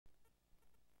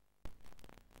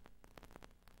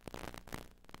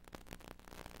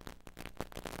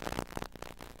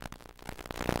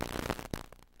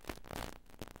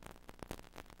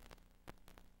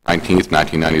19th,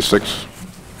 1996,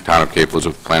 Town of Cape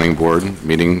Elizabeth Planning Board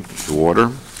meeting to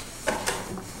order.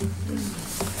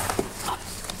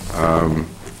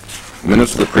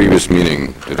 Minutes of the previous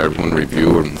meeting, did everyone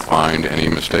review and find any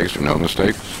mistakes or no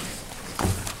mistakes?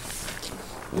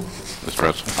 Mr.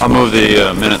 Russell? I'll move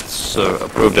the minutes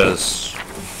approved as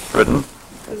written.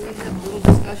 Could we have a little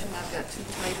discussion? I've got 2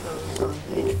 typos on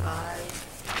page 5.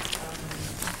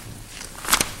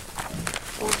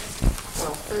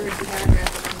 Third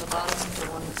paragraph from the bottom, the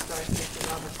one that starts Mr.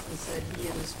 Robertson said he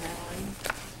and his family.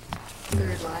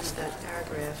 Third line of that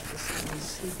paragraph, the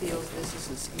sentence, he feels this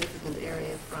is a significant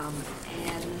area from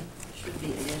N, should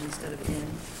be N instead of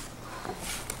N.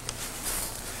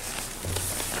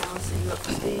 Alice, are you up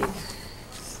to speed?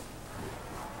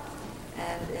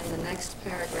 And in the next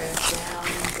paragraph down,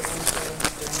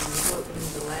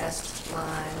 the last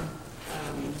line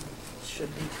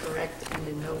should be correct and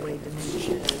in no way diminish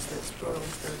it as that's plural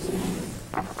person.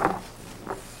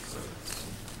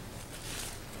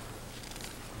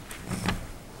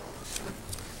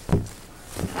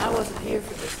 I wasn't here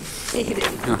for this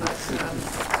meeting, but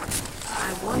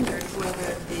I wondered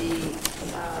whether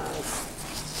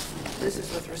this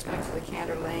is with respect to the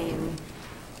Cantor Lane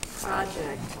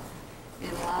project.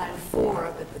 In line 4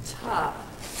 up at the top,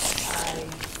 I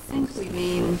think we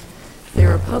mean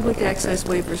there are public access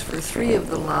waivers for 3 of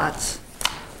the lots,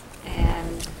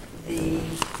 and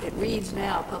it reads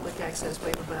now public access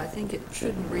waiver, but I think it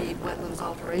should read wetlands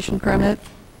alteration permit.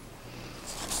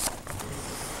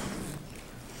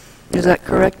 Is that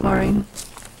correct, Maureen?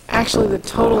 Actually, the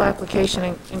total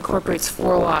application incorporates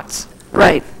 4 lots.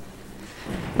 Right.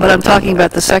 But I'm talking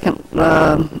about the second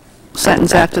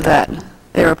sentence after that.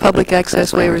 There are public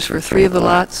access waivers for 3 of the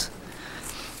lots.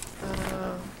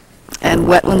 And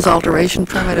wetlands alteration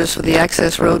permit is for the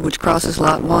access road which crosses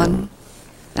Lot 1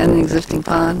 and the existing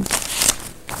pond.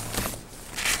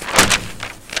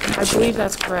 I believe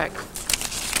that's correct,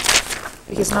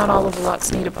 because not all of the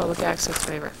lots need a public access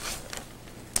waiver.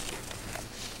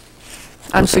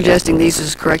 I'm suggesting these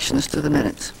as corrections to the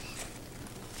minutes.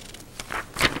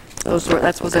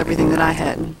 That was everything that I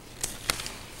had.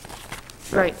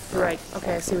 Right, right.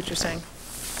 Okay, I see what you're saying.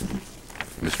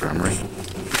 Mr. Emery?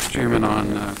 Chairman,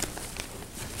 on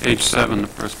page 7, the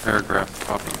first paragraph,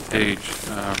 top of the page,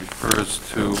 refers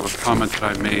to a comment that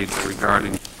I made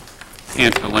regarding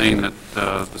Cantor Lane, that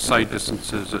the site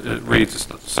distances, it reads,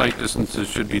 the site distances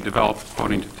should be developed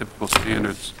according to typical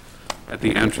standards at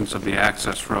the entrance of the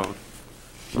access road.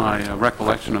 My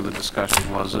recollection of the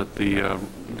discussion was that the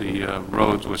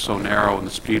roads were so narrow and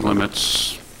the speed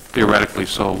limits theoretically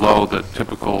so low that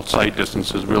typical site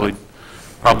distances really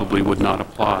probably would not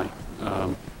apply.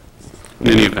 In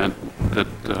any event, that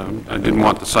I didn't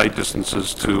want the site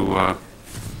distances to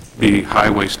be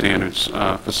highway standards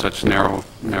for such narrow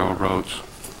roads.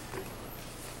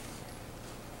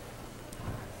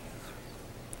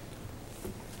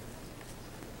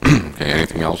 Okay,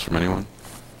 anything else from anyone?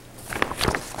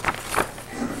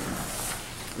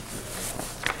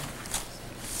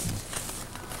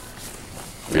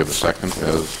 We have a second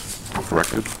as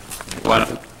corrected. Why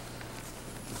not?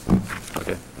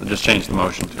 Okay, I'll just change the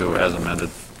motion to as amended.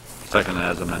 Second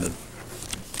as amended.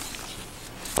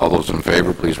 All those in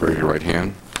favor, please raise your right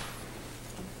hand.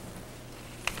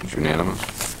 It's unanimous.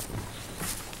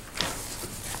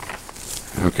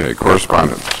 Okay,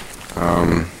 correspondence.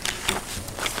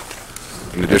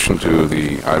 In addition to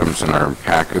the items in our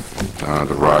packet,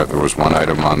 there was one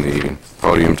item on the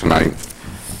podium tonight,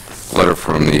 a letter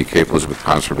from the Cape Elizabeth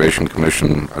Conservation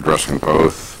Commission addressing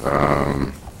both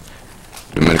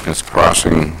Dominican's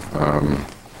Crossing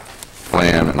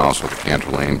plan and also the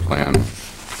Cantor Lane plan.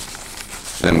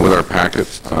 Then with our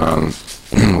packet,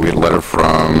 we had a letter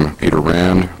from Peter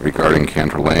Rand regarding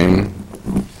Cantor Lane,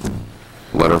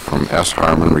 a letter from S.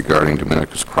 Harmon regarding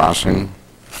Dominican's Crossing,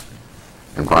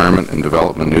 Environment and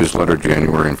Development Newsletter,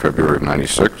 January and February of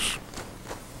 '96,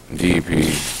 DEP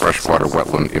Freshwater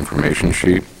Wetland Information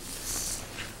Sheet,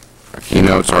 a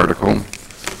keynotes article,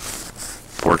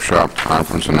 workshop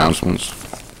conference announcements,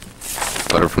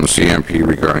 letter from CMP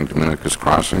regarding Dominican's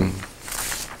Crossing,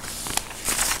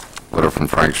 letter from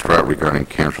Frank Strout regarding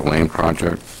Cantor Lane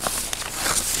project,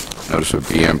 notice of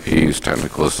BMP's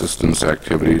technical assistance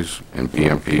activities and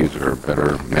BMP's or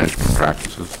better management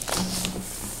practices,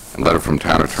 and letter from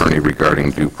town attorney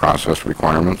regarding due process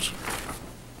requirements.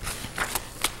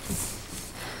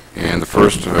 And the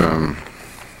first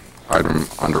item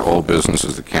under old business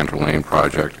is the Cantor Lane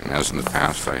project, and as in the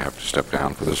past, I have to step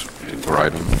down for this particular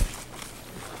item.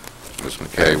 Ms.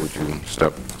 McKay, would you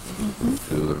step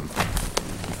to the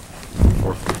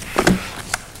forefront?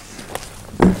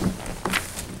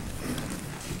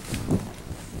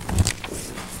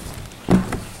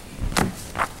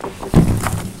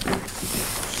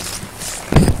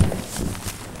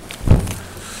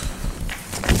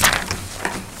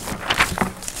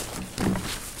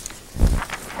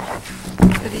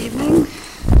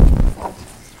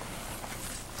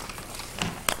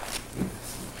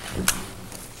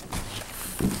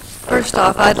 First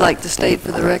off, I'd like to state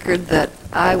for the record that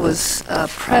I was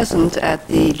present at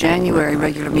the January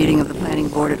regular meeting of the Planning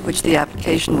Board at which the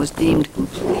application was deemed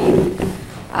complete.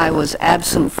 I was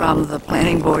absent from the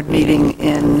Planning Board meeting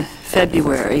in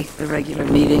February, the regular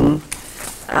meeting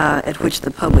at which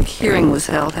the public hearing was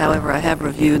held. However, I have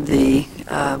reviewed the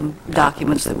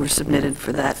documents that were submitted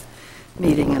for that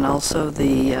meeting and also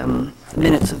the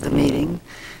minutes of the meeting,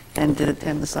 and did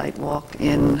attend the site walk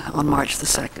on March the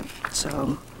 2nd.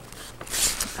 So,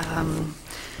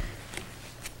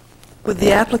 would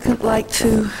the applicant like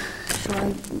to, shall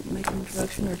I make an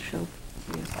introduction or shall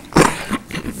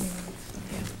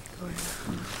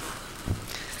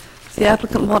Does the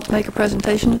applicant want to make a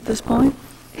presentation at this point?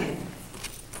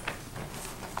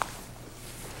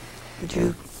 Would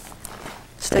you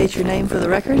state your name for the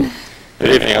record?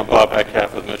 Good evening. I'm Bob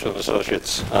Metcalf with Mitchell &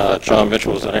 Associates. John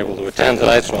Mitchell was unable to attend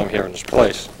tonight, so I'm here in his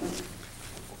place.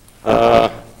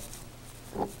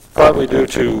 Partly due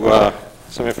to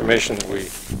some information that we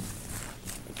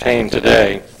obtained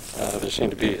today, there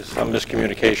seemed to be some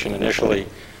miscommunication initially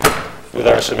with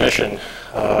our submission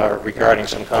regarding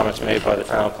some comments made by the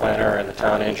town planner and the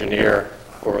town engineer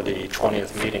for the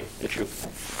 20th meeting that you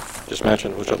just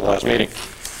mentioned, which was the last meeting.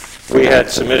 We had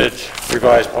submitted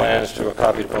revised plans to a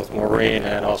copy to both Maureen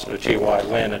and also to T.Y.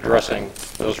 Lynn addressing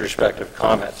those respective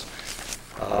comments.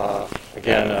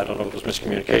 Again, I don't know if it was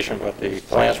miscommunication, but the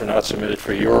plans were not submitted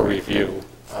for your review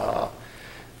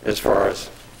as far as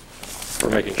we're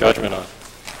making judgment on.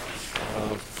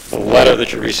 The letter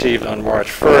that you received on March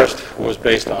 1st was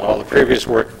based on all the previous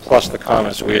work plus the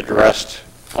comments we addressed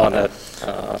on that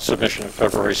submission of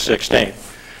February 16th.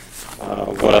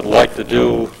 What I'd like to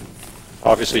do,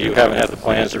 obviously you haven't had the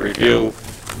plans to review,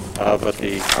 but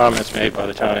the comments made by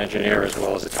the town engineer as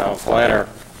well as the town planner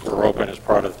were open as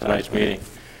part of tonight's meeting.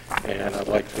 And I'd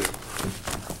like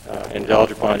to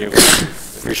indulge upon you to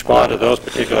respond to those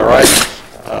particular items,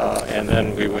 and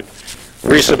then we would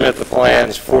resubmit the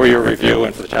plans for your review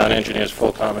and for the town engineer's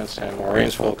full comments and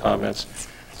Maureen's full comments,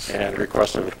 and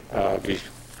request to be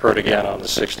heard again on the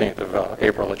 16th of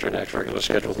April at your next regular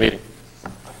scheduled meeting.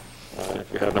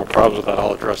 If you have no problems with that,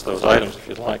 I'll address those items if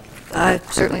you'd like. I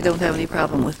certainly don't have any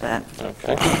problem with that.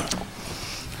 Okay.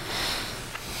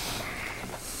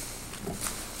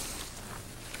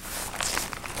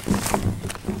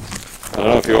 I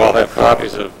don't know if you all have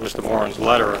copies of Mr. Moran's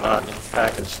letter or not in your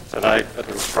packets tonight, but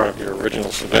it was part of your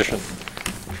original submission.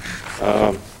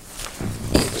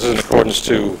 This is in accordance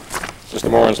to Mr.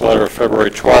 Moran's letter of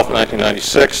February 12,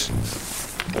 1996.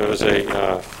 There was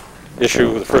a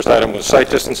issue. The first item was site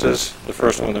distances. The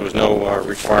first one, there was no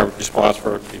requirement response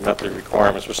for it. He met the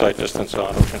requirements for site distance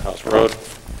on Ocean House Road.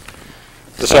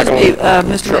 The second one,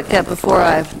 Mr. Metcalf, before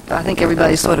I think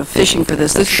everybody's sort of fishing for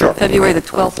this. This is Sure. the February the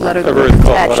 12th letter that February was the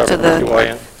 12th attached to letter, the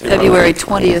TYN. February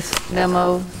 20th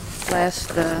memo last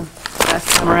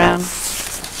time around.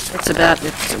 It's about,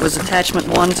 it was attachment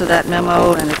 1 to that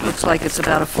memo, and it looks like it's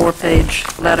about a 4-page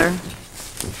letter.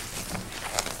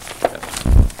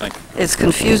 Thank you. It's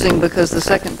confusing because the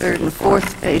second, third, and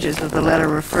fourth pages of the letter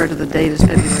refer to the date as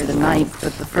February the 9th,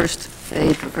 but the first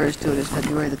page refers to it as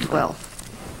February the 12th.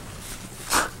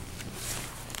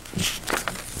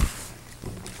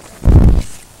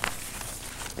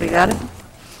 You got it?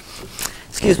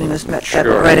 Excuse me, Mr. Metcalf,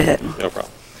 Sure. right ahead. No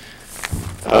problem.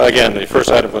 Again, the first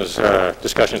item was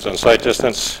discussions on site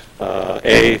distance.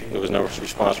 A, there was no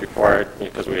response required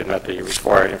because we had met the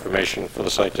required information for the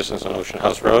site distance on Ocean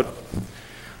House Road.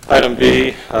 Item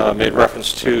B made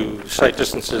reference to site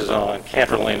distances on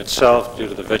Cantor Lane itself due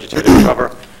to the vegetative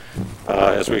cover.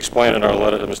 As we explained in our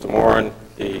letter to Mr. Moran,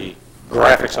 the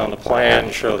graphics on the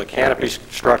plan show the canopy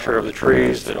structure of the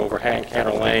trees that overhang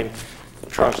Cantor Lane. The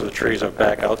trunks of the trees are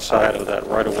back outside of that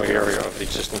right-of-way area of the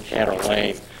existing Cantor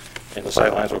Lane, and the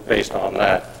sightlines were based on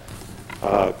that.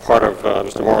 Part of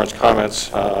Mr. Moran's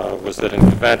comments was that in the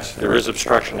event there is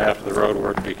obstruction after the road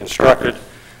were to be constructed,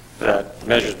 that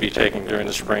measures be taken during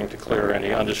the spring to clear any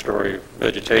understory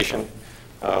vegetation.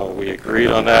 We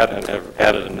agreed on that and have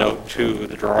added a note to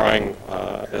the drawing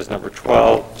as number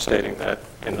 12, stating that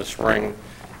in the spring,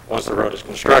 once the road is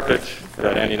constructed,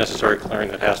 that any necessary clearing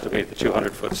that has to meet the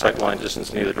 200-foot sightline distance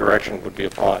in either direction would be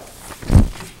applied.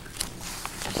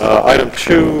 Item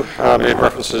 2 made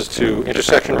references to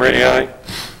intersection radii.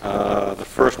 The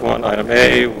first one, item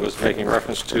A, was making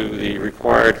reference to the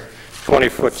required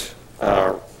 20-foot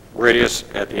radius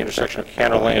at the intersection of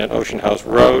Cantor Lane and Ocean House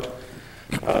Road.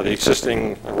 The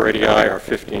existing radii are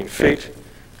 15 feet.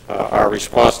 Our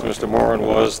response to Mr. Moran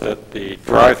was that the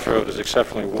drive-through is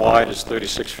exceptionally wide, it's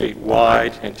 36 feet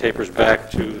wide, and tapers back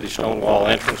to the stone wall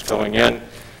entrance going in,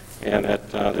 and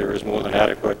that there is more than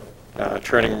adequate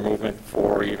turning movement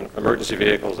for even emergency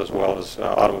vehicles as well as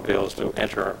automobiles to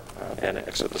enter and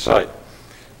exit the site,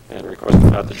 and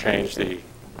requested not to change the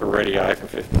radii from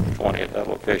 15 to 20 at that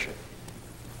location.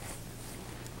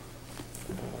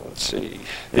 Let's see.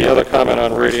 The other comment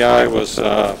on radii was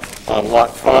on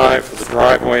Lot 5 for the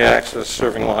driveway access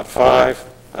serving Lot 5.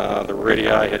 The radii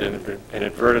had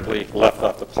inadvertently left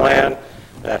off the plan.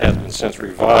 That has been since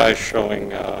revised,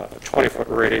 showing a 20-foot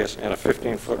radius and a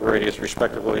 15-foot radius,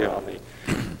 respectively, on the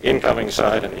incoming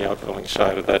side and the outgoing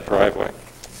side of that driveway.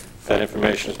 That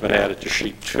information has been added to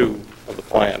Sheet 2 of the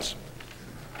plans.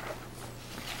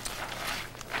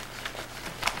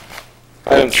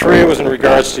 Item 3 was in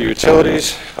regards to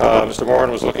utilities. Mr.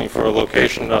 Moran was looking for a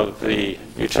location of the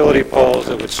utility poles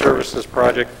that would service this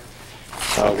project.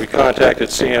 We contacted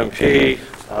CMP.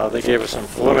 They gave us some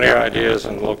preliminary ideas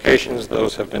and locations.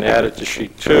 Those have been added to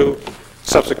Sheet 2.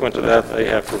 Subsequent to that, they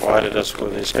have provided us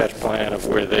with a sketch plan of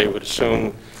where they would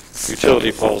assume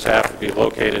utility poles have to be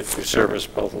located to service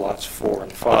both lots 4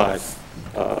 and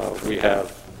 5. We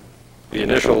have the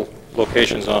initial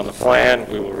locations on the plan.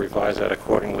 We will revise that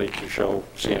accordingly to show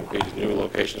CMP's new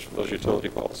locations for those utility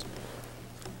poles.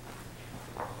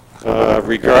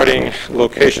 Regarding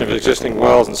location of existing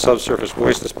wells and subsurface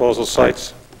waste disposal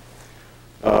sites,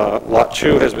 Lot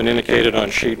 2 has been indicated on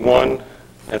Sheet 1.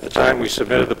 At the time we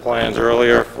submitted the plans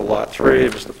earlier for Lot 3,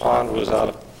 Mr. Pond was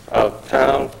out of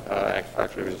town,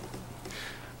 actually he was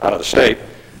out of the state.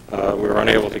 We were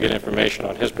unable to get information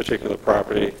on his particular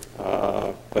property,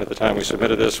 but at the time we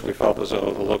submitted this, we felt as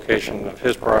though the location of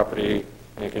his property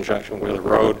in conjunction with the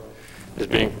road is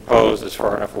being proposed is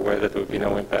far enough away that there would be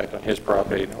no impact on his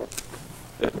property, nor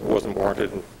that it wasn't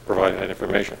warranted in providing that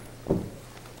information.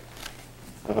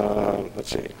 Let's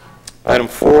see. Item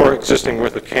 4, existing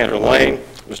width of Cantor Lane.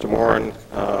 Mr. Moran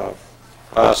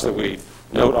asked that we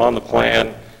note on the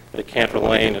plan that Cantor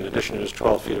Lane, in addition to its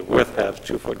 12 feet of width, has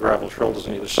 2-foot gravel shoulders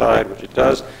on either side, which it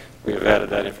does. We have added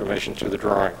that information to the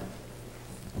drawing.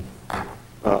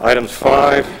 Item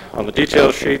 5, on the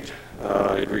detail sheet,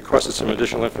 it requested some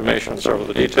additional information on several of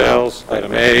the details.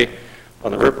 Item A,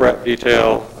 on the riprap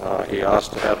detail, he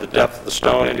asked to have the depth of the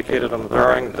stone indicated on the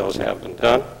drawing. Those have been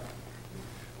done.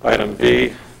 Item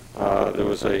B, there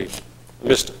was a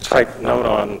mistyped note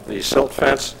on the silt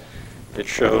fence. It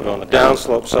showed on the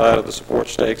downslope side of the support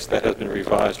stakes. That has been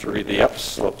revised to read the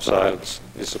upslope side of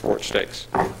the support stakes.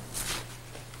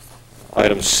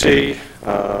 Item C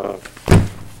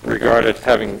regarded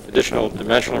having additional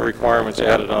dimensional requirements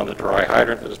added on the dry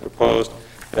hydrant that is proposed.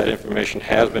 That information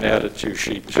has been added to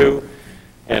Sheet 2.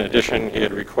 In addition, he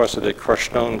had requested that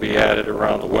crushed stone be added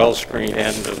around the well screen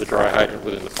end of the dry hydrant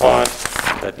within the pond.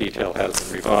 That detail has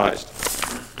been revised.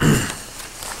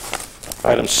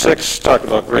 Item 6 talked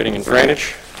about grading and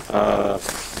drainage.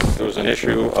 There was an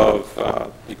issue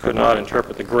of you could not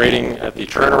interpret the grading at the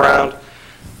turnaround.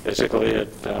 Basically,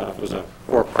 it was a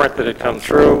poor print that had come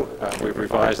through. We've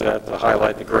revised that to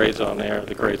highlight the grades on there.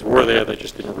 The grades were there, they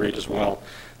just didn't read as well.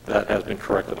 That has been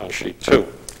corrected on Sheet 2.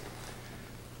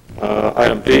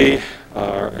 Item B,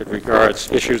 it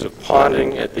regards issues of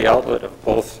ponding at the outlet of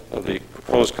both of the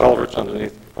proposed culverts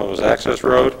underneath the proposed access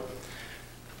road.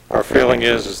 Our feeling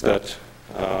is that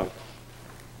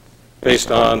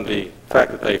based on the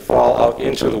fact that they fall out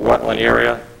into the wetland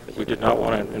area, we did not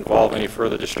want to involve any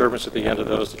further disturbance at the end of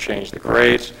those to change the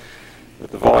grades.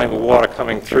 With the volume of water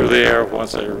coming through there,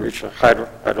 once they reach a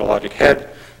hydrologic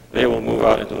head, they will move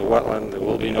out into the wetland. There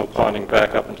will be no ponding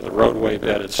back up into the roadway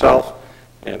bed itself,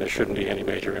 and there shouldn't be any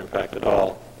major impact at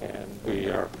all. And we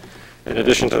are, in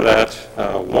addition to that,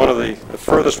 one of the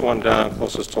furthest one down,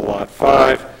 closest to Lot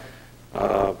 5,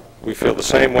 we feel the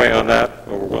same way on that,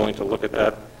 but we're willing to look at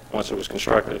that once it was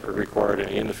constructed. If it required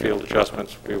any in-the-field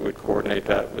adjustments, we would coordinate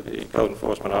that with the code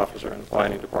enforcement officer and the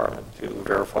planning department to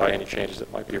verify any changes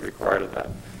that might be required of that.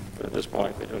 But at this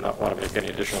point, we do not want to make any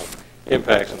additional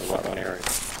impacts in the wetland area.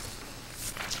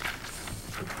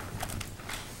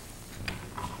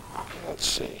 Let's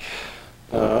see.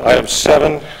 Item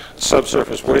 7,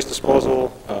 subsurface waste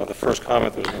disposal. The first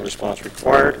comment, there was no response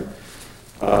required.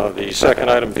 The second,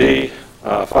 item B,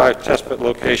 5 test pit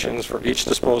locations for each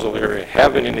disposal area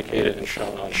have been indicated and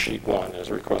shown on Sheet 1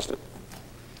 as requested.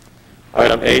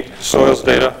 Item 8, soils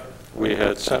data. We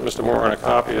had sent Mr. Moran a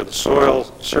copy of the soil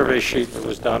survey sheet that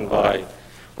was done by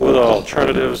Wood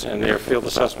Alternatives and their field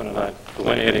assessment and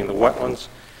delineating the wetlands.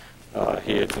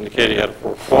 He had indicated he had a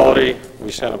poor quality. We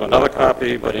sent him another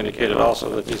copy, but indicated also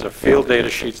that these are field data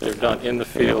sheets. They're done in the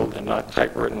field and not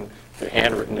typewritten. They're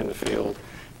handwritten in the field.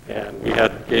 And we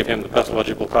gave him the best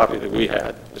legible copy that we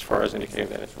had as far as indicating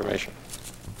that information.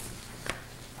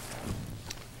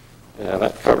 And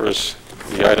that covers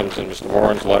the items in Mr.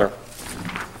 Moran's letter.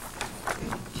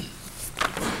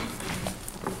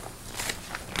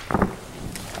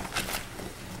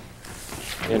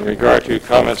 In regard to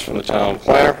comments from the town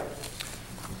planner,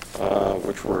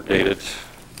 which were dated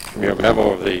from your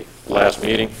memo of the last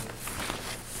meeting.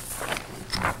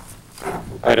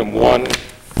 Item 1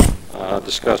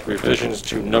 discussed revisions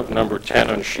to note number 10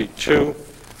 on sheet 2.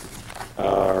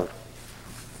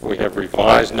 We have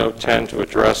revised note 10 to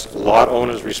address lot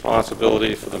owner's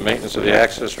responsibility for the maintenance of the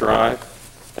access drive,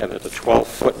 and that the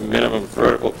 12-foot minimum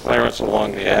vertical clearance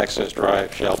along the access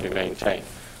drive shall be maintained.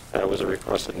 That was a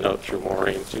requested note through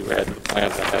Maureen to add to the plan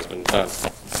that has been done.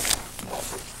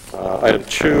 Item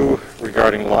 2,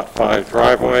 regarding Lot 5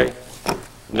 driveway,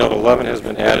 Note 11 has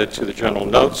been added to the general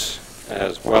notes,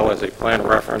 as well as a plan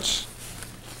reference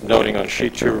noting on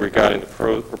sheet 2 regarding the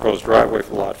proposed driveway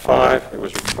for Lot 5. It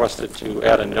was requested to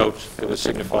add a note that would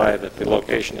signify that the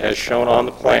location as shown on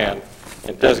the plan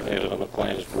and designated on the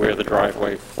plan is where the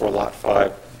driveway for Lot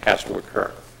 5 has to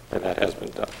occur, and that has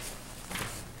been done.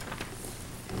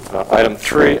 Item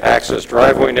 3, access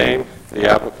driveway name. The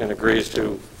applicant agrees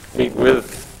to meet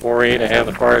with Maureen and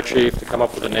the fire chief to come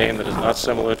up with a name that is not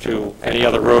similar to any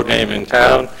other road name in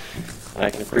town. And I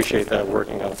can appreciate that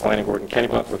working on the planning board in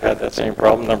Kennebunk. We've had that same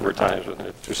problem a number of times with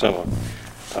it, too similar.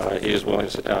 He is willing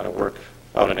to sit down and work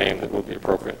out a name that will be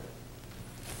appropriate.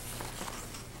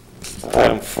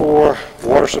 Item 4,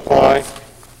 water supply.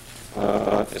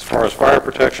 As far as fire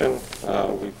protection,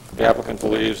 the applicant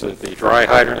believes that the dry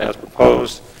hydrant as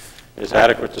proposed is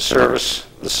adequate to service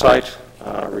the site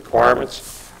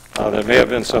requirements. There may have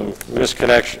been some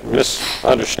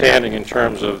misunderstanding in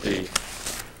terms of the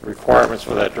requirements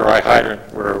for that dry hydrant,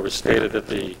 where it was stated that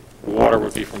the water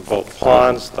would be from both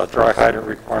ponds. The dry hydrant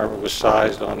requirement was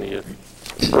sized on the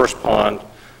first pond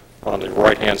on the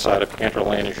right-hand side of Cantor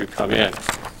Lane as you come in.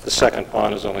 The second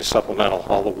pond is only supplemental.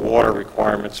 All the water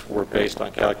requirements were based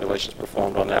on calculations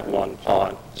performed on that one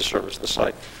pond to service the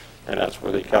site, and that's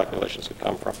where the calculations had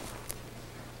come from.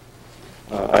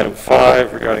 Item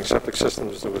 5, regarding septic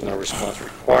systems, there was no response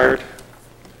required.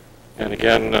 And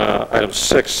again, item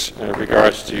 6, in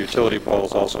regards to utility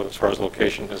poles, also as far as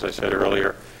location, as I said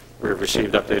earlier, we have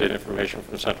received updated information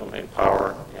from Central Maine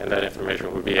Power, and that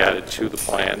information will be added to the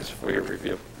plans for your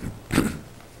review.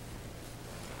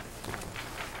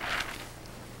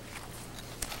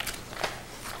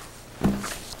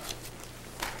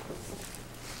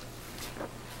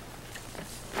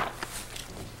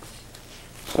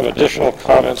 Some additional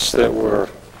comments that were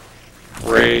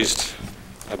raised,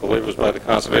 I believe it was by the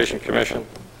Conservation Commission,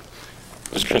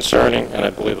 was concerning, and I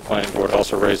believe the Planning Board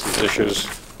also raised these issues,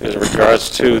 is in regards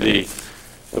to the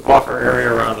buffer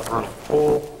area around the vernal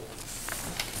pool,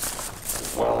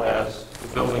 as well as the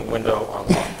building window on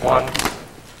Lot 1.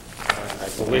 And I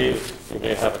believe you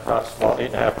may have a small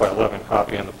 8.5 by 11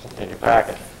 copy in your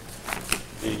packet.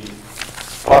 The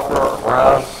buffer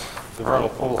around the vernal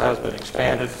pool has been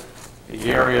expanded.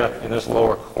 The area in this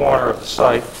lower corner of the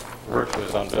site virtually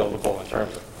is unbuildable in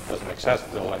terms of, it doesn't make sense to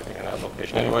build anything in that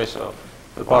location anyway, so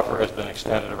the buffer has been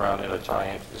extended around there to tie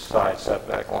into the side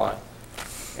setback line.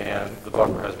 And the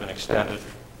buffer has been extended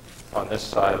on this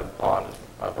side of the pond,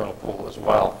 vernal pool as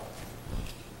well.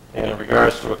 And in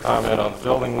regards to a comment on the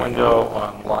building window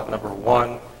on lot number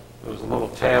 1, there was a little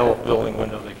tail building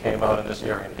window that came out in this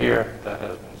area here that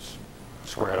has been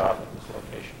squared off in this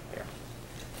location here.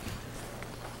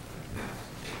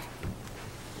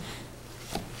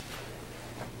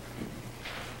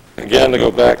 Again, to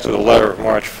go back to the letter of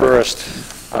March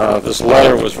 1st, this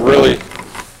letter was really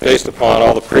based upon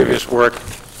all the previous work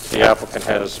the applicant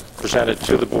has presented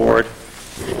to the board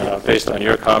based on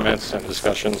your comments and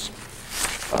discussions.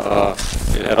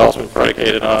 It had also been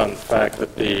predicated on the fact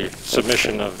that the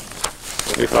submission of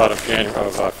what we thought of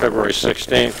February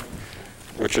 16th,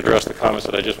 which addressed the comments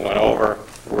that I just went over,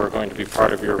 were going to be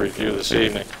part of your review this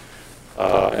evening.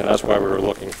 And that's why we were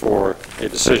looking for a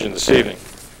decision this evening.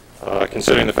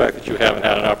 Considering the fact that you haven't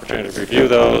had an opportunity to review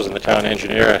those and the town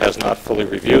engineer has not fully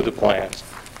reviewed the plans,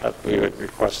 we would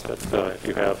request that if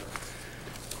you have,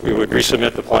 we would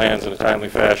resubmit the plans in a timely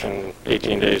fashion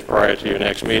 18 days prior to your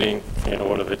next meeting in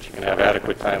order that you can have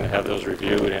adequate time to have those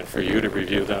reviewed and for you to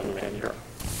review them and your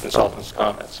consultant's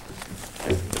comments.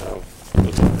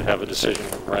 To have a decision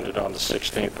rendered on the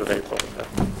 16th of April.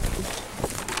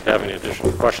 If you have any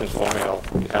additional questions for me, I'll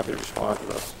be happy to respond to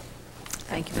those.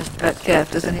 Thank you, Mr.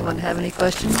 Metcalf. Does anyone have any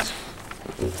questions?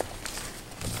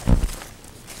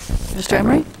 Mr.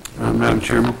 Emery? Madam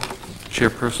Chairman,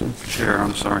 Chair,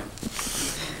 I'm sorry.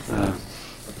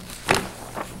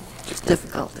 It's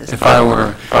difficult, isn't If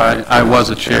I was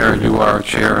a chair, you are a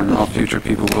chair, and all future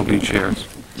people will be chairs.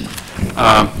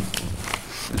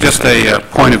 Just a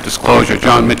point of disclosure,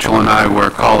 John Mitchell and I were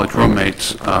college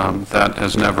roommates. That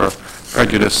has never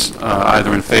prejudiced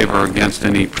either in favor or against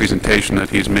any presentation that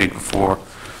he's made before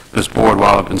this board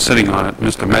while I've been sitting on it.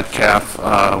 Mr. Metcalf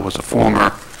was a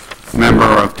former member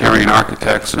of Terrian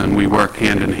Architects, and we worked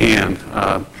hand in hand.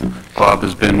 Bob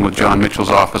has been with John Mitchell's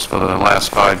office for the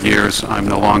last 5 years. I'm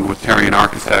no longer with Terrian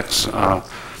Architects,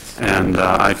 and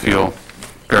I feel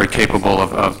very capable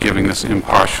of giving this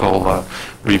impartial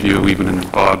review, even in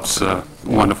Bob's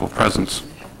wonderful presence.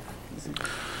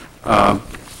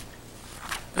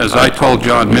 As I told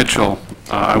John Mitchell,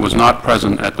 I was not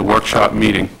present at the workshop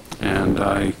meeting, and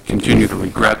I continue to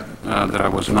regret that I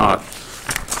was not.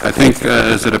 I think,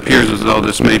 as it appears as though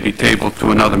this may be tabled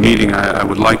to another meeting, I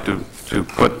would like to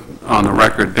put on the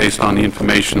record, based on the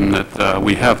information that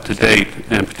we have to date,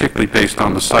 and particularly based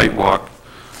on the site walk,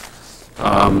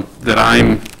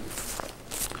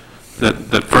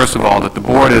 that first of all, that the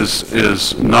board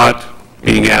is not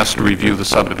being asked to review the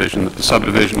subdivision, that the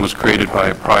subdivision was created by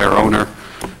a prior owner,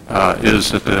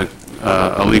 is that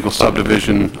a legal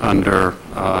subdivision under,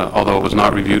 although it was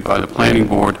not reviewed by the planning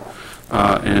board,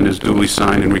 and is duly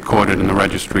signed and recorded in the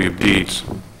registry of deeds.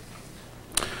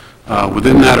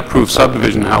 Within that approved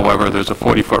subdivision, however, there's a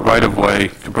 40-foot right-of-way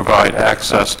to provide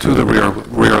access to the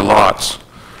rear lots.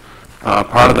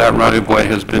 Part of that right-of-way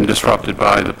has been disrupted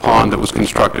by the pond that was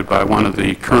constructed by one of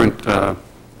the current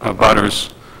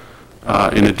abutters.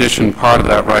 In addition, part of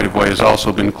that right-of-way has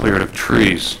also been cleared of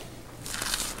trees.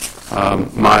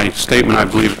 My statement, I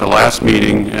believe, at the last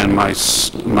meeting, and my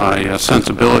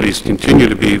sensibilities continue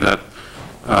to be that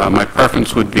my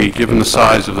preference would be, given the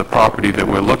size of the property that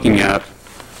we're looking at,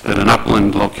 that an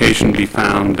upland location be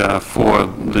found for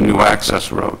the new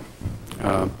access road.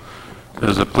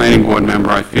 As a planning board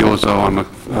member, I feel as though I'm a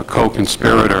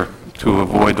co-conspirator to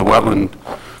avoid the wetland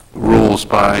rules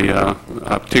by,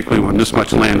 particularly when this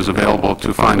much land is available,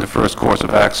 to find the first course of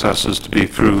access is to be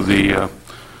through the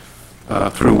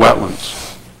through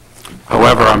wetlands.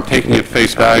 However, I'm taking at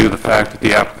face value the fact that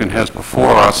the applicant has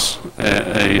before us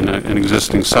an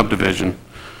existing subdivision.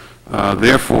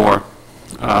 Therefore,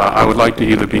 I would like to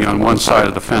either be on one side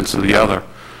of the fence or the other.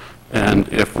 And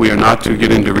if we are not to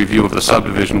get into review of the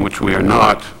subdivision, which we are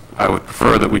not, I would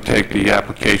prefer that we take the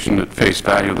application at face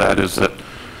value. That is, that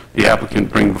the applicant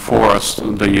bring before us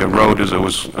the road as it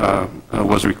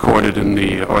was recorded in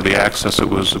the, or the access that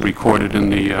was recorded in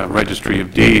the registry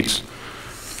of deeds,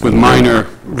 with minor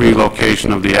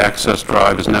relocation of the access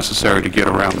drive as necessary to get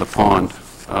around the pond.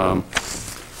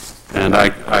 And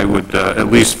I would at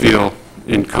least feel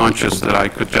conscious that I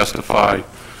could justify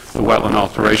the wetland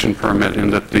alteration permit, in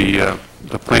that the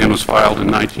plan was filed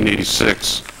in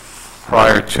 1986,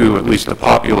 prior to at least the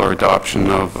popular adoption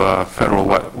of federal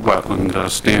wetland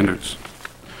standards.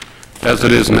 As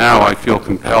it is now, I feel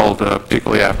compelled,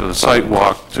 particularly after the site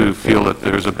walk, to feel that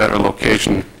there's a better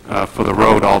location for the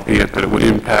road, albeit that it would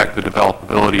impact the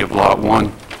developability of Lot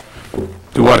 1.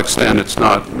 To what extent, it's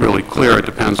not really clear. It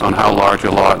depends on how large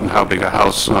a lot and how big a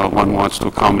house one wants to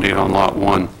accommodate on Lot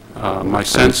 1. My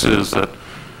sense is that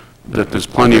there's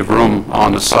plenty of room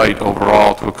on the site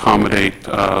overall to accommodate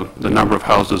the number of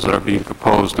houses that are being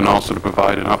proposed, and also to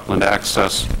provide an upland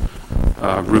access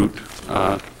route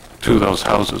to those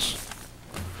houses.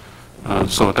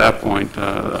 So at that point,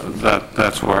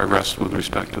 that's where I rest with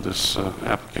respect to this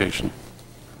application.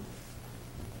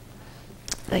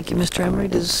 Thank you, Mr. Emery.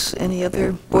 Does any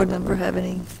other board member have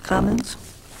any comments?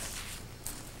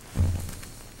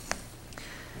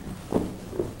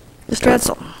 Mr.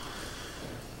 Edsel.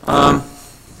 I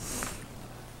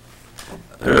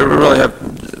really have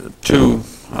two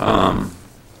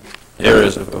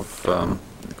areas of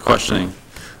questioning,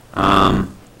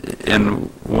 and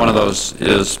one of those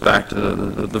is back to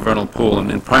the vernal pool,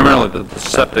 and primarily the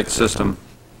septic system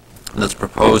that's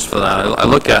proposed for that. I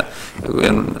look at,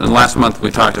 and last month we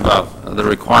talked about the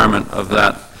requirement of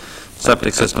that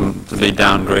septic system to be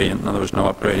down gradient, in other words, no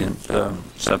up gradient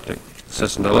septic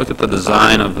system. I look at the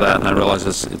design of that, and I realize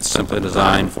it's simply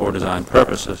designed for design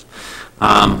purposes.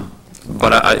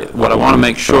 But what I want to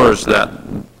make sure is that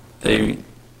a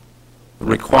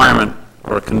requirement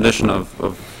or a condition of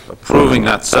approving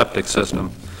that septic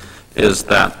system is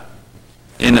that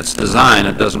in its design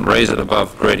it doesn't raise it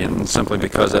above gradient, and simply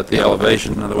because at the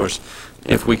elevation, in other words,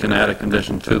 if we can add a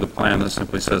condition to the plan that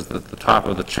simply says that the top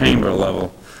of the chamber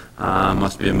level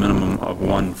must be a minimum of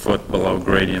 1 foot below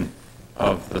gradient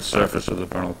of the surface of the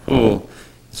vernal pool,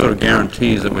 sort of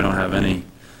guarantees that we don't have any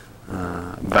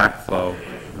backflow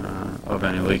of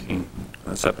any leaking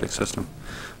septic system.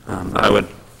 I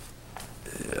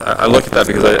look at that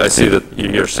because I see that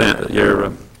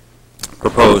your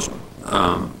proposed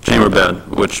chamber bed,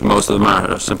 which most of them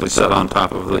are simply set on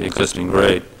top of the existing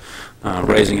grade,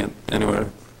 raising it anywhere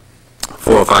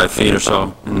 4 or 5 feet or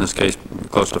so, in this case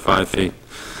close to 5 feet.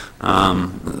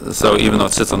 So even though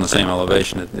it sits on the same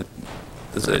elevation,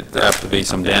 there has to be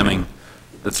some damming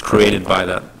that's created by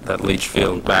that leach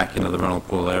field back into the vernal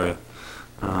pool area.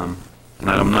 And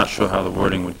I'm not sure how the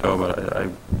wording would go, but I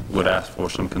would ask for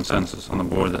some consensus on the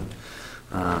board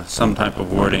that some type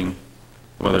of wording,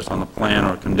 whether it's on the plan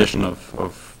or a condition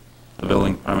of the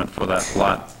building permit for that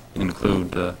lot,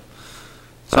 include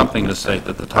something to state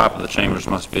that the top of the chambers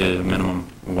must be a minimum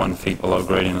 1 feet below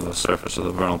gradient of the surface of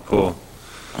the vernal pool.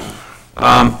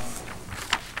 And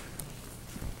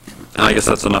I guess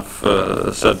that's enough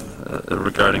said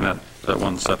regarding that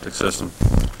one septic system.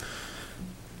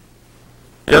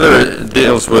 The other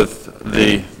deals with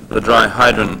the dry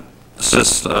hydrant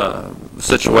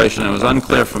situation. It was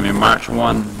unclear from your March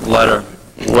 1 letter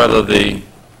whether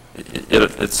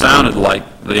it sounded like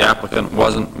the applicant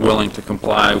wasn't willing to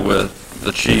comply with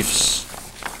the chief's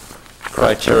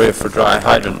criteria for dry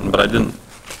hydrant, but I don't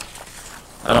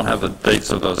have the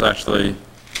dates of those. Actually,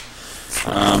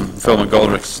 Phil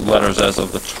McGoldrick's letters as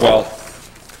of the 12th.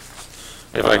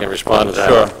 If I can respond to that.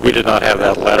 Sure. We did not have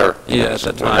that letter. Yeah, at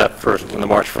that time. When the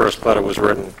March 1st letter was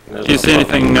written. Do you see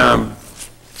anything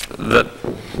that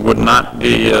would not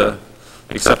be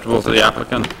acceptable to the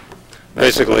applicant?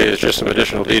 Basically, it's just some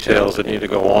additional details that need to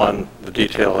go on. The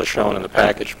detail is shown in the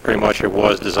package. Pretty much it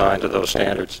was designed to those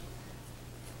standards.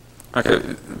 Okay.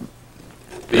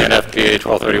 The NFPA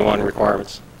 1231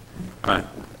 requirements. Right.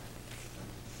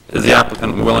 Is the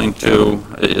applicant willing to,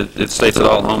 it states that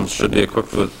all homes should be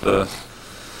equipped with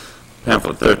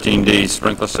pamphlet 13D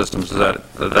sprinkler systems.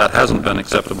 That hasn't been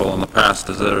acceptable in the past.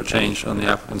 Is there a change on the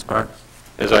applicant's part?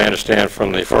 As I understand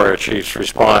from the fire chief's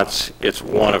response, it's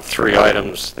one of 3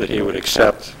 items that he would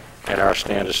accept, and our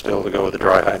stand is still to go with the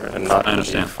dry hydrant and not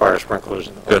the fire sprinklers.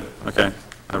 Good. Okay.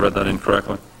 I read that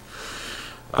incorrectly.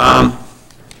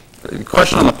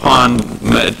 Question on the pond.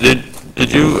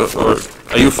 Did you, or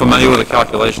are you familiar with the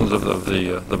calculations of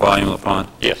the volume of the pond?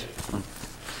 Yes.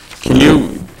 Can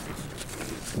you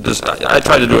just, I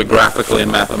tried to do it graphically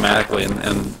and mathematically,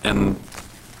 and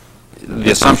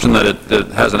the assumption that it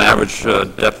has an average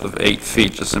depth of 8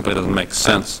 feet just simply doesn't make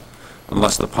sense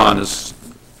unless the pond is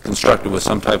constructed with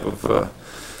some type of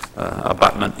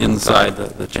abutment inside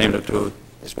the chamber to.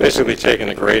 It's basically taking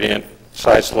the gradient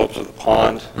side slopes of the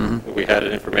pond. We had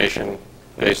information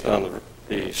based on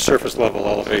the surface level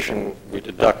elevation. We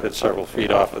deducted several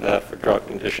feet off of that for drought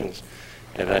conditions,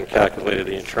 and then calculated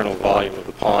the internal volume of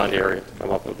the pond area to come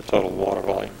up with the total water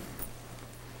volume.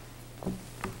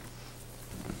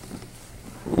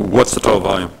 What's the total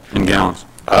volume in gallons?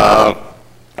 I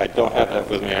don't have that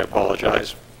with me, I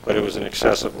apologize, but it was in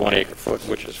excess of 1 acre foot,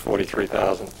 which is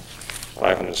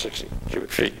 43,560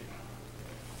 cubic feet.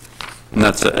 And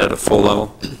that's at a full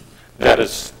level? That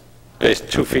is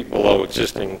based 2 feet below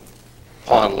existing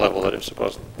pond level that it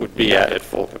would be at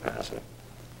full capacity.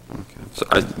 Okay. So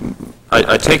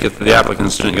I take it that the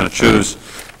applicant's going to choose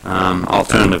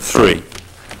alternative 3,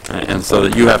 and so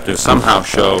that you have to somehow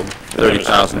show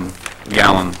 30,000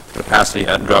 gallon capacity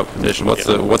at drought condition. What's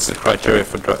the criteria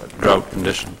for drought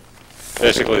condition?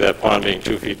 Basically, that pond being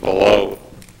 2 feet below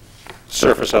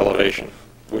surface elevation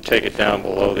would take it down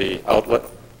below the outlet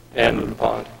end of the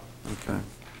pond. Okay.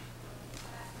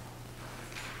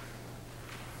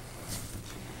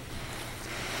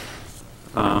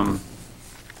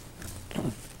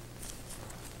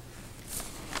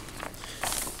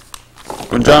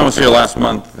 When John was here last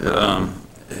month,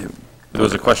 there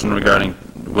was a question regarding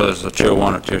whether it's a Tier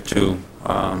 1 or Tier 2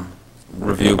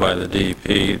 review by the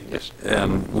DEP. Yes.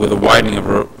 And with the widening of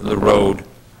the road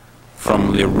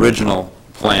from the original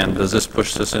plan, does this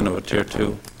push this into a Tier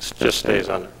 2? It just stays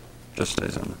under. Just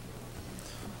stays under.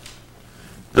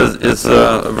 Is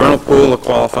a vernal pool a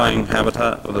qualifying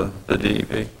habitat of the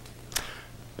DEP?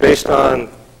 Based on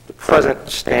the present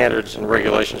standards and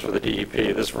regulations for the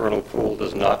DEP, this vernal pool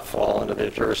does not fall under their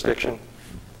jurisdiction.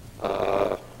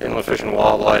 Inland Fish and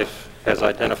Wildlife has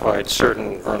identified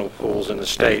certain vernal pools in the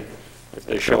state. If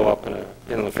they show up in an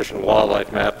Inland Fish and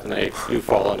Wildlife map, then they do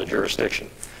fall under jurisdiction.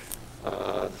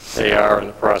 They are in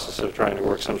the process of trying to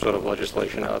work some sort of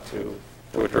legislation out to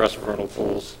address vernal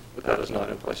pools, but that is not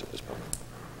in place at this point.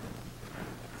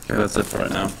 Okay, that's it for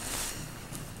right now.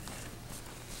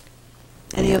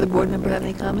 Any other board member have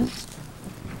any comments?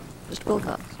 Mr.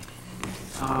 Wilcox?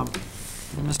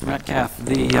 Mr. Metcalf,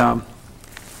 the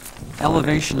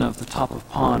elevation of the top of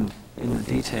pond in the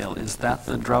detail, is that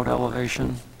the drought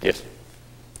elevation? Yes.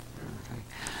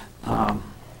 Okay.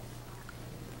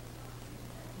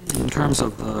 In terms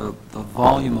of the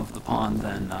volume of the pond,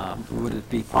 then, would it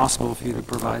be possible for you to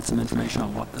provide some information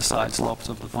on what the side slopes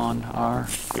of the pond are?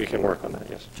 We can work on that,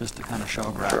 yes. Just to kind of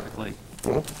show graphically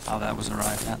how that was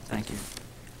arrived at. Thank you.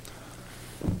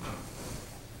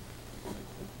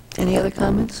 Any other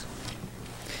comments?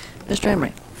 Mr.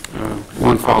 Emery?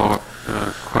 One follow-up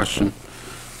question.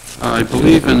 I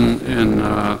believe in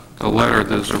the letter,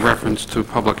 there's a reference to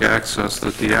public access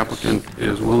that the applicant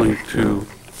is willing to...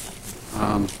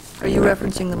 Are you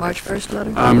referencing the March 1st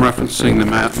letter? I'm referencing the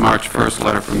March 1st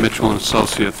letter from Mitchell and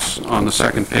Associates on the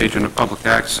second page under public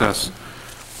access.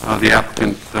 The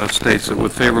applicant states that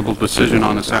with favorable decision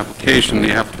on this application,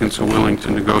 the applicants are willing to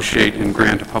negotiate and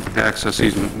grant a public access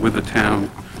easement with the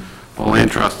town or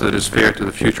land trust that is fair to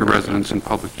the future residents and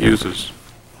public users.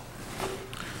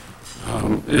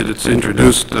 It's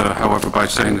introduced, however, by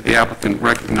saying that the applicant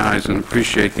recognize and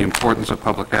appreciate the importance of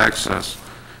public access,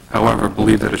 however,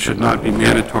 believe that it should not be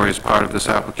mandatory as part of this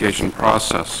application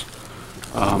process.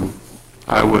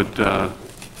 I would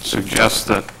suggest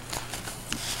that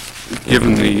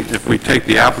if we take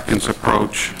the applicant's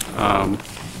approach,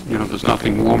 there's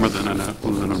nothing warmer than an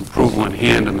approval in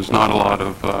hand, and there's not a lot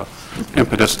of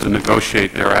impetus to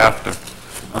negotiate thereafter.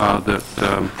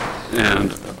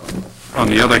 And on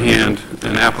the other hand,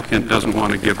 an applicant doesn't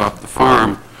want to give up the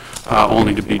farm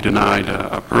only to be denied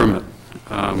a permit.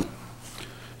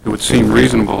 It would seem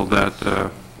reasonable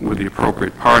that with the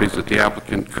appropriate parties that the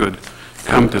applicant could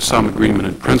come to some agreement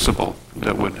in principle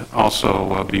that would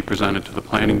also be presented to the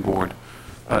planning board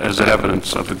as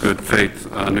evidence of the good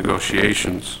faith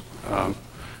negotiations, and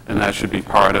that should be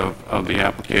part of the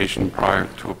application prior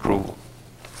to approval.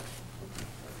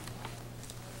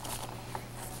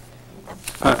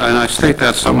 And I state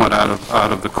that somewhat out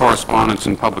of the correspondence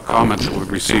and public comment that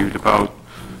we've received about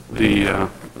the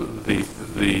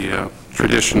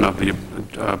tradition of the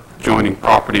adjoining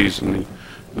properties and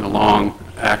the long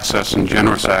access and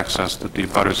generous access that the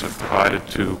abutters have provided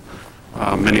to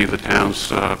many of the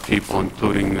town's people,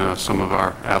 including some of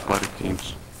our athletic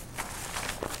teams.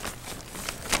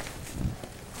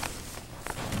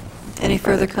 Any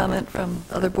further comment from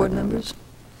other board members?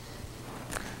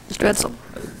 Mr. Edsel?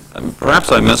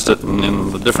 Perhaps I missed it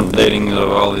in the different dating of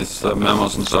all these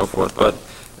memos and so forth, but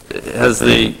has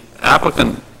the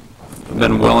applicant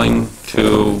been willing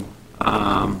to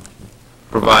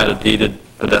provide a deeded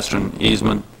pedestrian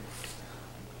easement?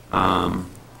 I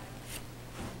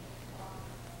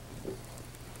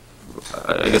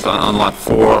guess on lot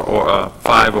 4 or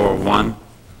 5 or 1?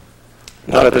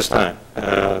 Not at this time.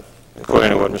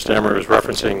 According to what Mr. Emery was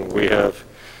referencing, we have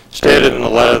stated in the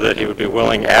letter that he would be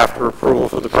willing, after approval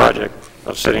for the project,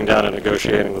 of sitting down and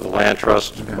negotiating with the land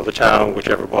trust or the town,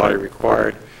 whichever body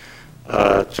required,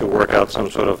 to work out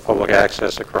some sort of public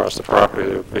access across the property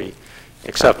that would be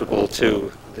acceptable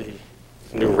to the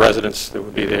new residents that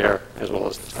would be there, as well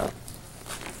as the town.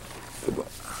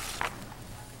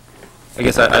 I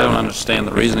guess I don't understand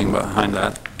the reasoning behind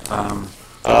that.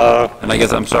 And I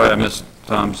guess I'm sorry I missed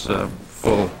Tom's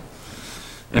full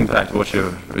impact of what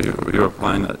you're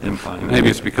implying. Maybe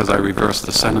it's because I reversed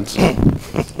the sentence. Maybe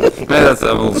that's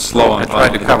a little slow. I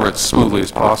tried to cover it smoothly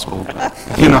as possible.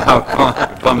 You know how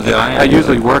clumsy I am. It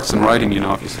usually works in writing,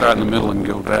 if you start in the middle and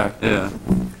go back. Yeah.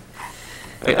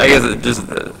 I guess it just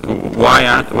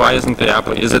why isn't the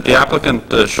applicant? Is it the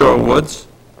applicant Shore Woods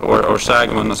or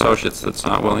Sagman Associates that's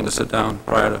not willing to sit down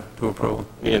prior to approval?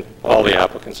 All the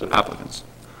applicants. Applicants.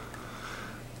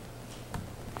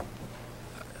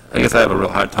 I guess I have a real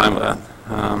hard time with that,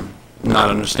 not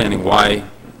understanding why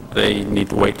they need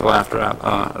to wait till after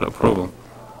approval,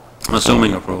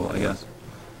 assuming approval, I guess.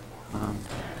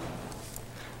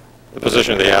 The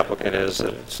position of the applicant is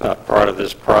that it's not part of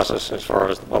this process as far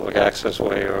as the public access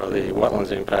way or the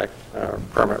wetlands impact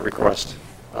permit request,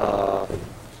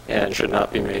 and should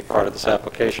not be made part of this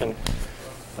application.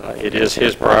 It is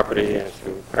his property, and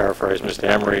to paraphrase Mr.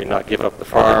 Emery, not give up the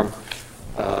farm.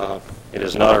 It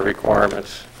is not a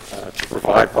requirement to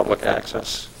provide public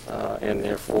access, and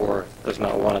therefore does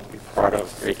not want it to be part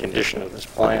of a condition of this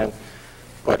plan,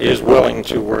 but is willing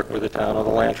to work with the town or the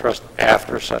land trust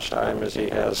after such time as he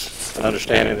has an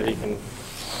understanding that he can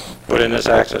put in this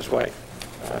access way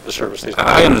to service these.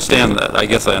 I understand that. I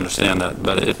guess I understand that.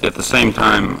 But at the same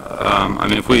time, I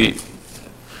mean,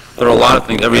 there are a lot of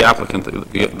things, every applicant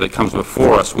that comes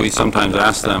before us, we sometimes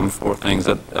ask them for things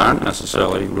that aren't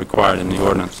necessarily required in the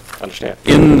ordinance. Understand.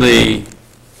 In the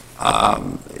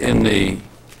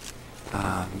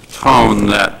tone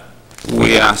that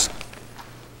we ask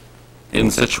in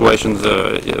situations,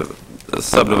 a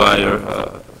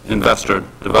subdivider, investor,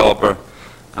 developer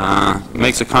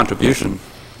makes a contribution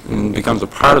and becomes a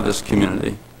part of this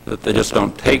community, that they just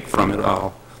don't take from it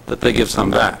all, that they give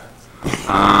some back.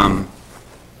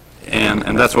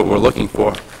 And that's what we're looking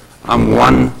for. I'm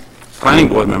one planning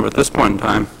board member at this point in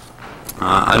time.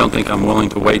 I don't think I'm willing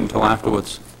to wait until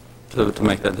afterwards to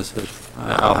make that decision.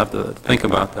 I'll have to think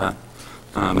about that.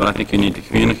 But I think you need to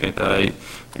communicate that.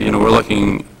 We're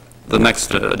looking, the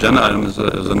next agenda item is a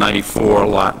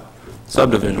 94-lot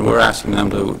subdivision. We're asking them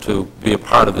to be a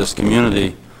part of this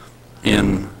community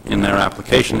in their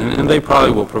application, and they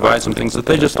probably will provide some things that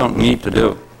they just don't need to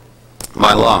do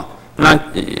by law.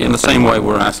 And in the same way,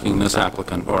 we're asking this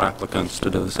applicant or applicants to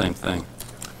do the same thing.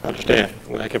 I understand.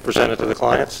 I can present it to the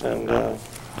clients, and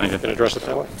you can address it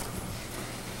that way.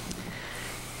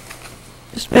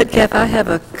 Mr. Metcalf, I have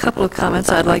a couple of comments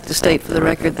I'd like to state for the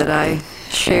record that I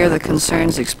share the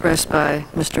concerns expressed by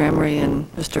Mr. Emery and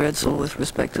Mr. Edsel with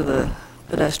respect to the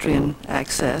pedestrian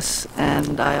access,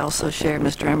 and I also share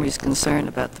Mr. Emery's concern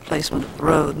about the placement of the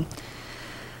road,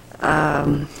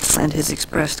 and his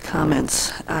expressed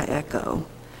comments I echo.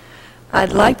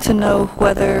 I'd like to know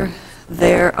whether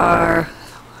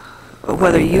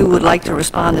you would like to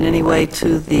respond in any way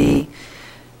to the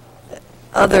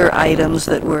other items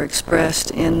that were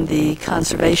expressed in the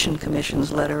Conservation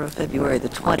Commission's letter of February the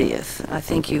 20th. I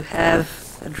think you have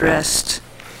addressed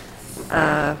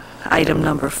item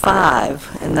number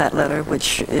 5 in that letter,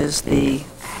 which is the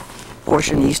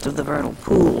portion east of the vernal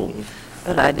pool.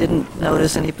 But I didn't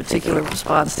notice any particular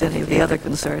response to any of the other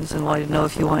concerns, and wanted to know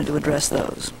if you wanted to address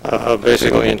those.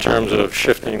 Basically, in terms of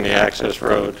shifting the access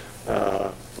road,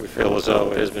 we feel as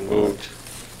though it has been moved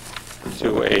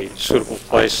to a suitable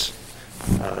place.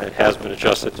 It has been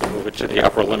adjusted to move it to the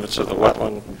upper limits of the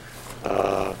wetland,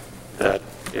 that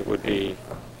it would be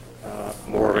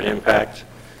more of an impact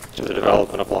to the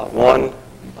development of Lot 1.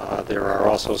 There are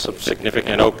also some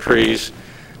significant oak trees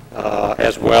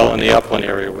as well in the upland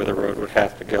area where the road would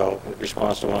have to go, in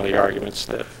response to one of the arguments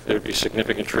that there would be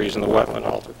significant trees in the wetland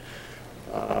altered.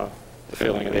 The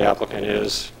feeling of the applicant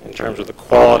is, in terms of the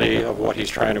quality of what he's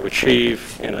trying to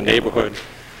achieve in a neighborhood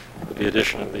with the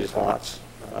addition of these lots,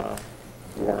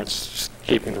 warrants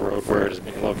keeping the road where it is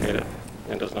being located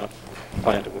and does not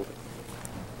plan to move it.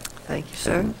 Thank you,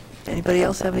 sir. Anybody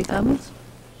else have any comments?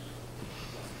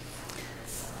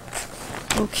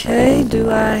 Okay,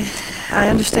 I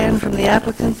understand from the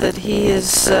applicant that he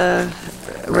is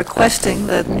requesting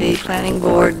that the planning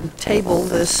board table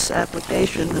this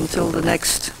application until the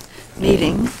next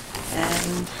meeting,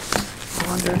 and I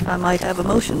wonder if I might have a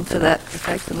motion to that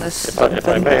effect unless... If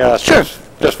I may ask, sure.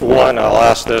 Just one, I'll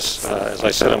ask this, as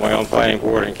I said on my own planning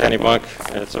board in Kennebunk,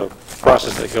 it's a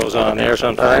process that goes on there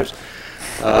sometimes,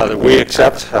 that we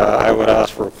accept. I would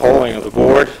ask for a polling of the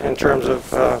board in terms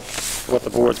of what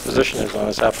the board's position is on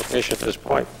this application at this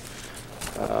point.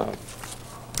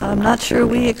 I'm not sure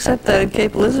we accept that in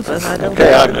Cape Elizabeth. I don't Okay,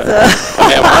 know.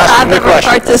 I've never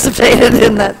participated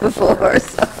in that before,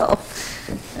 so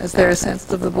is there a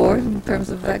sense of the board in terms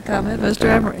of that comment? Mr.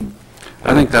 Emery?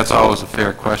 I think that's always a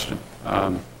fair question.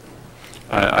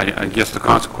 I guess the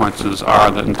consequences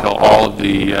are that until all of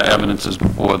the evidence is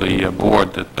before the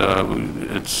board, that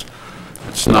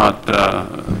it's not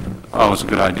always a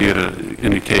good idea to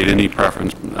indicate any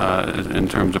preference in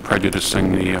terms of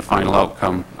prejudicing the final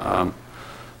outcome.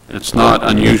 It's not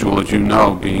unusual, as you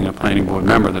know, being a planning board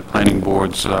member, that planning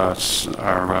boards are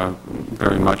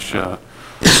very much a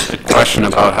question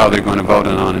about how they're going to vote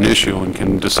on an issue, and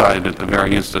can decide at the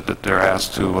very instant that they're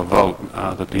asked to vote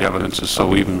that the evidence is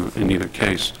so even in either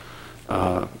case.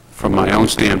 From my own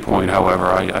standpoint, however,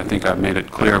 I think I've made it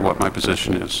clear what my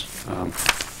position is.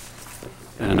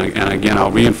 And again,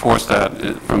 I'll reinforce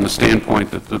that from the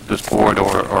standpoint that this board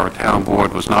or a town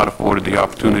board was not afforded the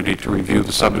opportunity to review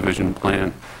the subdivision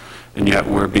plan, and yet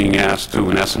we're being asked to,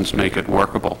 in essence, make it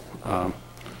workable.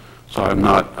 So I'm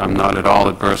not at all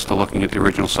adverse to looking at the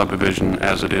original subdivision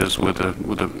as it is with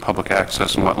the public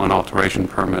access and wetland alteration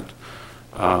permit,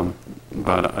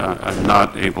 but I'm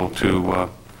not able to,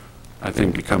 I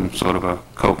think, become sort of a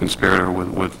co-conspirator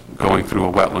with going through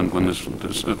a wetland when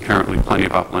there's apparently plenty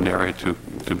of upland area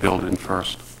to build in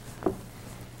first.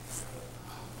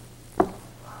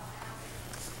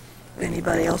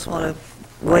 Anybody else want to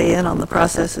weigh in on the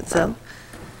process itself?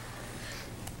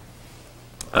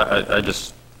 I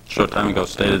just a short time ago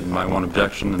stated my one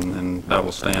objection, and that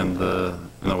will stand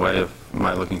in the way of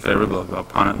my looking favorably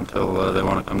upon it until they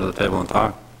want to come to the table and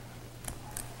talk.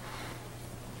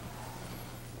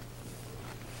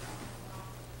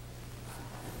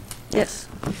 Yes.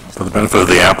 For the benefit of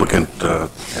the applicant,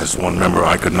 as one member,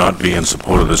 I could not be in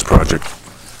support of this project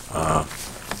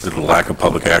due to the lack of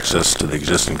public access to the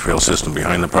existing trail system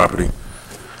behind the property,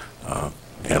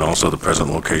 and also the present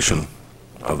location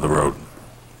of the road.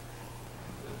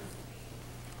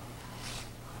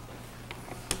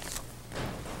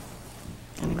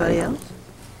 Anybody else?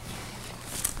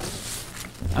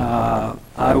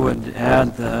 I would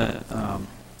add that,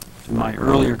 to my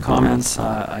earlier comments,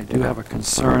 I do have a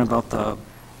concern about the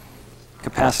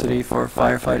capacity for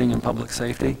firefighting and public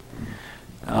safety.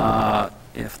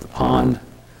 If the pond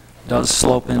does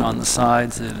slope in on the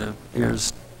sides, it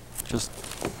appears just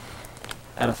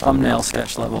at a thumbnail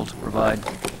sketch level to provide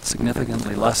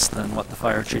significantly less than what the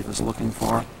fire chief is looking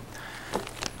for.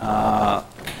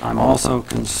 I'm also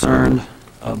concerned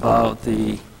about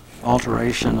the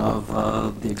alteration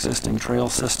of the existing trail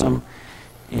system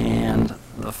and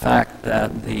the fact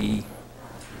that the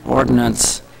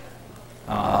ordinance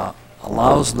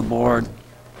allows the board,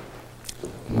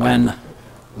 when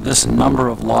this number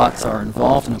of lots are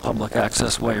involved in a public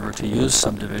access waiver, to use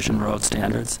subdivision road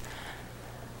standards.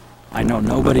 I know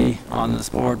nobody on this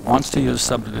board wants to use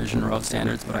subdivision road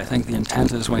standards, but I think the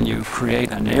intent is when you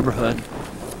create a neighborhood,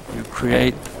 you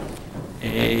create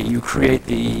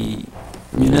the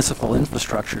municipal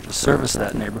infrastructure to service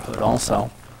that neighborhood also.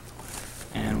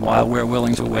 And while we're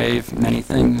willing to waive many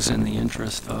things in the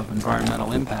interest of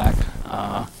environmental impact,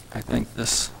 I think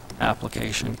this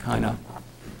application kind of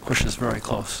pushes very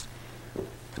close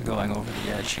to going over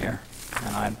the edge here.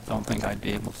 And I don't think I'd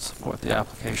be able to support the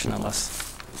application unless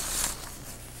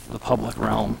the public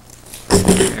realm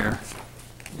here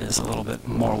is a little bit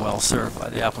more well served by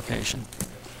the application.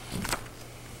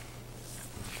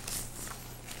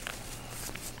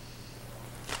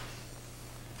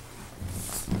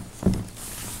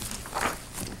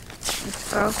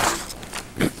 Mr.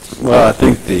 Carlson? Well, I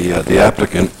think the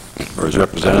applicant or his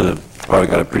representative probably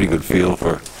got a pretty good feel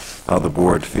for how the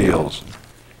board feels.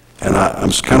 And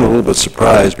I'm kind of a little bit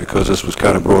surprised because this was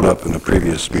kind of brought up in the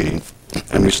previous meeting,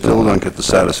 and we still don't get the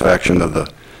satisfaction of the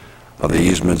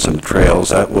easements and the trails.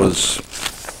 That was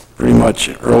pretty much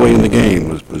early in the game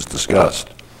was discussed.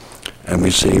 And we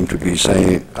seem to be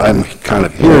saying, I'm kind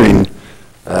of hearing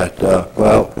that,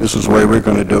 well, this is the way we're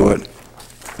going to do it,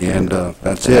 and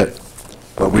that's it.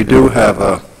 But we do have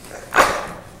a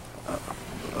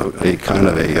kind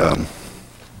of a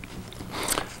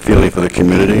feeling for the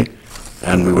community,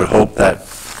 and we would hope that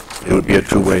it would be a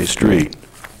two-way street,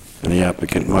 and the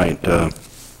applicant might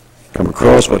come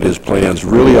across what his plans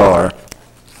really are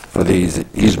for these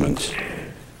easements,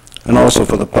 and also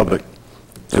for the public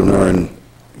to learn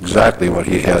exactly what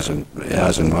he has in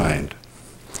mind.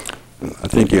 I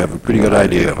think you have a pretty good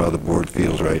idea of how the board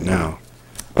feels right now,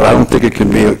 but I don't think it can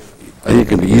be. I think it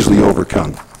can be easily overcome.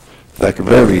 In fact,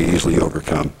 very easily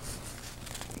overcome.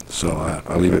 So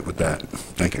I'll leave it with that.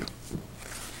 Thank you.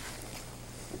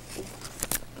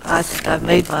 I think I've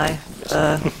made my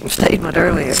statement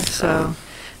earlier, so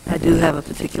I do have a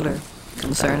particular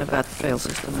concern about the trail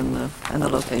system and the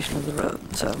location of the road.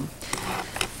 So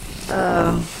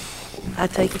I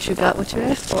take it you got what you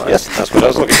asked for. Yes, that's what I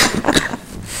was looking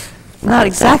for. Not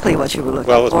exactly what you were looking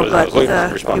Well, that's for, what I was looking for,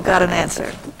 but response. you got an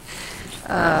answer.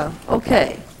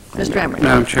 Okay, Mr. Emery.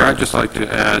 Madam Chair, I'd just like to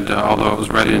add, although it was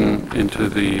read into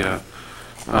the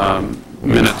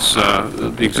minutes,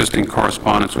 the existing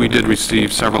correspondence, we did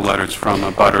receive several letters from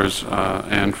abutters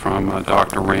and from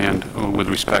Dr. Rand with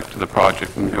respect to the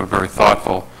project, and they were very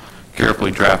thoughtful,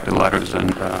 carefully drafted letters,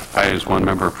 and I, as one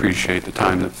member, appreciate the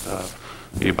time that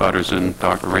the abutters and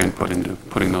Dr. Rand put into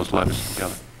putting those letters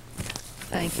together.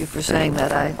 Thank you for saying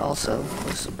that. I also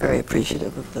was very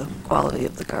appreciative of the quality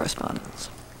of the correspondence.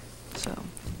 So,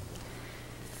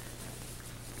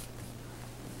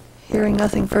 hearing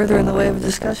nothing further in the way of a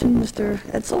discussion, Mr.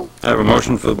 Edsel? I have a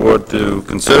motion for the board to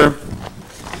consider.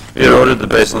 Be it ordered that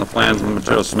based on the plans and the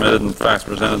materials submitted and the facts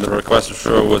presented, the request of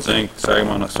Sherwoods Inc.,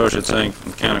 Sagamon Associates Inc.,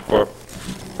 and Canacorp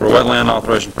for a wetland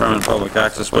alteration permit and public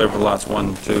access waiver for lots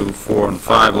 1, 2, 4, and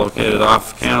 5 located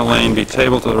off Canal Lane be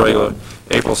tabled to the regular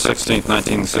April 16th,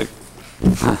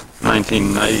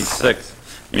 1996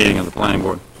 meeting of the Planning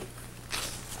Board.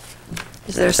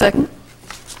 Is there a second?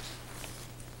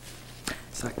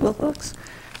 Second. Wilcox?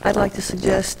 I'd like to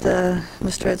suggest,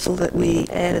 Mr. Edsel, that we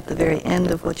add at the very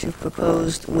end of what you've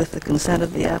proposed with the consent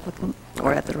of the applicant,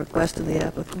 or at the request of the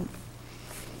applicant.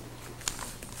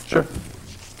 Sure.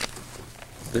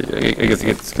 I guess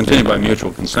it's continued by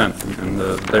mutual consent, and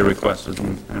they requested,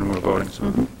 and we're voting, so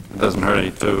it doesn't hurt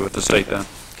any to state that.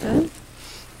 Okay.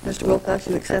 Mr. Wilcox,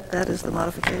 you accept that as the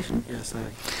modification? Yes, I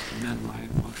amend my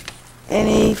motion.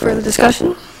 Any further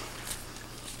discussion?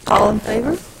 All in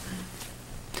favor?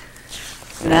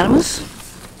 Unanimous?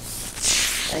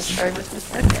 Thank you very much,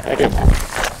 Mr. Metcalf. Thank you.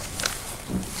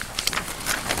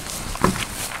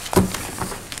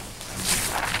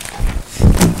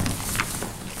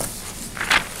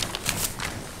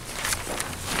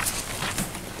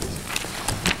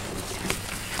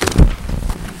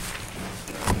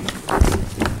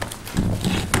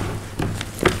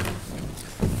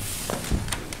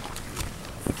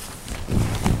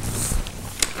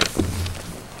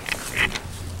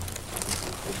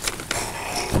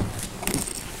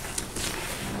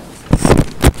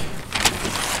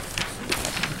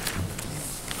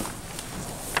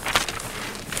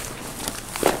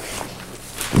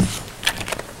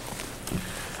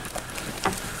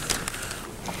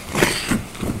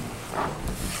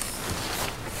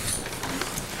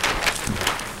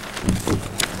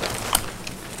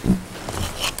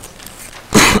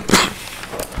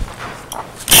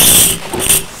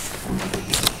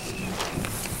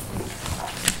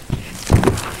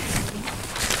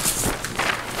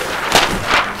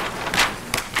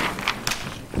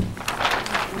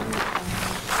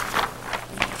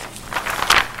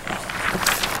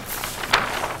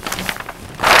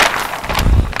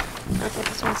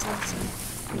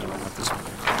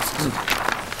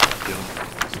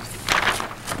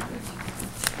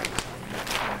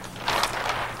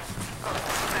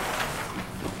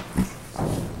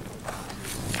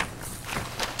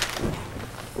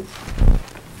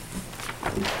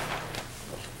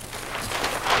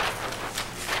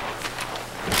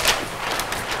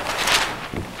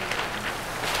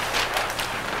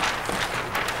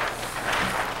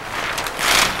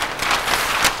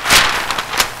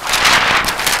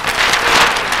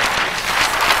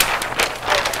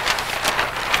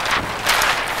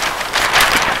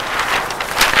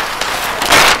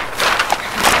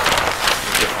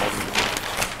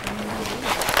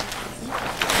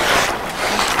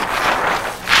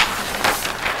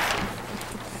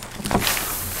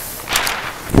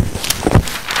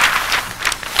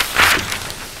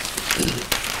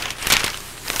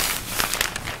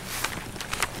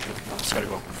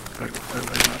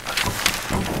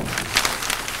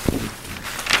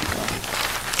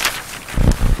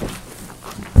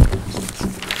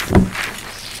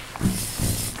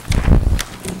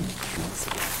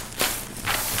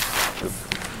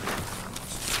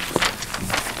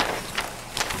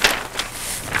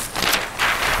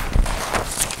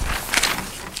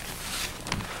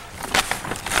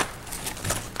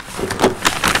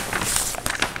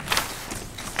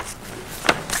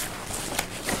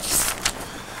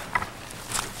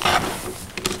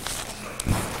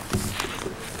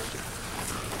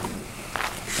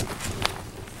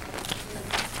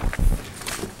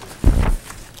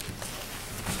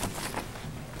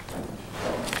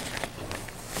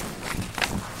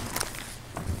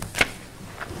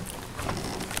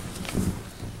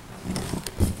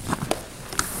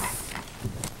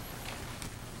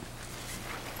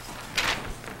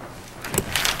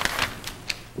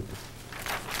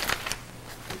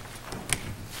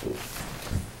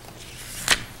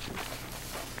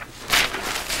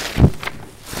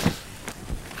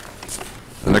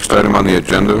 The next item on the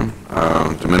agenda,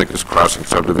 Dominicus Crossing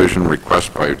subdivision,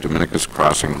 request by Dominicus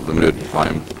Crossing Limited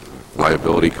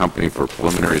Liability Company for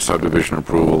preliminary subdivision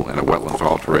approval and a wetlands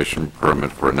alteration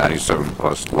permit for a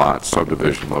 97-plus lot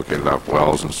subdivision located off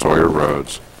Wells and Sawyer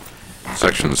Roads,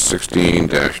 Section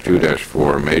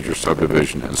 16-2-4, major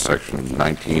subdivision, and Section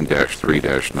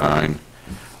 19-3-9,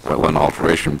 wetland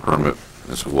alteration permit.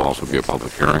 This will also be a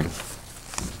public hearing.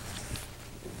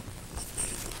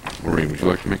 Maureen, would you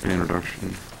like to make an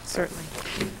introduction? Certainly.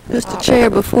 Mr.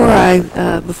 Chair,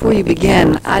 before you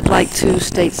begin, I'd like to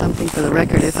state something for the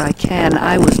record, if I can.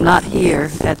 I was not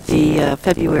here at the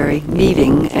February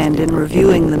meeting, and in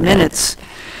reviewing the minutes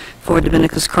for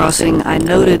Dominicus Crossing, I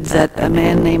noted that a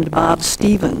man named Bob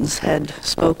Stevens had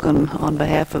spoken on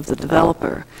behalf of the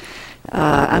developer.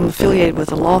 I'm affiliated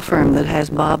with a law firm that has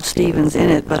Bob Stevens in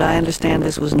it, but I understand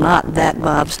this was not that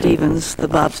Bob Stevens. The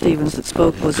Bob Stevens that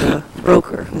spoke was a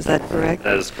broker. Is that correct?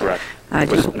 That is correct. I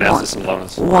With just analysis and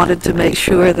loans. wanted to make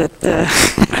sure that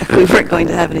we weren't going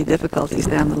to have any difficulties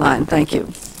down the line. Thank you.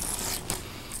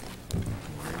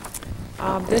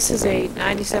 This is a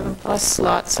 97-plus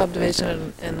lot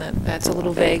subdivision, and that's a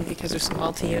little vague because there's some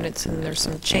multi-units and there's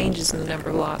some changes in the number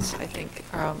of lots, I think,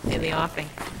 in the offing.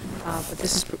 But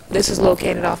this is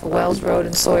located off of Wells Road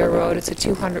and Sawyer Road. It's a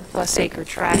 200-plus acre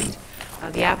tract.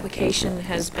 The application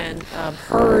has been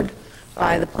heard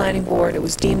by the planning board. It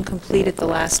was deemed complete at the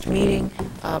last meeting,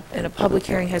 and a public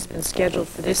hearing has been scheduled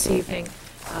for this evening.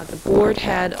 The board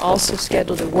had also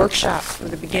scheduled a workshop for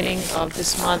the beginning of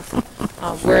this month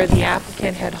where the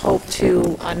applicant had hoped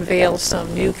to unveil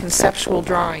some new conceptual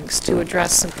drawings to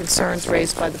address some concerns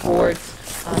raised by the board.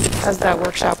 Because that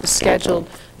workshop was scheduled,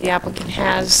 the applicant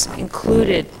has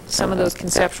included some of those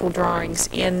conceptual drawings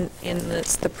in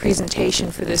the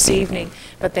presentation for this evening,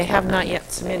 but they have not yet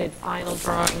submitted final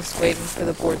drawings, waiting for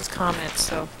the board's comments,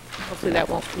 so hopefully that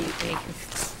won't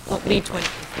lead to any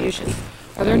confusion.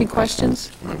 Are there any questions?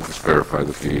 I want to verify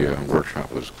that the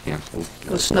workshop was canceled.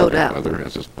 It was snowed out. Weather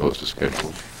as opposed to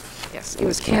scheduled. Yes, it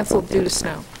was canceled due to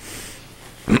snow.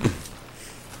 Okay,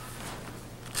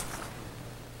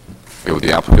 would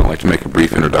the applicant like to make a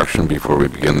brief introduction before we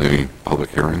begin the public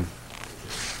hearing?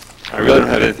 I really don't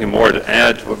have anything more to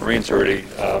add to what Maureen's already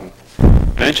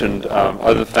mentioned,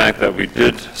 other than the fact that we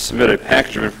did submit a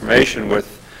package of information with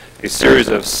a series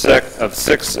of 6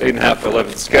 8.5 by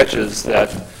 11 sketches that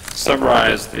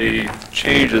summarize the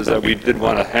changes that we did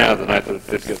want to have the night that it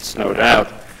did get snowed out.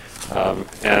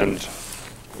 And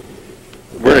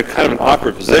we're in kind of an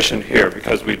awkward position here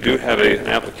because we do have an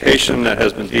application that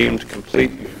has been deemed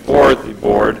complete before the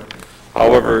board.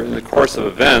 However, in the course of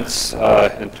events,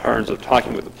 in terms of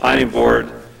talking with the planning board,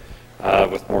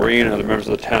 with Maureen and other members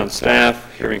of the town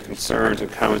staff, hearing concerns and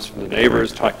comments from the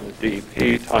neighbors, talking with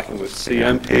DEP, talking with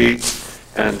CMP,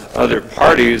 and other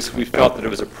parties, we felt that it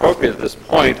was appropriate at this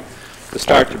point to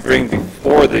start to bring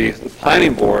before the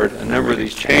planning board a number of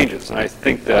these changes. And I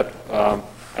think that,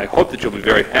 I hope that you'll be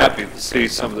very happy to see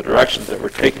some of the directions that we're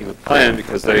taking the plan,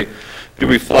 because they do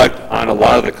reflect on a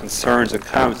lot of the concerns and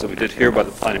comments that we did hear by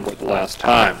the planning board the last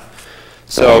time.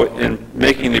 So in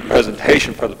making the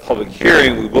presentation for the public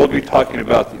hearing, we will be talking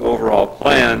about the overall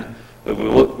plan, but we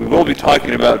will be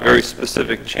talking about very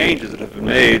specific changes that have been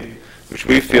made, which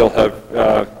we feel have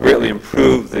greatly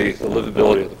improved the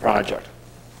livability of the project.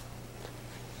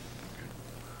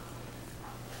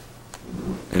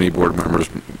 Any board members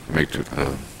would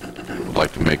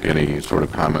like to make any sort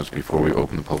of comments before we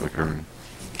open the public hearing?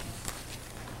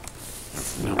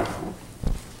 No.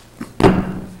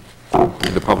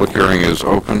 The public hearing is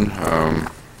open.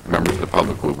 Members of the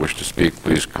public who wish to speak,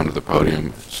 please come to the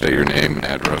podium, say your name and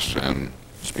address, and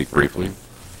speak briefly.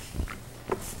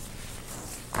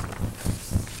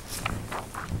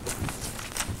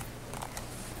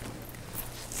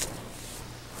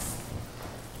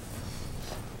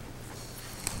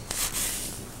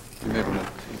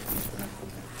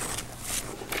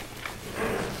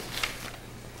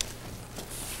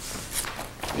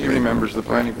 Good evening, members of the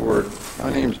planning board. My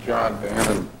name is John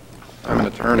Bannon. I'm an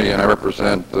attorney, and I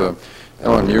represent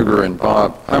Ellen Muger and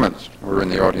Bob Clements, who are in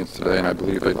the audience today, and I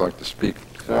believe they'd like to speak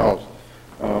themselves.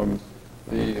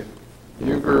 The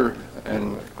Muger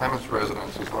and Clements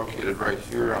residence is located right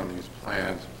here on these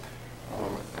plans,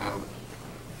 and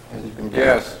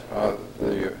guess,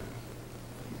 Ms.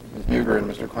 Muger and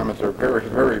Mr. Clements are very,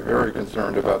 very, very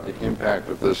concerned about the impact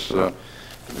of this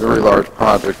very large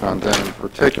project on them in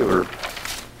particular.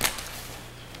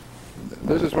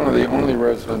 This is one of the only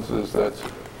residences that's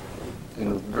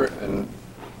in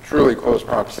truly close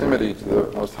proximity to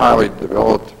the most highly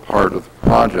developed part of the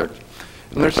project.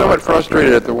 And they're somewhat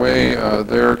frustrated at the way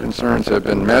their concerns have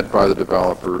been met by the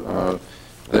developer.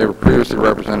 They were previously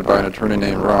represented by an attorney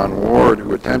named Ron Ward,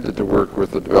 who attempted to work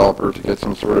with the developer to get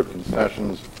some sort of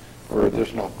concessions or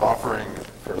additional buffering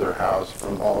for their house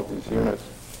from all of these units.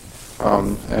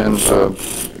 And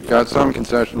got some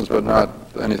concessions, but not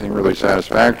anything really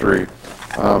satisfactory.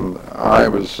 I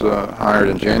was hired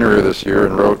in January of this year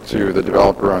and wrote to the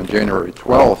developer on January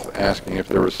 12th asking if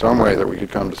there was some way that we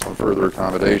could come to some further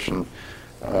accommodation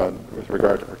with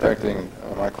regard to protecting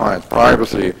my client's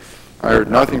privacy. I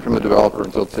heard nothing from the developer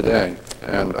until today,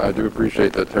 and I do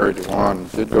appreciate that Terry Dewan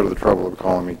did go to the trouble of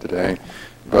calling me today,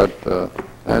 but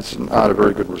that's not a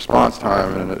very good response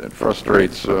time, and it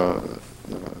frustrates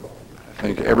I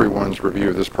think everyone's review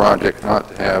of this project not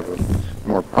to have a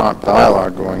more prompt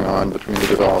dialogue going on between the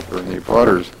developer and the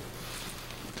abutters.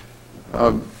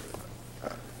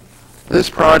 This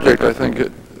project, I think,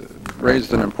 it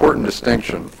raised an important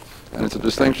distinction, and it's a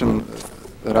distinction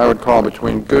that I would call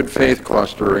between good faith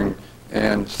clustering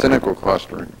and cynical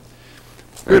clustering.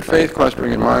 Good faith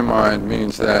clustering, in my mind,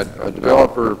 means that a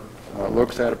developer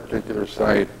looks at a particular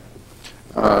site,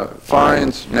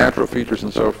 finds natural features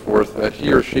and so forth that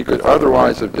he or she could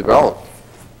otherwise have developed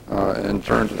and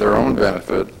turned to their own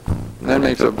benefit, and then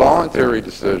makes a voluntary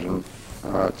decision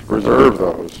to preserve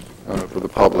those for the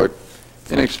public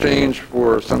in exchange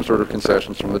for some sort of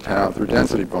concessions from the town through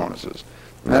density bonuses.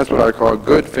 And that's what I call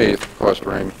good faith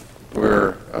clustering,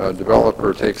 where a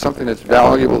developer takes something that's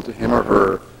valuable to him or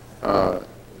her,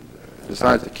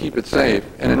 decides to keep it safe,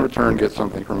 and in return gets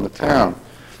something from the town.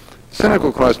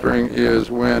 Cynical clustering is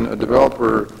when a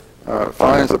developer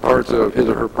finds the parts of his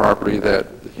or her property that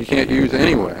he can't use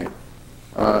anyway,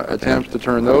 attempts to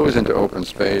turn those into open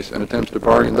space, and attempts to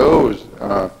bargain those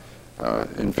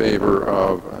in favor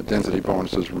of density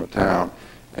bonuses from a town.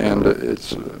 And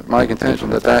it's my contention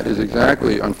that that is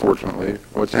exactly, unfortunately,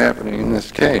 what's happening in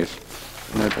this case.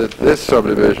 And that this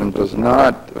subdivision does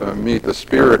not meet the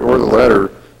spirit or the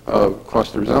letter of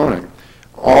cluster zoning.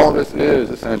 All this is,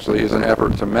 essentially, is an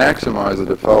effort to maximize the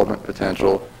development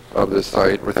potential of this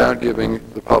site without giving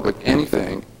the public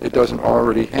anything it doesn't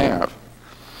already have.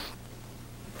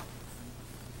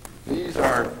 These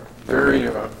are very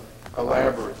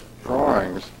elaborate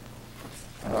drawings.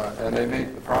 And they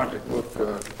make the project look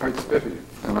quite spiffy,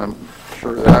 and I'm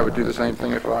sure that I would do the same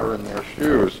thing if I were in their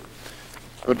shoes.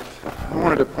 But I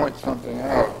wanted to point something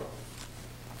out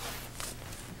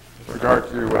with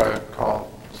regard to what I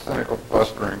call cynical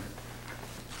clustering.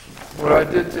 What I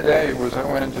did today was I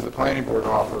went into the planning board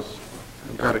office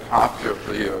and got a copy of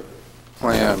the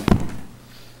plan,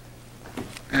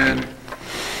 and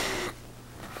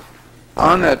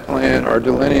on that plan are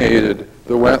delineated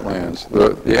the wetlands.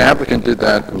 The applicant did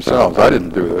that themselves. I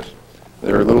didn't do this.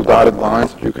 There are little dotted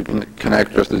lines that you could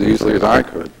connect just as easily as I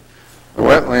could. The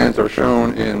wetlands are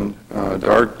shown in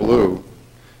dark blue,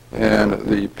 and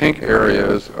the pink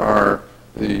areas are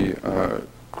the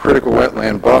critical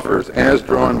wetland buffers as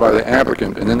drawn by the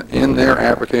applicant and in their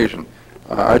application.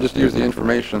 I just used the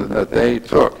information that they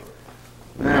took.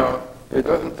 Now, it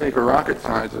doesn't take a rocket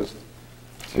scientist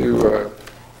to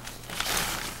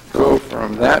go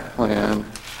from that plan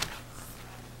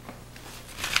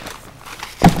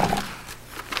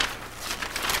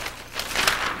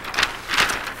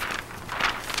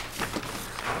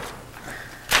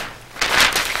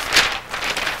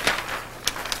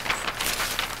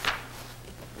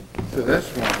to this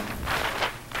one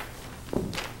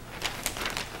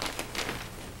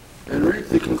and reach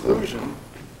the conclusion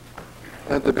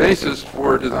that the basis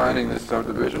for designing this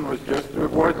subdivision was just to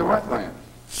avoid the wetlands.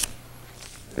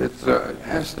 It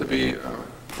has to be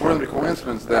more than a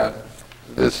coincidence that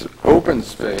this open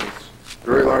space,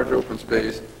 very large open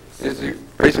space, is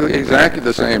basically exactly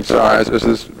the same size as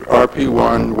this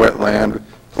RP1 wetland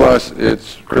plus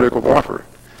its critical buffer.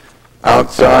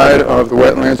 Outside of the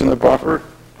wetlands and the buffer,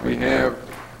 we have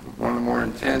one of the more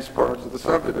intense parts of the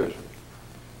subdivision.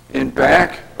 In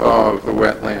back of the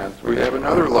wetlands, we have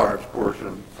another large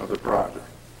portion of the project.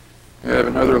 We have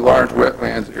another large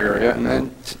wetlands area, and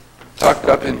then tucked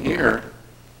up in here,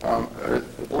 the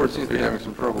board seems to be having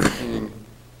some trouble seeing,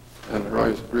 and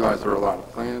I realize there are a lot of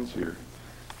plans here.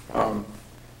 But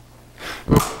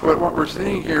what we're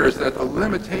seeing here is that the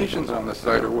limitations on the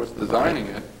site are what's designing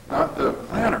it, not the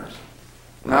planners,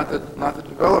 not the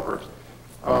developers.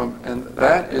 And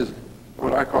that is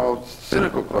I call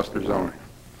cynical cluster zoning.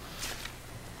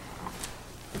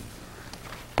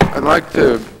 I'd like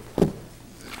to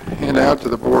hand out to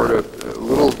the board a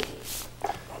little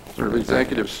sort of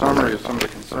executive summary of some of the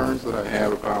concerns that I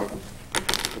have about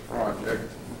the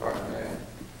project. If I may.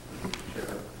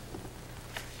 Share.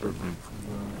 I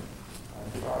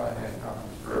thought I had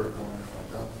copies for everyone. If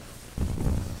I don't.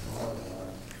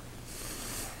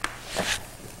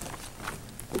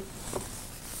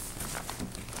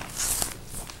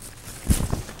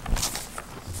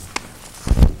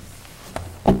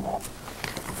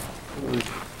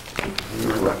 You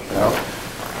were left out.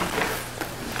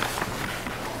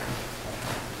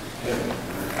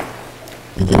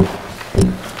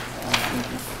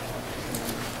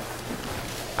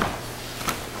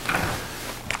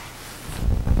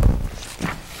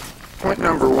 Point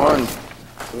number one that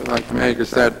I'd like to make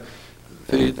is that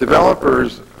the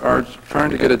developers are trying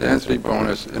to get a density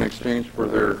bonus in exchange for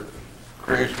their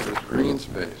creation of this green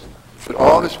space. But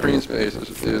all this green space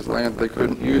is land they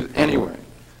couldn't use anyway.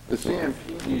 The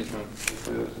CMP easement, which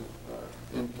is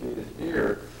indicated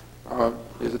here,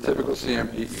 is a typical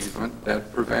CMP easement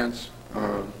that prevents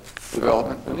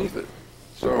development beneath it.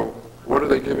 So what are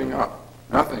they giving up?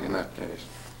 Nothing in that case.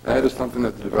 That is something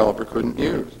that the developer couldn't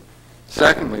use.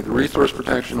 Secondly, the resource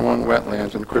protection along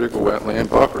wetlands and critical wetland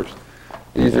buffers.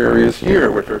 These areas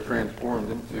here, which are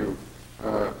transformed into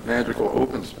magical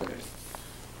open space.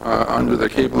 Under the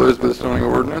Cape Elizabeth zoning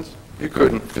ordinance, you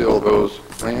couldn't fill those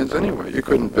lands anyway. You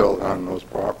couldn't build on those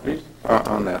properties,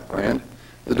 on that land.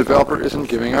 The developer isn't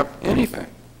giving up anything.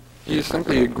 He is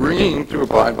simply agreeing to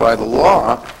abide by the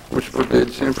law, which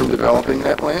forbids him from developing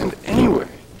that land anyway.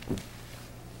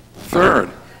 Third,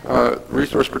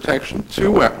 resource protection to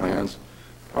wetlands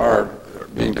are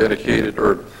being dedicated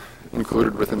or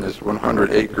included within this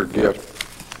 100-acre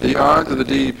gift. The odds of the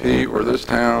DEP or this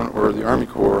town or the Army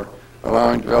Corps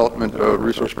allowing development of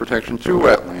resource protection to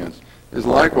wetlands is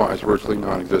likewise virtually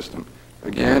non-existent.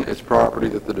 Again, it's property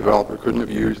that the developer couldn't have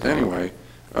used anyway,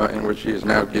 in which he is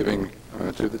now giving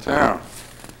to the town.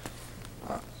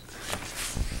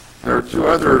 There are two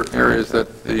other areas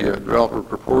that the developer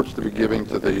purports to be giving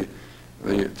to the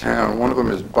town. One of them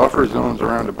is buffer zones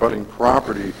around abutting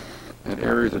property and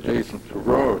areas adjacent to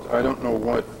roads. I don't know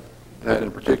what that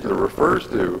in particular refers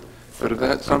to, but if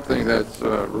that's something that's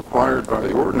required by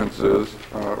the ordinances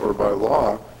or by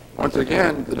law, once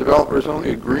again, the developer is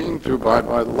only agreeing to abide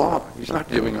by the law. He's not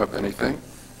giving up anything.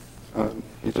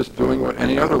 He's just doing what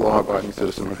any other law-abiding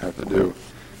citizen would have to do.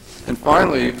 And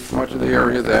finally, much of the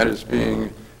area that is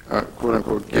being,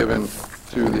 quote-unquote, given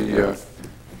to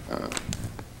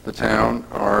the town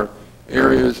are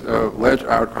areas of ledge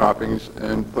outcroppings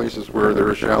and places where there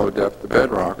is shallow depth of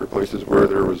bedrock or places where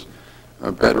there was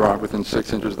bedrock within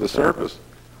 6 inches of the surface.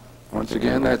 Once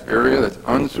again, that area that's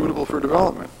unsuitable for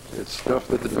development. It's stuff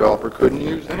that the developer couldn't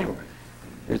use anyway.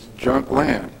 It's junk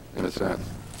land, in a sense.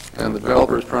 And the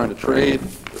developer is trying to trade,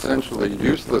 essentially,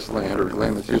 useless land, or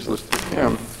land that's useless to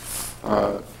him,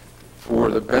 for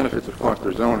the benefits of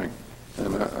cluster zoning.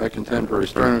 And I contend very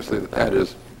strenuously that that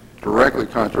is directly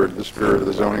contrary to the spirit of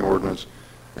the zoning ordinance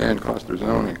and cluster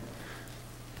zoning.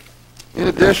 In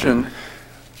addition,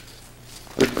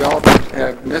 the developers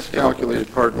have miscalculated,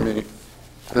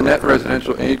 the net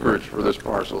residential acreage for this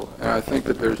parcel, and I think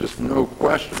that there's just no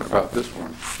question about this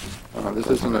one. This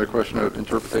isn't a question of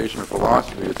interpretation or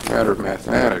philosophy, it's a matter of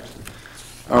mathematics.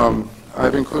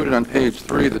 I've included on page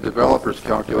 3 the developer's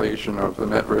calculation of the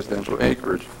net residential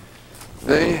acreage.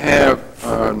 They have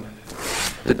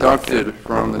deducted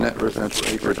from the net residential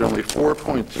acreage only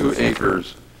 4.2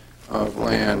 acres of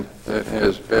land that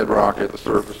has bedrock at the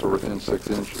surface or within 6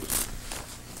 inches.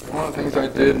 One of the things I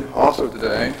did also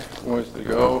today was to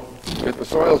go get the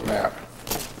soils map.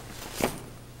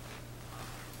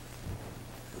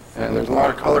 And there's a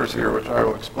lot of colors here, which I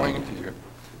will explain to you.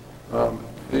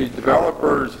 The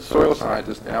developer's soil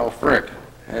scientist, Al Frick,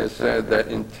 has said that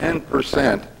in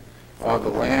 10% of the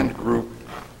land group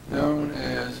known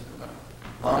as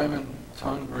Lyman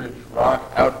Tunbridge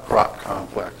Rock Outcrop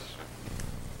Complex,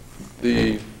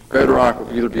 the bedrock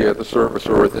will either be at the surface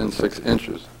or within 6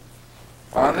 inches.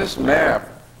 On this map,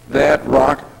 that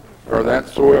rock or that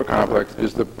soil complex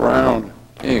is the brown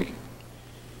ink.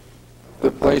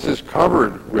 The place is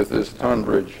covered with this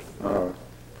Tunbridge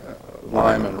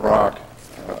Lyman rock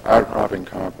outcropping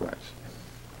complex.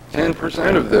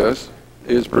 10% of this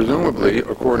is presumably,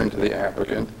 according to the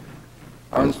applicant,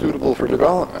 unsuitable for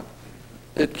development.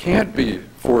 It can't be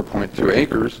 4.2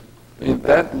 acres. I mean,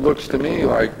 that looks to me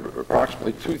like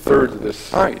approximately 2/3 of this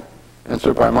site. And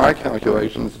so by my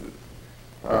calculations,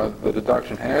 the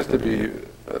deduction has to be,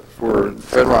 for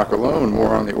bedrock alone,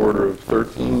 more on the order of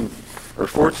 13 or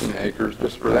 14 acres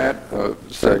just for that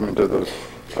segment of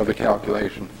the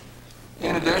calculation.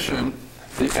 In addition,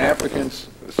 the applicant's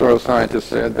soil scientist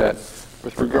said that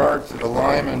with regard to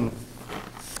the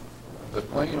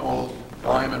plain old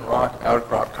Lyman rock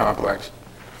outcrop complex,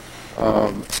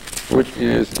 which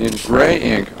is in gray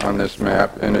ink on this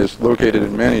map and is located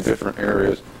in many different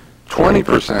areas,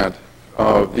 20%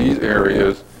 of these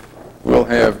areas will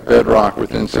have bedrock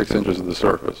within 6 inches of the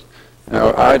surface.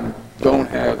 Now, I don't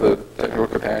have the technical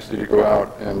capacity to go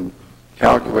out and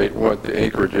calculate what the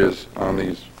acreage is on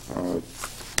these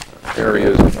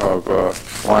areas of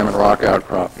Lyman rock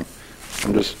outcropping.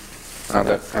 I'm just not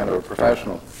that kind of a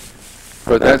professional.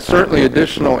 But that's certainly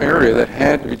additional area that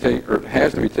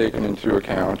has to be taken into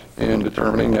account in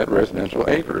determining net residential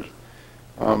acreage.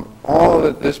 All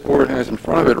that this board has in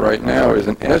front of it right now is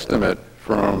an estimate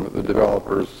from the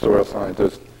developer's soil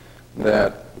scientist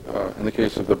that in the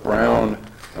case of the brown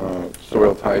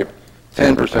soil type,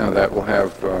 10% of that will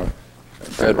have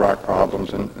bedrock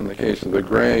problems. In the case of the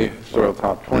gray soil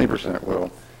top, 20% will.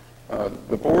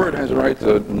 The board has a right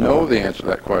to know the answer to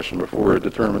that question before it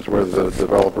determines whether the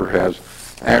developer has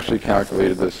actually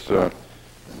calculated this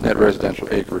net residential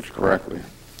acreage correctly.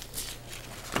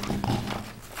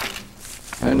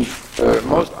 And the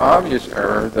most obvious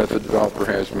error that the developer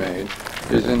has made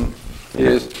is in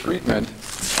his treatment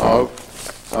of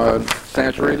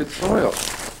saturated soil.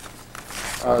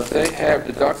 They have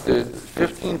deducted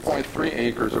 15.3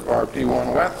 acres of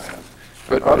RP1 wetlands,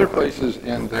 but other places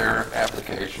in their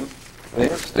application, they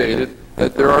have stated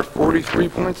that there are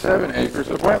 43.7 acres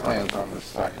of wetlands on this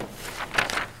site.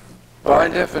 By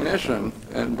definition,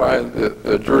 and by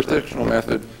the jurisdictional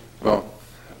method, well,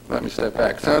 let me step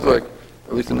back. It sounds like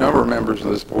at least a number of members of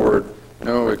this board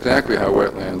know exactly how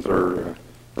wetlands are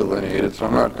delineated, so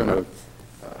I'm not going to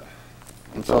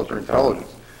insult your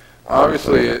intelligence.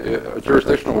 Obviously, a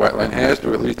jurisdictional wetland has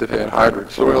to at least have had hydric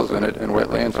soils in it and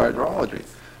wetlands hydrology,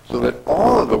 so that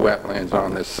all of the wetlands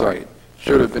on this site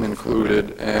should have been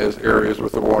included as areas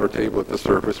with the water table at the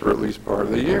surface for at least part of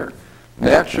the year.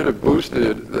 That should have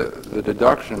boosted the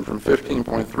deduction from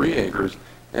 15.3 acres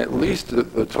at least to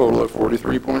the total of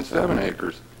 43.7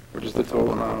 acres, which is the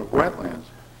total amount of wetlands.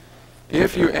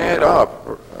 If you add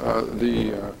up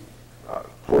the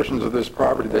portions of this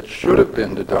property that should have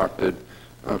been deducted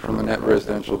from the net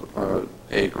residential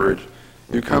acreage,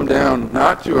 you come down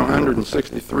not to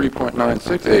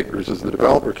 163.96 acres as the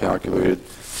developer calculated,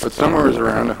 but somewhere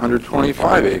around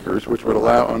 125 acres, which would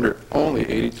allow under only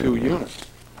 82 units.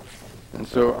 And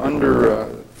so in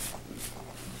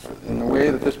the way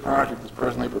that this project is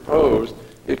presently proposed,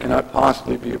 it cannot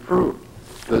possibly be approved.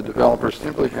 The developer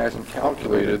simply hasn't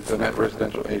calculated the net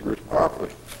residential acreage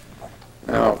properly.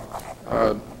 Now,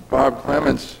 Bob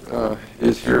Clements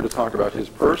is here to talk about his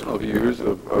personal views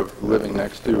of living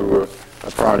next to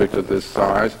a project of this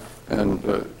size, and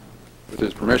with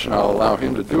his permission, I'll allow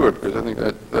him to do it, because I think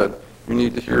that you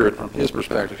need to hear it from his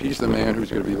perspective. He's the man who's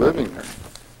going to be living there.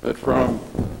 But from,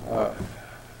 I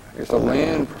guess, a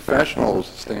land professional's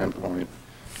standpoint,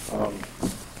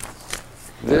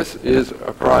 this is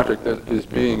a project that is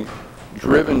being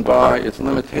driven by its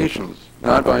limitations,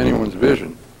 not by anyone's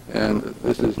vision. And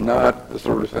this is not the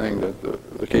sort of thing that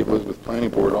the Cape Elizabeth Planning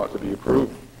Board ought to be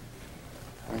approving.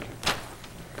 Thank you.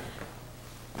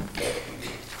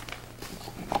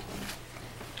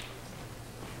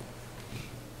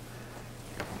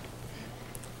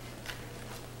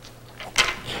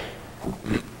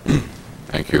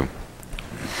 Thank you.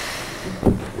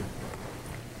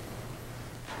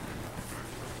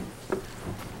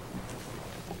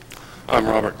 I'm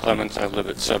Robert Clements. I live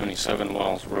at 77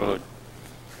 Wells Road.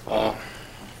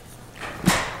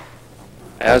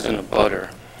 As an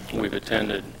abutter, we've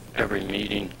attended every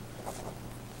meeting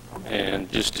and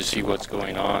just to see what's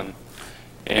going on,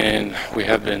 and we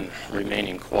have been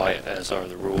remaining quiet, as are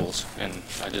the rules, and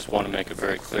I just want to make it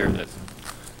very clear that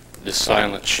this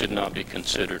silence should not be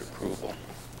considered approval.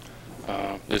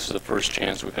 This is the first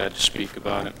chance we've had to speak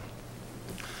about it.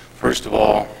 First of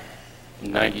all,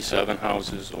 97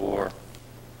 houses or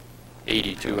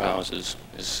 82 houses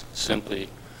is simply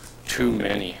too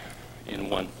many in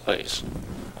one place.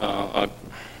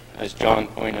 As John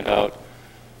pointed out, I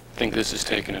think this is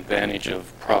taking advantage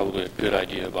of probably a good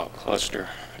idea about cluster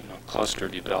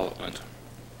development.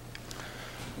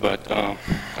 But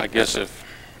I guess if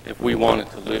we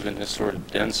wanted to live in this sort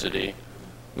of density,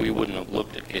 we wouldn't have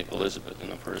looked at Cape Elizabeth in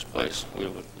the first place. We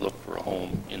would look for a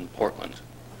home in Portland.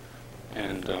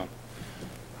 And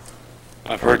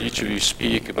I've heard each of you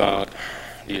speak about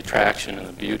the attraction and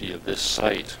the beauty of this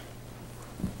site.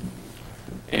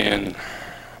 And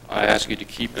I ask you to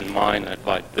keep in mind that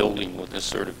by building with this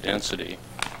sort of density,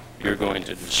 you're going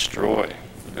to destroy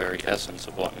the very essence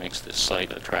of what makes this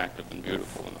site attractive and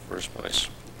beautiful in the first place.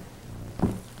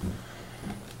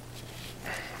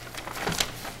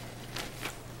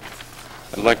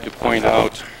 I'd like to point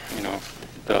out,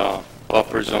 the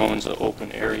buffer zones, the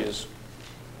open areas.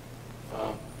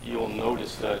 You'll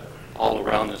notice that all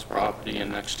around this property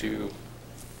and next to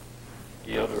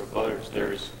the other abutters,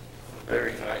 there's a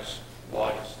very nice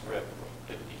wide strip,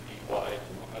 50 feet wide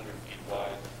to 100 feet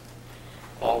wide,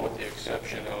 all with the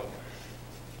exception of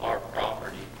our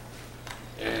property.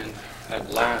 And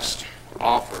at last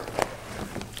offer,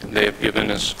 they have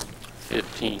given us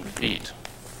 15 feet.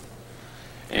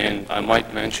 And I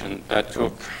might mention that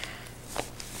took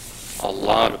a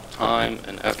lot of time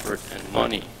and effort and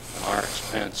money on our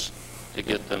expense to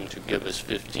get them to give us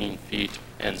 15 feet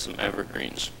and some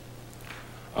evergreens.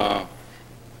 The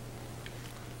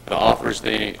offers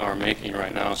they are making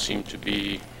right now seem to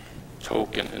be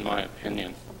token, in my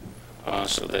opinion,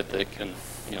 so that they can,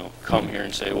 come here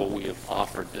and say, well, we have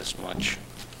offered this much.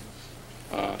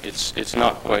 It's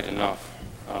not quite enough.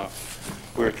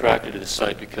 We're attracted to the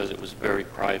site because it was very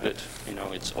private.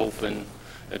 It's open.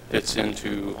 It fits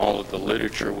into all of the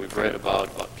literature we've read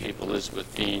about Cape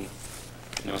Elizabeth being,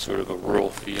 sort of a rural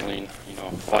feeling,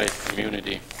 quiet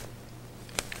community.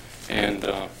 And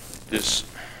this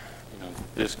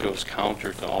goes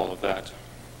counter to all of that,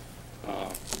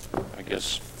 I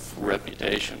guess,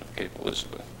 reputation of Cape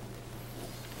Elizabeth.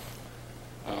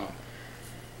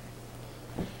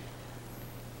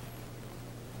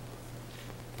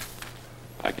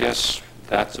 I guess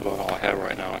that's about all I have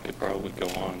right now. I could probably go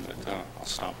on, but I'll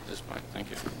stop at this point. Thank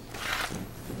you.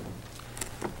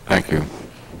 Thank you.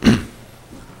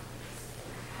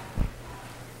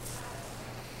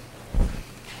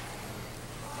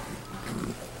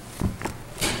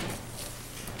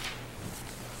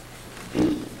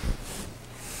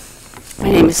 My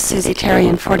name is Susie Terry,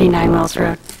 and 49 Wells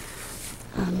Road.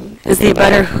 As the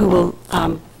abutter who will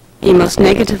be most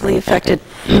negatively affected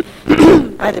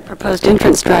by the proposed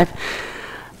entrance drive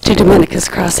to Dominica's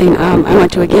Crossing, I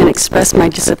want to again express my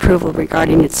disapproval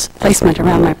regarding its placement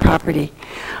around my property.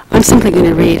 I'm simply going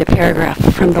to read a paragraph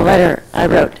from the letter I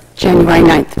wrote January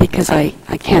 9th because I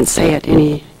can't say it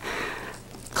any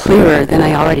clearer than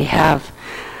I already have.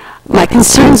 My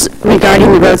concerns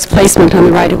regarding the road's placement on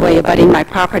the right-of-way abutting my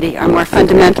property are more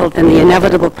fundamental than the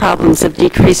inevitable problems of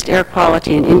decreased air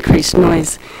quality and increased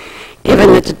noise.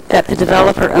 Given that the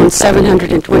developer owns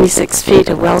 726 feet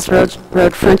of Wells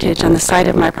Road frontage on the side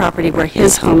of my property where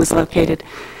his home is located,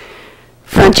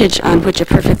 frontage on which a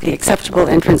perfectly acceptable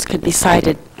entrance could be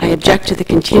sited, I object to the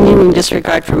continuing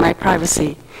disregard for my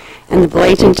privacy and the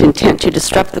blatant intent to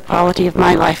disrupt the quality of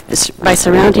my life by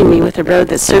surrounding me with a road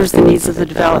that serves the needs of the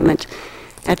development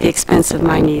at the expense of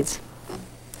my needs.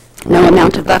 No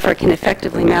amount of buffer can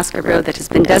effectively mask a road that has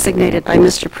been designated by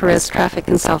Mr. Perez, traffic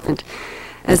consultant,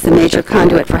 as the major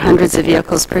conduit for hundreds of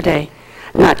vehicles per day,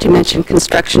 not to mention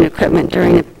construction equipment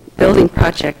during a building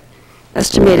project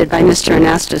estimated by Mr.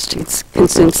 Anastas to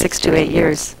consume 6 to 8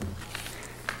 years.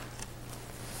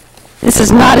 This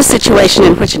is not a situation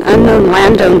in which an unknown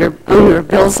landowner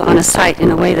builds on a site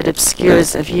in a way that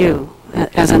obscures a view,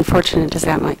 as unfortunate as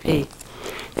that might be.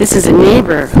 This is a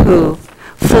neighbor who,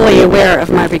 fully aware of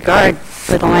my regard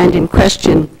for the land in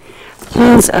question,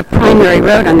 plans a primary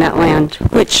road on that land,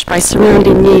 which, by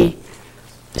surrounding me,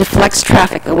 deflects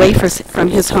traffic away from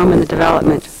his home and the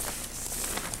development.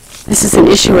 This is an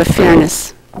issue of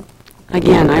fairness.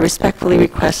 Again, I respectfully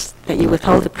request that you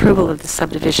withhold approval of the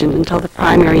subdivision until the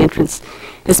primary entrance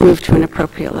is moved to an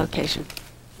appropriate location.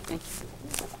 Thank you.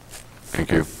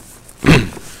 Thank you.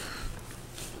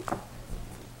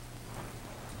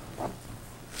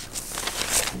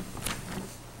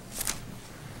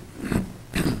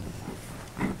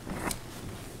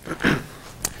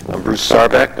 I'm Bruce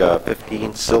Sarbeck,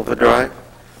 15 Silva Drive,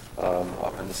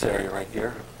 up in this area right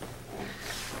here,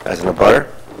 as an abutter.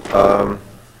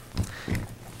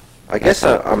 I guess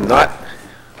I'm not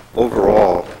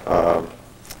overall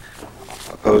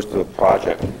opposed to a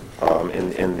project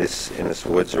in this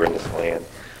woods or in this land,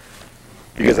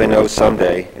 because I know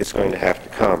someday it's going to have to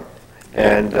come.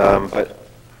 And but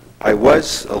I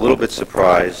was a little bit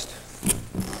surprised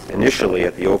initially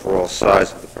at the overall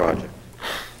size of the project.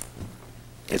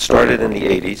 It started in the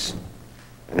 80s,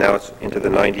 and now it's into the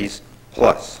 90s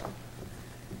plus,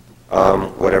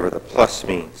 whatever the plus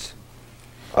means.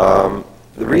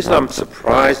 The reason I'm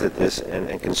surprised at this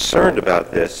and concerned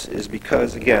about this is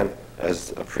because, again,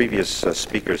 as a previous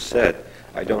speaker said,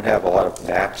 I don't have a lot of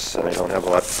maps and I don't have a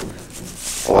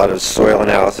lot of soil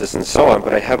analysis and so on,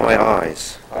 but I have my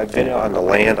eyes. I've been on the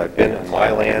land, I've been on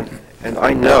my land, and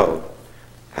I know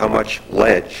how much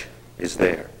ledge is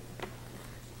there.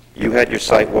 You had your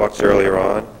site walks earlier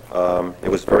on. It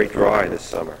was very dry this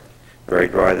summer, very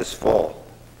dry this fall.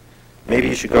 Maybe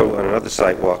you should go on another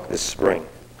site walk this spring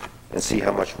and see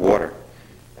how much water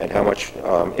and how much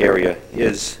area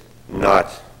is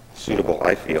not suitable,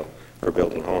 I feel, for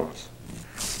building homes.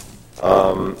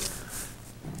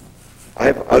 I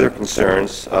have other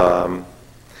concerns,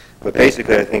 but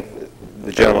basically I think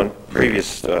the gentleman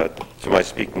previous to my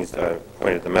speaking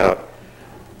pointed them out.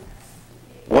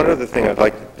 One other thing I'd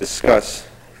like to discuss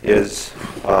is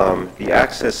the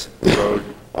access road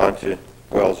onto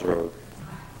Wells Road.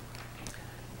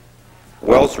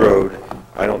 Wells Road,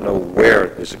 I don't know where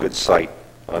there's a good site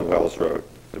on Wells Road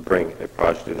to bring a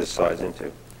project of this size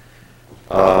into.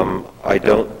 I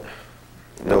don't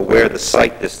know where the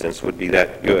site distance would be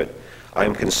that good.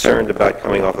 I'm concerned about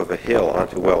coming off of a hill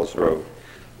onto Wells Road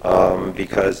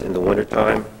because in the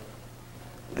wintertime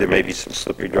there may be some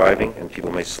slippery driving and people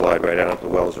may slide right out onto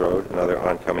Wells Road, another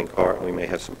oncoming car, and we may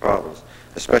have some problems,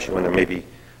 especially when there may be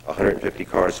 150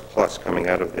 cars plus coming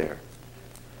out of there.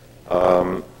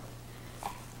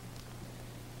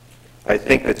 I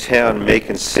think the town may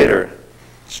consider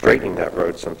straightening that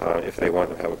road sometime if they want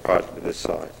to have a project of this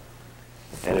size.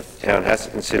 And if the town has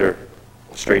to consider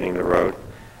straightening the road,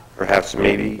 perhaps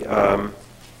maybe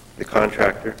the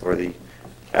contractor or the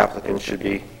applicant should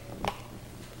be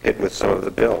hit with some of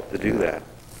the bill to do that.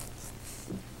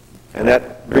 And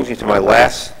that brings me to my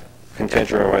last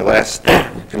contention or my last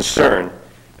concern.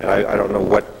 And I don't know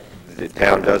what the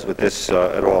town does with this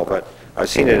at all, but I've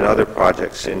seen it in other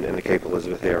projects in the Cape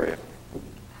Elizabeth area.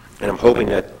 And I'm hoping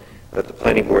that the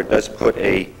planning board does put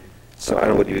I don't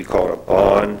know what you would call it, a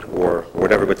bond or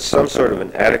whatever, but some sort of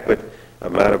an adequate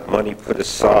amount of money put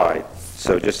aside,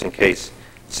 so just in case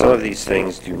some of these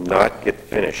things do not get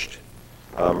finished,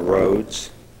 roads,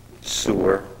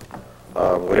 sewer,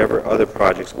 whatever other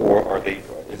projects, or are they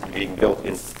being built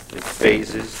in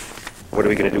phases? What are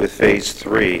we going to do with phase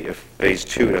 3 if phase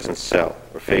 2 doesn't sell,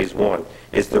 or phase 1?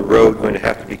 Is the road going to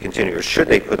have to be continued, or should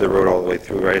they put the road all the way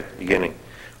through right at the beginning,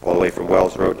 all the way from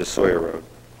Wells Road to Sawyer Road?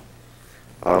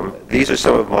 These are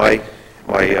some of my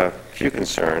few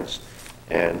concerns,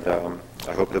 and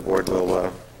I hope the board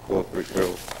will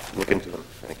look into them.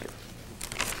 Thank you.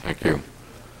 Thank you.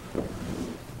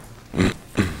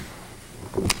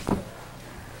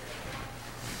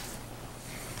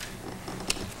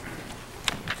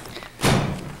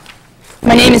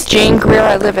 My name is Jane Greer.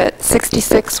 I live at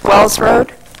 66 Wells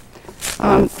Road.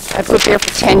 I've lived there for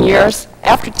 10 years.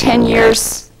 After 10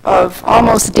 years of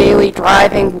almost daily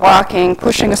driving, walking,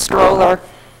 pushing a stroller,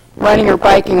 running or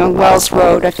biking on Wells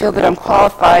Road, I feel that I'm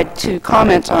qualified to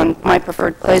comment on my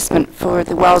preferred placement for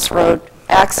the Wells Road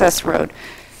access road.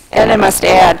 And I must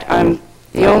add, I'm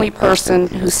the only person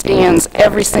who stands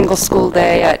every single school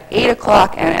day at 8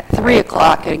 o'clock and at 3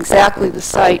 o'clock at exactly the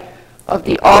site of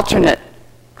the alternate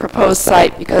proposed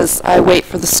site, because I wait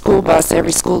for the school bus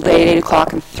every school day at 8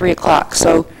 o'clock and 3 o'clock.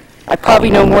 So I probably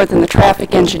know more than the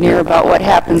traffic engineer about what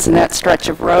happens in that stretch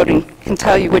of road and can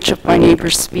tell you which of my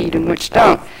neighbors speed and which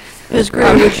don't. Ms.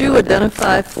 Greer, would you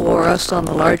identify for us on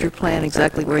the larger plan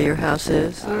exactly where your house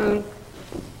is? Yeah.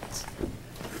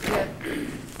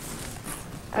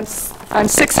 I'm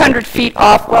 600 feet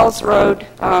off Wells Road,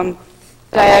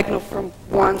 diagonal from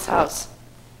Juan's house.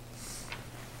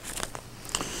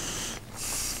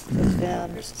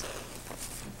 Down.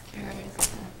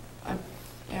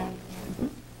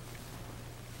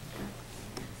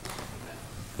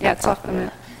 Yeah, it's off the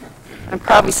map. I'm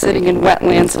probably sitting in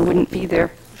wetlands and wouldn't be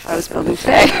there if I was building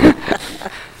today.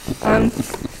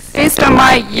 Based on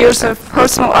my years of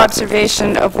personal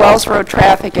observation of Wells Road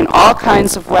traffic in all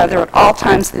kinds of weather at all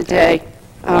times of the day,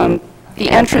 the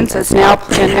entrance as now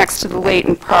planned next to the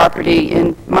Layton property,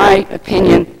 in my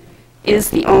opinion, is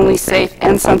the only safe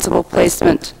and sensible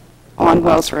placement on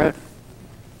Wells Road.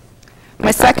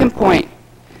 My second point,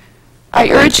 I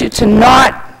urge you to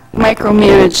not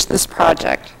micromanage this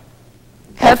project.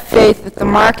 Have faith that the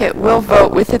market will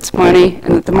vote with its money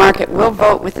and that the market will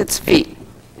vote with its feet.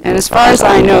 And as far as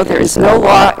I know, there is no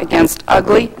law against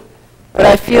ugly, but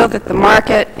I feel that the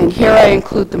market, and here I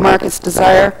include the market's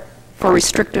desire for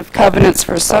restrictive covenants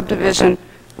for a subdivision,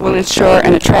 will ensure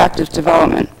an attractive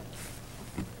development.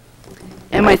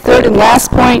 And my third and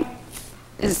last point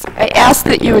is I ask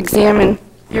that you examine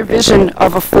your vision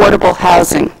of affordable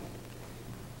housing.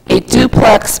 A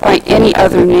duplex by any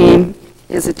other name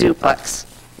is a duplex,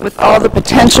 with all the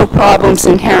potential problems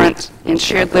inherent in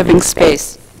shared living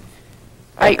space.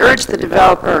 I urge the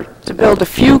developer to build a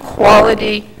few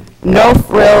quality,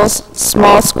 no-frills,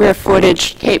 small square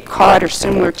footage, Cape Cod or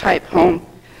similar type home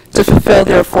to fulfill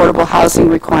their affordable housing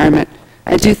requirement.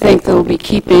 I do think they will be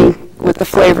keeping with the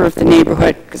flavor of the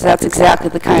neighborhood, because that's exactly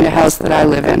the kind of house that I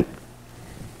live in.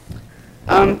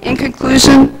 In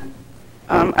conclusion,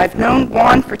 I've known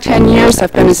Juan for 10 years.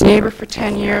 I've been his neighbor for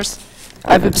 10 years.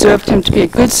 I've observed him to be a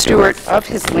good steward of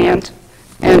his land,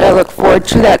 and I look forward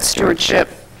to that stewardship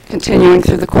continuing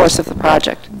through the course of the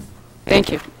project.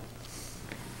 Thank you.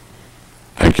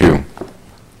 Thank you.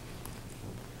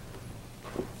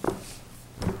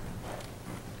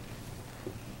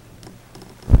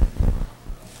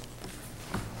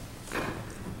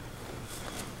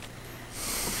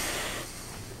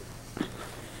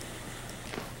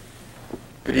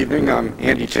 Good evening. I'm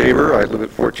Andy Tabor. I live at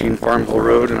 14 Farm Hill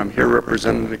Road, and I'm here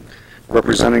representing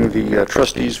the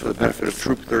trustees for the benefit of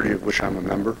Troop 30, of which I'm a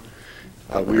member.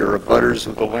 We are abutters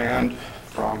of the land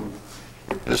from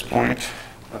this point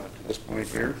to this point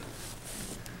here.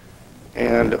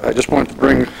 And I just wanted to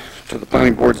bring to the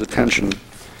Planning Board's attention,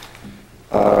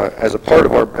 as a part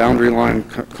of our boundary line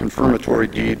confirmatory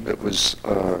deed that was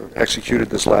executed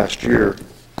this last year,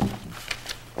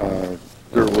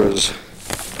 there was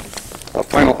a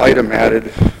final item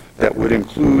added that would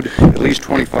include at least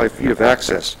 25 feet of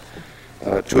access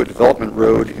to a development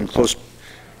road in close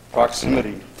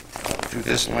proximity to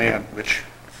this land, which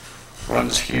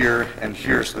runs here and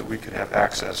here, so that we could have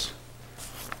access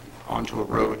onto a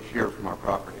road here from our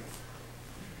property.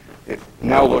 It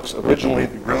now looks, originally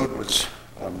the road was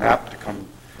mapped to come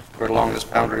right along this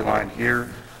boundary line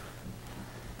here,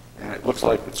 and it looks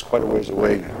like it's quite a ways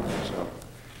away now. So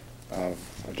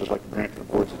I'd just like to bring it to the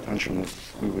board's attention that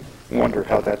we would wonder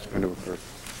how that's going to occur.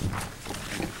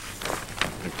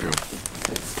 Thank you.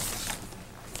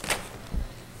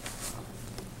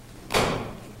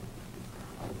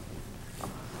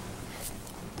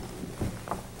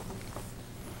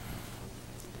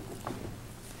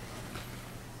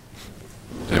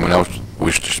 Does anyone else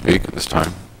wish to speak at this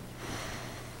time?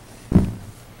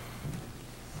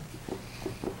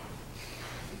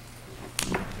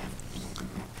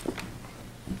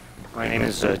 My name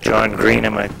is John Green.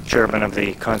 I'm a chairman of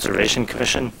the Conservation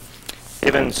Commission.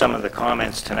 Given some of the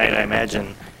comments tonight, I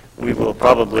imagine we will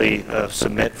probably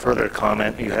submit further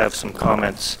comment. You have some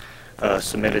comments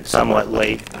submitted somewhat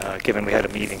late, given we had a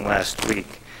meeting last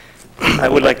week. I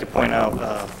would like to point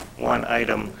out one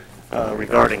item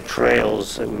regarding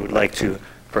trails that we would like to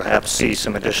perhaps see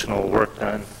some additional work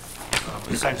done.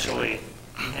 Essentially,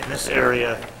 in this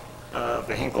area,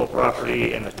 the Hinkle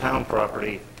property and the town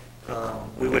property,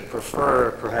 we would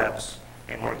prefer, perhaps,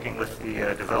 in working with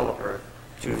the developer,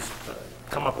 to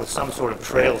come up with some sort of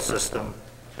trail system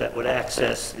that would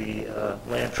access the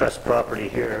land trust property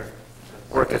here,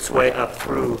 work its way up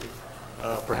through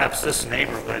perhaps this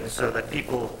neighborhood, so that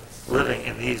people living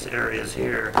in these areas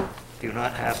here do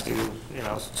not have to,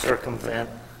 circumvent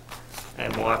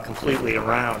and walk completely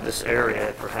around this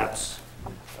area. Perhaps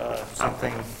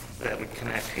something that would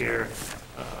connect here.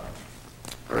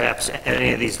 Perhaps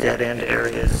any of these dead-end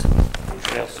areas,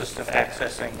 trail system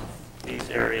accessing these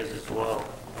areas as well.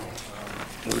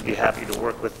 We would be happy to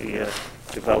work with the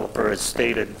developer, as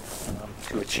stated,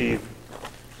 to achieve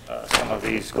some of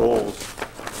these goals.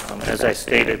 As I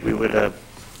stated, we would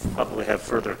probably have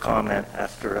further comment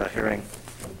after hearing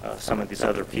some of these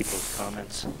other people's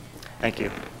comments. Thank you.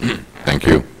 Thank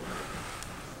you.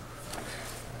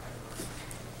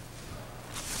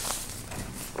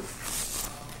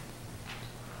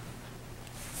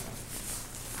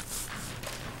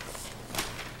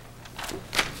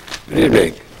 Good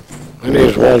evening. My name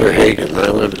is Walter Hagan. I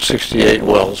live at 68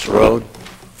 Wells Road,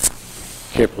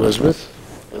 Cape Elizabeth,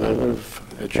 and I live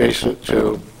adjacent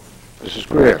to Mrs.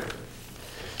 Greer.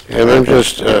 And I'm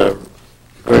just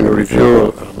going to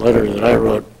review a letter that I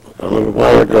wrote a little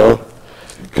while ago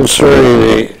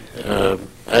concerning the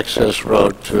access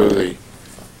road to the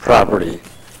property.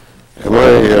 And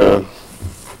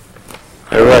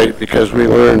I write because we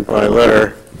learned by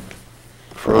letter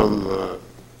from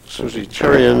Susie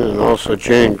Terrian and also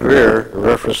Jane Greer in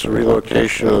reference to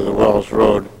relocation of the Wells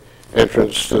Road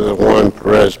entrance to the Juan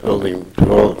Perez building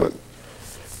development.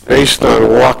 Based on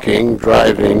walking,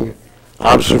 driving,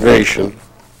 observation,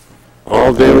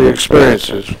 all daily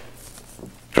experiences,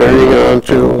 turning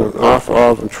onto and off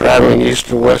of and traveling east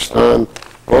and west on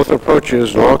both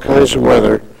approaches in all kinds of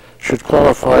weather should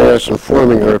qualify us in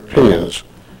forming our opinions.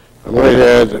 I might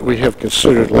add that we have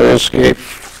considered landscape,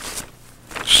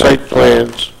 site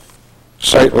plans,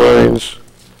 sight lines,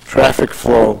 traffic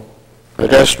flow,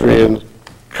 pedestrian,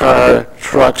 car,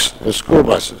 trucks, and school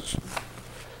buses.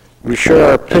 We share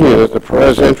our opinion that the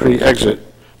Perez entry-exit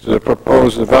to the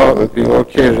proposed development be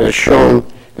located as shown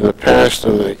in the past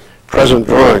in the present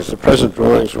drawings. The present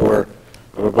drawings were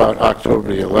of about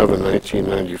October 11,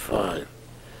 1995.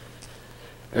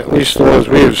 at least the ones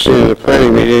we have seen in the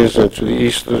planning meetings, and to the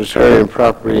east of the Terrian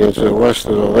property and to the west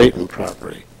of the Layton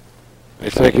property. I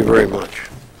thank you very much.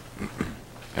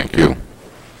 Thank you.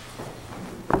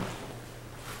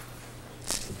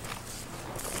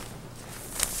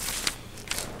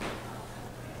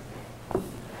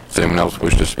 Does anyone else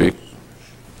wish to speak?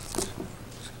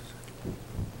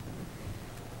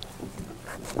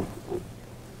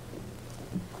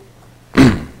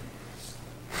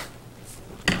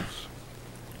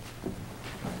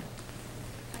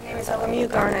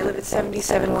 And I live at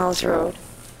 77 Wells Road.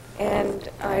 And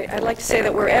I'd like to say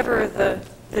that wherever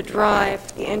the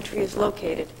drive, the entry is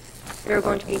located, there are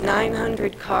going to be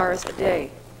 900 cars a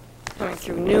day going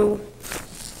through new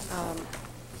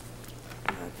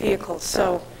vehicles.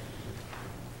 So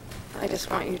I just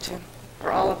want you to,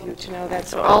 for all of you to know that.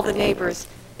 So all the neighbors,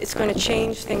 it's going to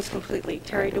change things completely.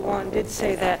 Terry Dewan did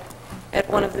say that at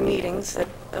one of the meetings, that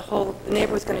the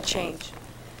neighborhood is going to change.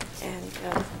 And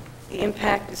the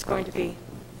impact is going to be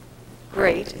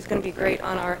great. It's going to be great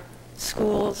on our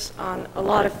schools, on a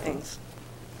lot of things.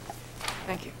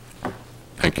 Thank you.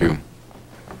 Thank you.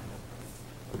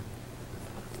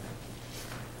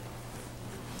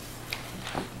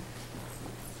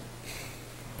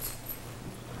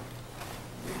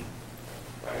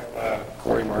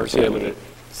 Corey Marcy. I live at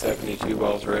 72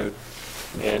 Wells Road.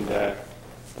 And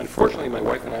unfortunately, my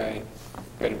wife and I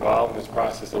got involved in this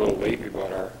process a little late. We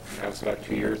bought our house about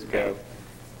 2 years ago.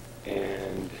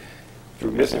 And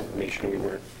through misinformation, we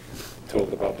weren't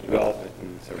told about the development,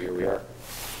 and so here we are.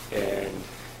 And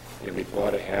we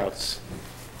bought a house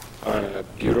on a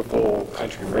beautiful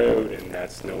country road, and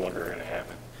that's no longer going to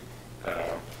happen,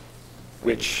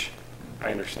 which I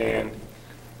understand.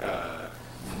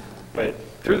 But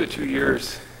through the 2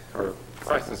 years, or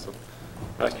probably since the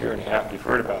last year and a half, we've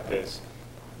heard about this.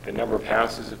 The number of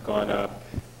houses have gone up,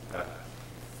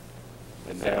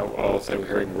 and now all of a sudden we're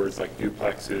hearing words like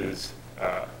duplexes,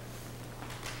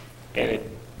 and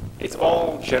it's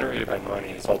all generated by money.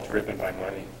 It's all driven by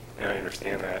money, and I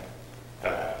understand that.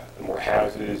 The more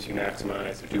houses you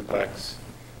maximize, the duplex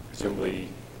presumably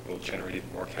will generate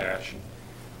even more cash.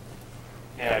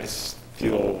 And I just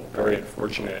feel very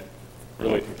unfortunate,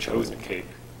 really, for Chosen Cape.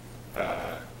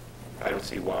 I don't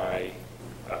see why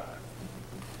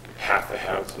half the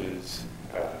houses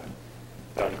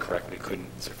done correctly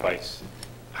couldn't suffice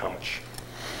how much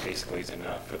basically is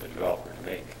enough for the developer to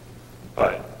make.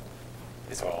 But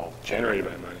it's all generated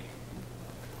by money.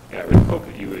 And I would hope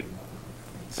that you would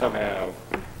somehow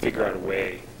figure out a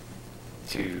way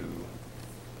to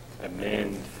not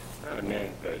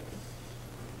amend, but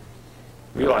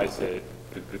realize that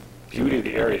the beauty of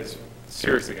the area is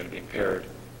seriously going to be impaired,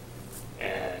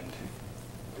 and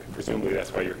presumably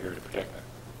that's why you're here to protect that.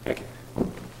 Thank you.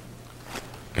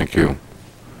 Thank you.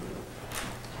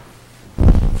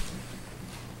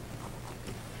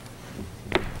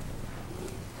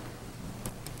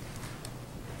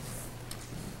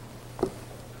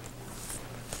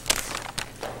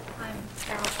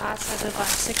 I live on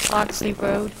 6 Loxley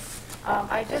Road.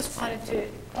 I just wanted to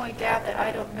point out that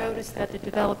I don't notice that the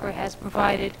developer has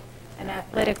provided an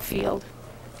athletic field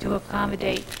to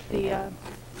accommodate the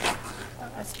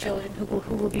us children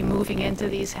who will be moving into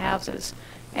these houses.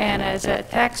 And as a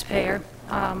taxpayer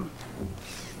and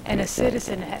a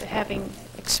citizen, having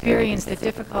experienced the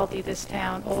difficulty this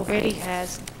town already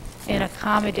has in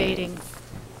accommodating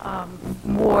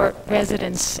more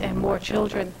residents and more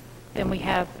children than we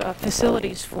have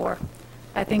facilities for,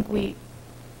 I think we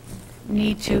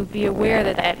need to be aware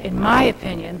that, in my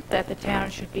opinion, that the town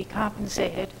should be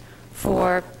compensated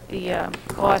for the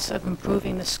cost of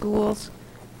improving the schools,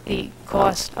 the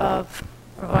cost of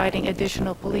providing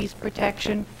additional police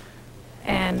protection,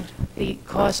 and the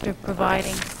cost of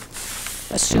providing,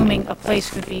 assuming a place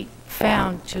could be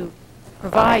found to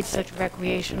provide such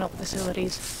recreational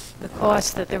facilities, the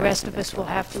cost that the rest of us will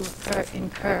have to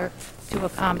incur to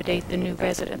accommodate the new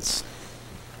residents.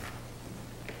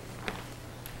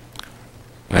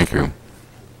 Thank you.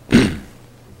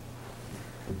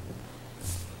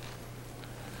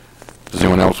 Does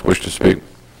anyone else wish to speak?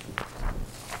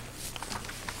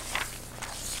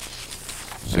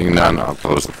 Seeing none, I'll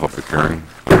close the public hearing.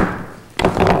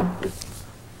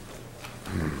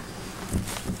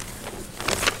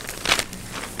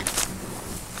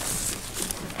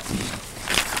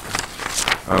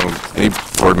 Any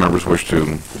board members wish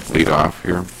to lead off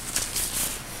here?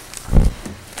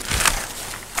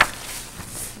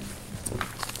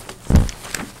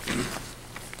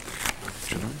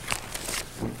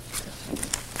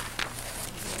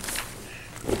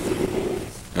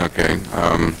 Okay.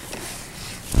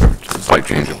 Slight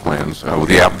change of plans. Will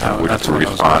the applicant wish to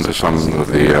respond to some of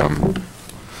the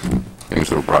things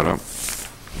that were brought up.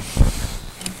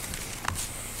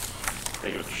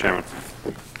 Thank you, Mr. Chairman.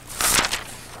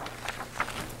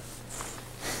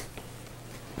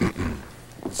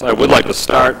 So I would like to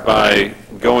start by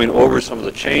going over some of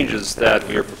the changes that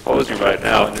we are proposing right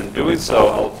now, and in doing so,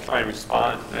 I'll try and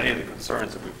respond to many of the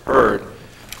concerns that we've heard,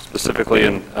 specifically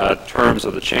in terms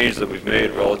of the changes that we've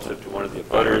made relative to one of the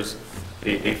abutters,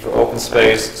 the need for open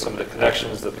space, some of the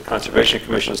connections that the Conservation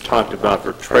Commission has talked about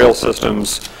for trail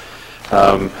systems,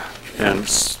 and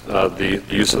the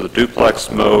use of the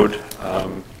duplex mode,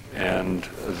 and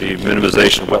the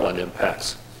minimization of wetland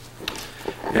impacts.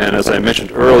 And as I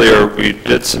mentioned earlier, we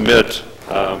did submit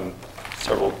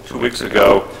 2 weeks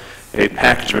ago a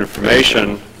package of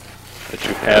information that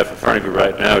you have in front of you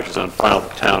right now, which is on file at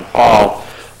the Town Hall,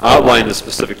 outlining the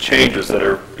specific changes that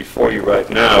are before you right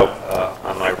now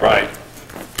on my right.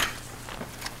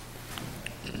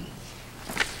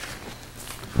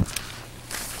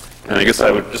 And I guess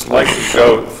I would just like to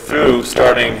go through,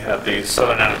 starting at the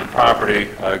southern end of the property,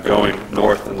 going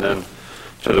north and then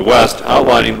to the west,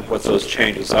 outlining what those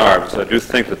changes are, because I do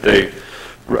think that they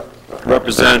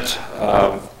represent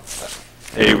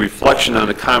a reflection on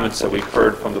the comments that we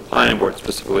heard from the planning board,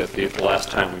 specifically at the last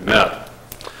time we met.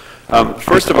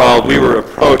 First of all, we were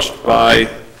approached by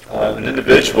an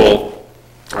individual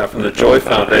from the Joy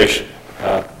Foundation,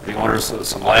 the owners of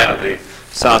some land on the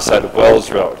south side of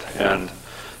Wells Road, and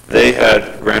they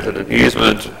had granted an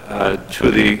easement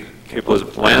to the Cape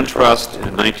Elizabeth Land Trust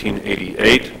in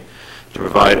 1988 to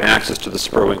provide access to the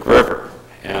Spurwink River.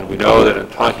 And we know that in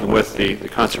talking with the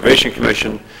Conservation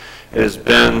Commission, it has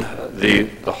been the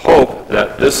hope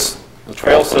that the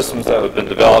trail systems that have been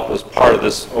developed as part of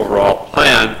this overall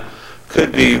plan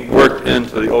could be worked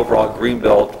into the overall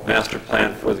Greenbelt master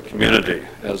plan for the community,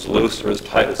 as loose or as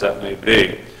tight as that may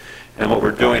be. And what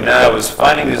we're doing now is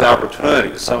finding these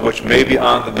opportunities, some of which may be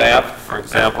on the map. For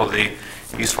example, the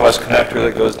east-west connector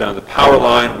that goes down the power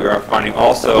line. We are finding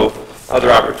also other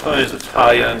opportunities to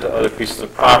tie into other pieces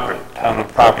of property, town of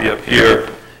property up here,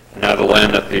 and now the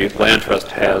land that the Land Trust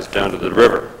has down to the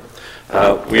river.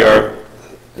 We are,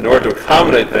 in order to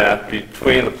accommodate that,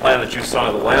 between the plan that you saw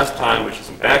the last time, which is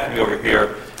in back of me over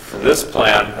here, and this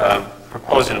plan,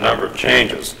 proposing a number of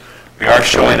changes. We are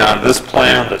showing on this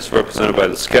plan that's represented by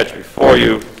the sketch before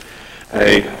you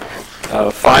a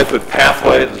 5-foot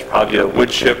pathway. There's probably a wood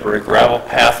chip or a gravel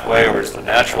pathway, or it's the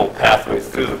natural pathway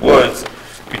through the woods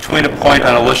between a point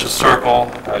on Alicia Circle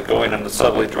going in the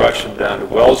southerly direction down to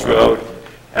Wells Road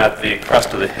at the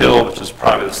crest of the hill, which is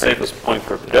probably the safest point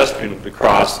for a pedestrian to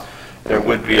cross. There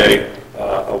would be a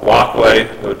walkway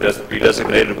that would be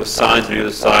designated with signs on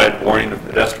either side warning the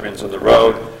pedestrians on the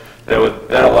road. That would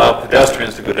then allow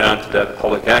pedestrians to go down to that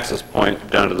public access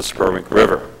point down to the Spurwink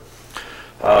River.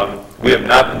 We have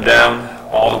not been down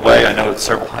all the way. I know it's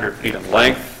several hundred feet in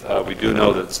length. We do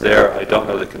know that it's there. I don't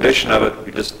know the condition of it.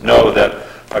 We just know that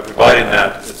by providing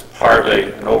that, it's part of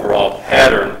an overall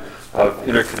pattern of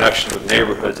interconnection with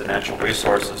neighborhoods and natural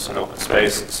resources and open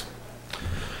spaces.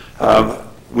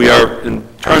 We are, in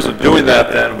terms of doing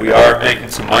that then, we are making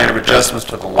some minor adjustments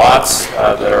to the lots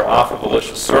that are off of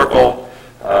Alicia Circle,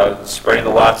 spreading the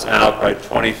lots out by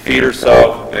 20 feet or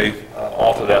so. May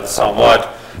alter that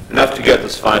somewhat, enough to get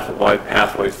this 5-foot wide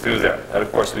pathway through there. That,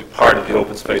 of course, would be part of the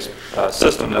open space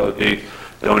system that would be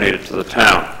donated to the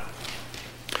town.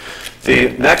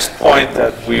 The next point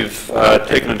that we've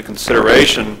taken into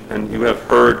consideration, and you have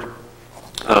heard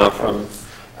from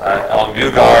Alan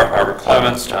Mugar, Barbara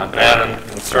Clements, John Bannon,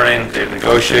 concerning the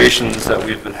negotiations that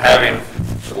we've been having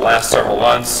for the last several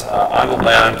months on the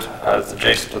land that's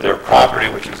adjacent to their property,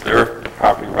 which is their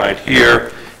property right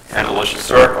here, and Alicia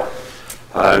Circle.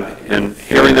 In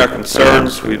hearing their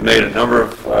concerns, we've made a number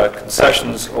of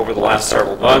concessions over the last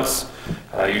several months.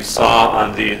 You saw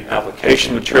on the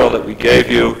application material that we gave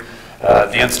you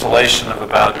the installation of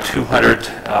about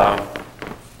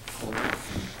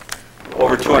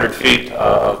over 200 feet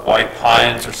of white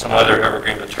pines or some other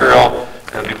evergreen material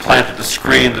that we planted to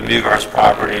screen the Mugar's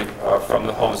property from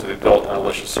the homes that we built on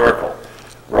Alicia Circle.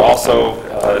 We're also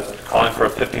calling for a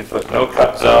 15-foot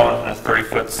no-cut zone and a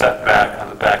 30-foot setback on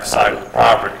the back side of the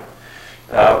property.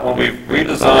 When we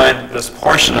redesigned this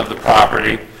portion of the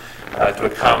property to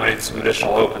accommodate some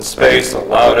additional open space, it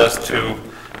allowed us to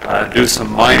do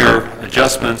some minor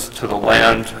adjustments to the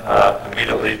land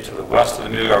immediately to the west of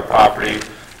the Mugar property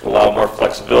to allow more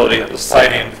flexibility in the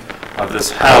siting of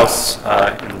this house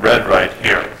in red right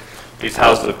here. These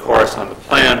houses, of course, on the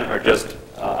plan are just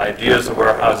ideas of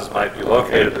where houses might be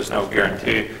located. There's no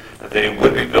guarantee that they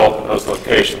would be built in those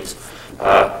locations.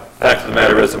 Fact of the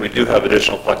matter is that we do have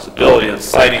additional flexibility in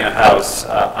siting a house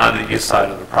on the east side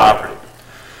of the property.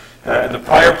 In the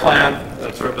prior plan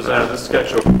that's represented in this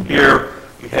sketch over here,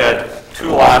 we had 2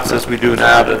 lots as we do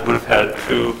now that would have had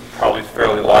 2 probably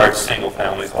fairly large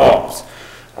single-family homes.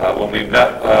 When we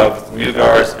met with the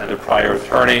Mugars and the prior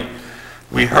attorney,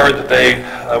 we heard that they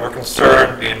were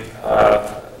concerned, being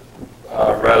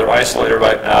rather isolated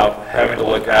right now, having to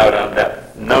look out on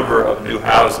that number of new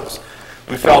houses.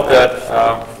 We felt that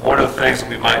one of the things that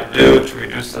we might do to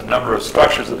reduce the number of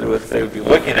structures that they would be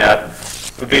looking at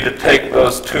would be to take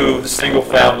those 2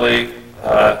 single-family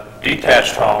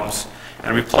detached homes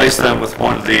and replace them with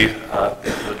one of the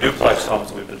duplex homes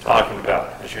that we've been talking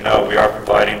about. As you know, we are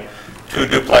providing 2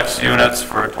 duplex units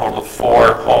for a total of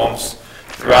 4 homes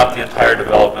throughout the entire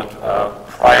development.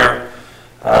 Prior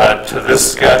to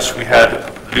this sketch, we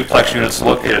had duplex units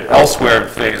located elsewhere in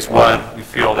Phase 1. We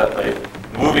feel that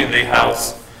by moving the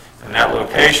house in that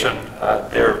location,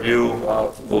 their view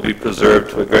will be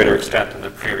preserved to a greater extent than the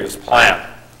previous plan.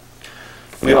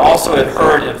 We also had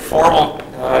heard informal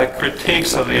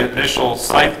critiques of the initial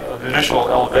site, the initial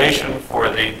elevation for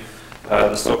the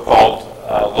so-called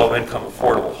low-income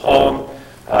affordable home.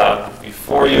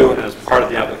 Before you, and as part of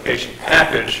the application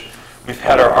package, we've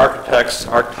had our architects,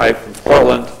 Archetype from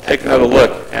Portland, take another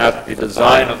look at the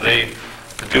design of the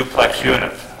duplex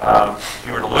unit. If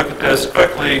you were to look at this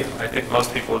quickly, I think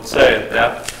most people would say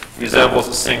that resembles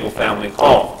a single-family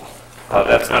home.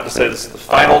 That's not to say this is the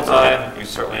final design. We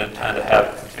certainly intend to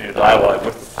have continued dialogue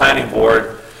with the planning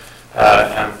board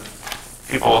and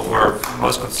people who are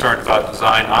most concerned about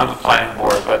design on the planning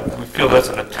board, but we feel that's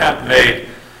an attempt made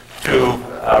to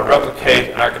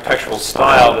replicate an architectural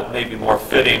style that may be more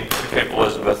fitting to Cape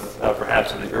Elizabeth,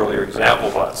 perhaps in the earlier example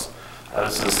was.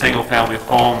 This is a single-family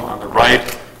home on the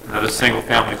right, another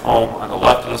single-family home on the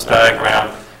left of this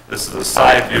diagram. This is a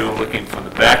side view looking from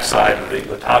the back side of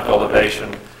the top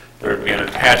elevation. There would be an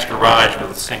attached garage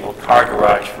with a single car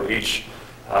garage for each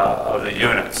of the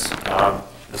units.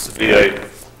 This would be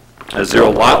a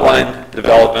zero lot line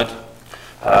development.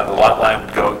 The lot line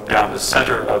would go down the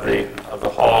center of the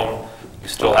home. We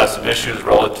still have some issues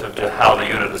relative to how the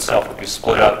unit itself would be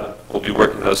split up. We'll be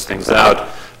working those things out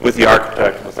with the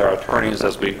architect and with our attorneys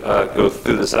as we go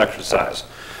through this exercise.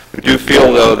 We do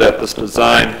feel, though, that this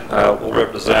design will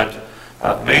represent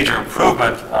major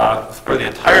improvement for the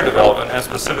entire development and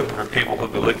specifically for people who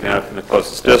will be looking at it from the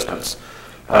closest distance.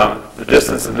 The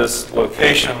distance in this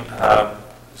location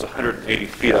is 180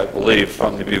 feet, I believe,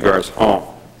 from the Mugar's home.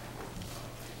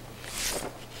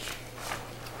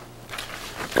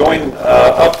 Going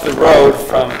up the road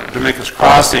from Dominguez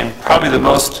Crossing, probably the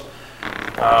most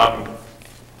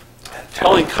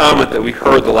telling comment that we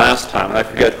heard the last time, and I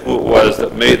forget who it was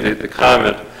that made the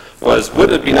comment, was,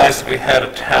 wouldn't it be nice if we had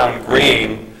a town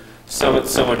green somewhat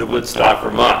similar to Woodstock,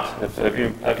 Vermont? If any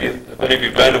of you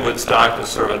have been to Woodstock, there's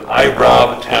sort of an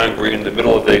eyebrow of a town green in the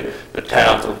middle of the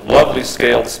town. It's a lovely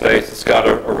scaled space. It's got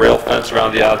a rail fence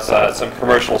around the outside, some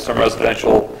commercial, some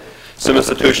residential, some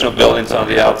institutional buildings on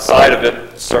the outside of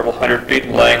it, several hundred feet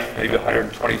in length, maybe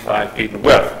 125 feet in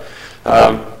width.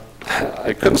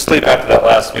 I couldn't sleep after that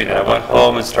last meeting. I went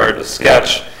home and started to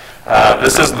sketch.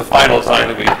 This isn't the final design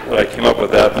that I came up with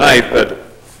that night, but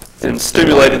in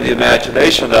stimulating the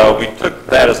imagination, though, we took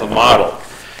that as a model.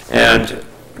 And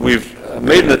we've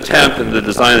made an attempt in the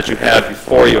design that you have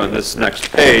before you on this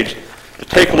next page to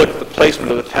take a look at the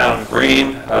placement of the town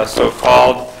green,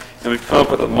 so-called, and we've come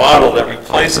up with a model that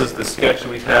replaces the sketch that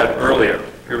we had earlier.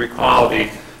 If you recall,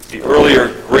 the earlier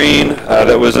green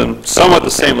that was in somewhat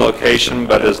the same location,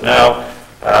 but is now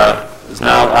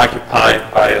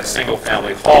occupied by a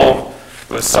single-family home,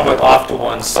 was somewhat off to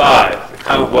one side. The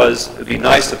comment was, it'd be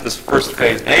nice if this first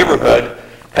phase neighborhood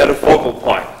had a focal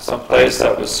point, someplace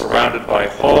that was surrounded by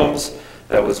homes,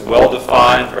 that was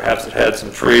well-defined, perhaps it had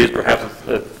some trees, perhaps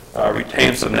it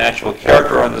retained some natural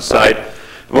character on the site.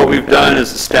 And what we've done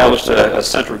is established a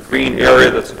central green area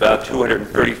that's about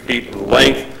 230 feet in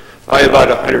length by about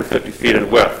 150 feet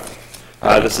in width.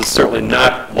 This is certainly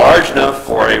not large enough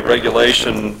for a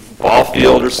regulation ball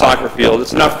field or soccer field.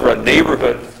 It's enough for a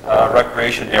neighborhood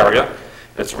recreation area.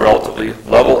 It's a relatively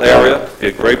level area. It'd be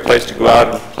a great place to go out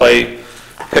and play,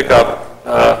 pick up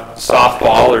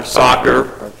softball or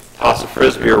soccer, or toss a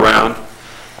frisbee around.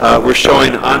 We're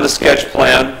showing on the sketch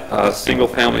plan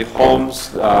single-family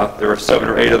homes. There are 7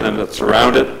 or 8 of them that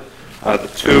surround it.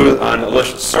 The 2 on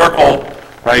Alicia Circle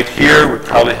right here would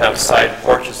probably have side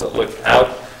porches that look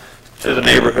out to the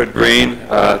neighborhood green.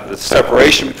 The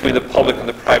separation between the public and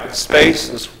the private space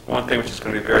is one thing which is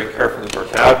going to be very carefully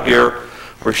worked out here.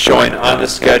 We're showing on the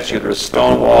sketch either a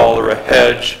stone wall or a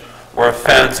hedge or a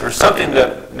fence or something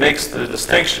that makes the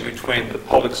distinction between the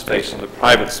public space and the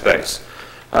private space.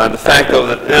 The fact, though,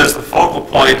 that it is the focal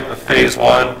point of Phase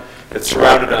 1, It's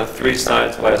surrounded on 3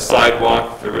 sides by a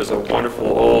sidewalk. There is a wonderful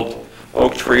old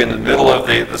oak tree in the middle of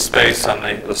the space on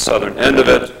the southern end of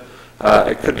it.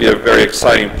 It could be a very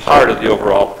exciting part of the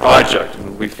overall project,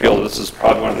 and we feel this is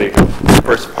probably one of the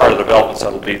first part of the developments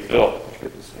that will be built.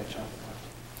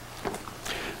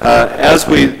 As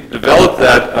we developed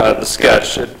the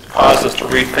sketch, it caused us to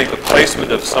rethink the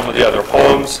placement of some of the other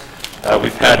homes.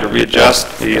 We've had to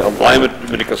readjust the alignment of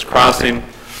Dominicus Crossing.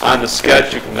 On the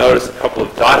sketch, you can notice a couple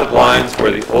of dotted lines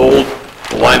where the old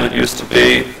alignment used to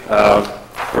be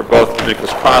for both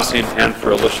Dominicus Crossing and for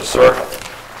Alicia Circle.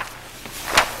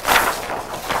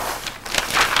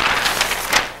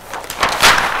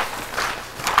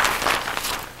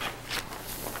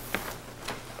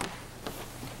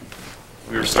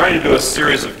 We were starting to do a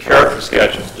series of character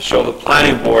sketches to show the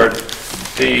planning board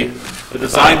the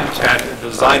design intent in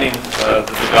designing the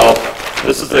development.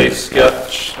 This is a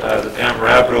sketch that Dan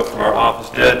Rabideau from our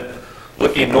office did,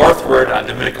 looking northward on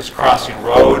Dominicus Crossing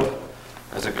Road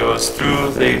as it goes through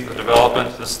the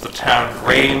development. This is the town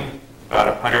green,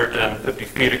 about 150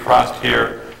 feet across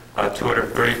here,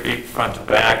 230 feet front to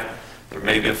back. There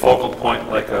may be a focal point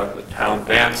like a town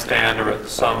bandstand or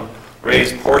some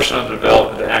raised portion of the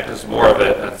development to act as more of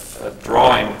a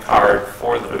drawing card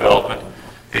for the development.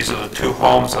 These are the 2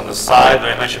 homes on the side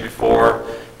that I mentioned before,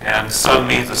 and some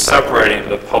means of separating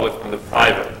the public from the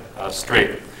private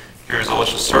street. Here's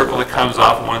Alicia Circle that comes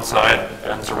off on one side,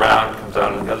 bends around, comes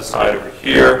out on the other side over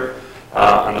here.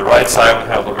 On the right side, we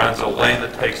have Lorenzo Lane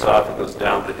that takes off and goes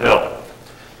down the hill.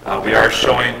 We are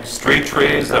showing street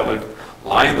trees that would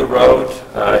line the road.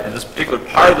 In this particular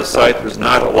part of the site, there's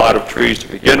not a lot of trees to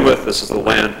begin with. This is the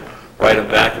land right in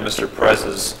back of Mr.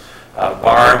 Perez's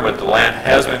barn, but the land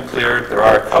has been cleared. There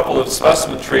are a couple of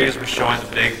specimen trees. We're showing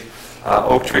the big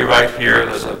oak tree right here.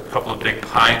 There's a couple of big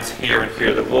pines here and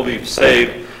here that will be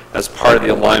saved as part of the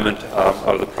alignment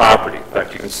of the property. In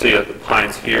fact, you can see the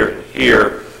pines here and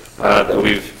here that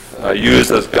we've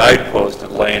used as guideposts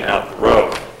in laying out the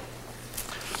road.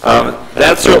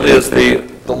 That certainly is the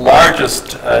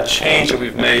largest change that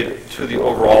we've made to the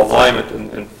overall alignment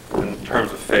in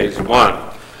terms of phase 1.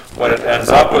 What it ends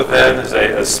up with then is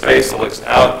a space that looks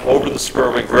out over the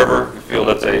Spurwink River. We feel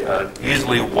that's an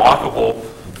easily walkable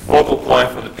focal point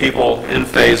for the people in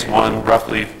phase 1,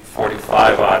 roughly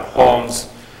 45-odd homes.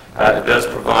 It does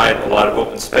provide a lot of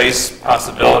open space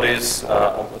possibilities.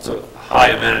 It's a high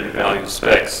amenity value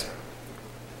space.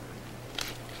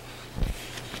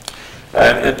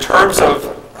 And in terms of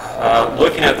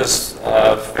looking at this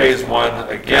phase 1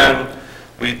 again,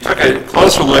 we took a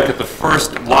closer look at the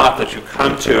first lot that you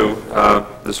come to.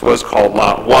 This was called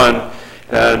Lot 1,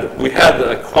 and we had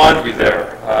a quandary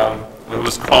there. It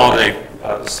was called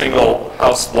a single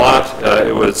house lot.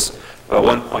 It was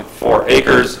 1.4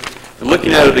 acres. And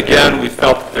looking at it again, we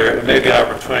felt that there may be an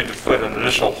opportunity to put an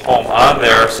additional home on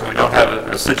there so we don't have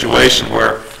a situation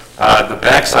where the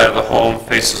backside of the home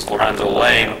faces Lorenzo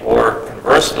Lane, or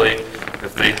conversely,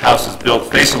 if the house is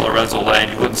built facing Lorenzo Lane,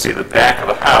 you wouldn't see the back of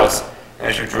the house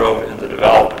as you drove into the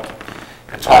development.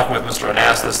 And talking with Mr.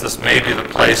 Anastas, this may be the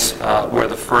place where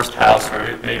the first house,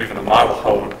 or maybe even a model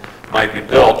home, might be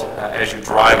built as you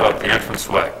drive up the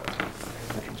entranceway.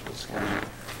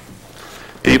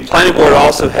 The planning board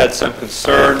also had some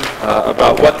concern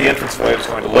about what the entranceway was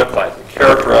going to look like, the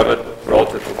character of it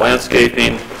relative to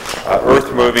landscaping,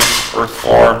 earth moving, earth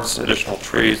forms, additional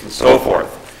trees, and so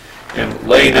forth. In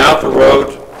laying out the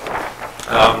road,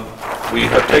 we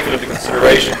have taken into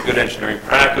consideration good engineering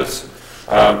practice.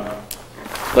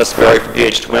 Les Berry from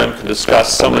DH2M can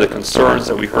discuss some of the concerns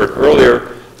that we heard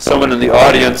earlier. Someone in the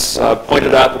audience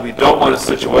pointed out that we don't want a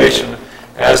situation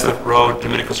as the road,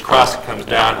 Dominicus Crossing, comes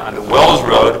down onto Wells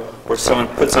Road, where someone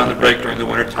puts on the brake during the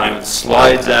wintertime and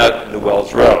slides out into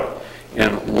Wells Road.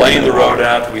 In laying the road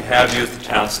out, we have used the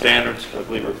town standards, I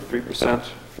believe are 3%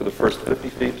 for the first 50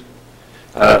 feet.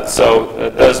 So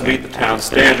it does meet the town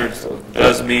standards. It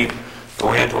does mean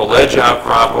going into a ledge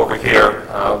outcrop over here,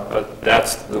 but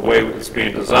that's the way it's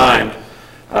being designed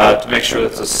to make sure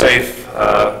that it's a safe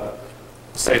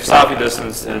stopping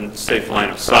distance and safe line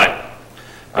of sight.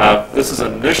 This is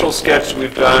an initial sketch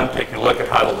we've done, taking a look at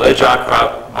how the ledge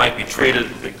outcrop might be treated,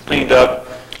 be cleaned up,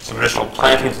 some additional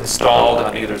plantings installed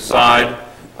on either side.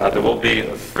 There will be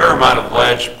a fair amount of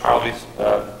ledge, probably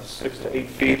 6 to 8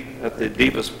 feet at the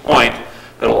deepest point,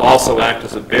 that will also act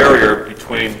as a barrier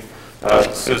between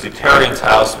Susie Terrian's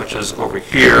house, which is over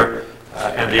here,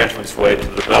 and the entranceway to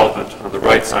the development on the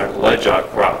right side of the ledge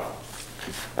outcrop.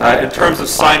 In terms of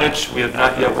signage, we have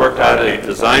not yet worked out a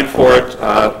design for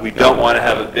it. We don't want to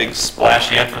have a big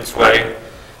splashy entranceway.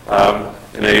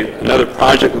 In another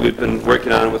project that we've been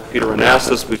working on with Peter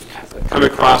Anastas, we've come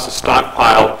across a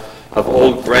stockpile of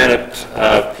old granite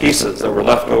pieces that were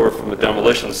left over from the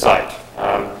demolition site.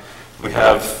 We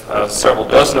have several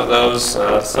dozen of those,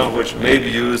 some of which may be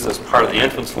used as part of the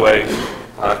entranceway.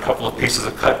 A couple of pieces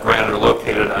of cut granite are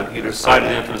located on either side of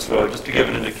the entranceway, just to give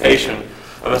an indication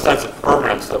of a sense of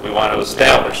permanence that we want to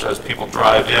establish as people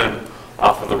drive in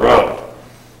off of the road.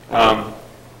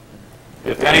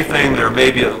 If anything, there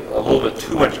may be a little bit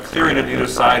too much clearing on either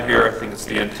side here. I think it's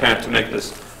the intent to make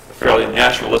this a fairly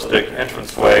naturalistic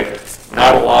entranceway.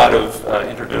 Not a lot of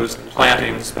introduced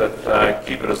plantings, but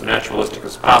keep it as naturalistic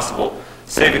as possible,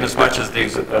 saving as much of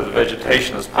the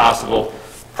vegetation as possible.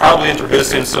 Probably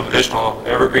introducing some additional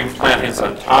evergreen plantings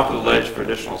on top of the ledge for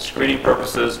additional screening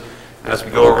purposes. As we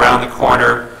go around the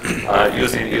corner,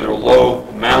 using either a low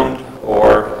mound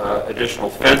or additional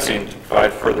fencing to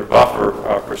provide further buffer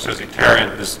for Susie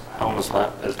Terrian, whose home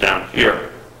is down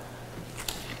here.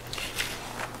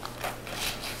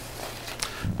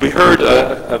 We heard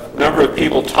a number of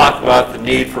people talk about the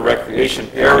need for recreation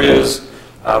areas,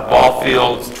 ball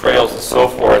fields, trails, and so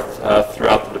forth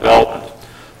throughout the development.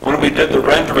 When we did the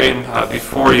rendering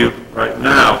before you right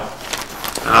now,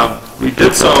 we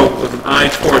did so with an eye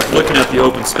towards looking at the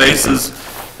open spaces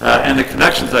and the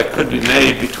connections that could be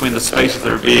made between the spaces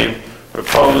that are being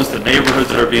proposed, the neighborhoods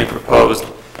that are being proposed,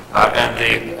 and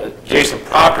the adjacent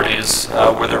properties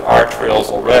where there are trails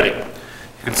already.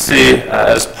 You can see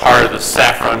as part of the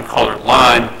saffron colored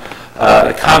line,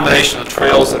 a combination of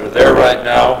trails that are there right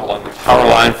now along the power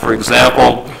line, for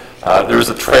example. There is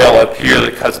a trail up here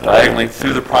that cuts diagonally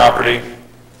through the property.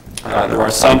 There are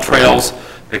some trails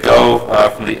that go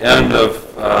from the end of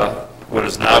what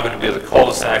is now going to be the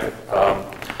cul-de-sac,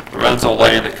 Lorenzo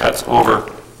Lane, that cuts over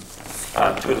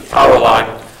to the power line.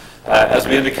 As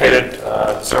we indicated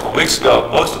several weeks ago,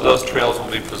 most of those trails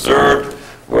will be preserved.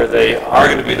 Where they are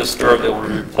going to be disturbed, they will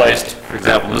be replaced, for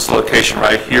example, in this location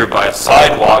right here, by a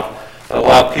sidewalk that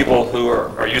allow people who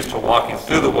are used to walking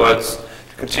through the woods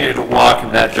to continue to walk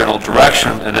in that general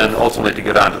direction and then ultimately to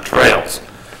get onto trails.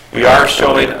 We are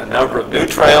showing a number of new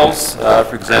trails,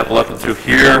 for example, up and through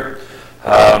here.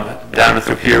 Down and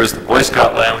through here is the Boy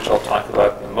Scout land, which I'll talk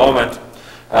about in a moment,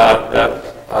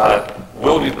 that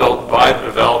will be built by the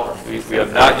developer. We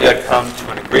have not yet come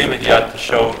to an agreement yet to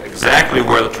show exactly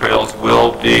where the trails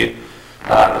will be.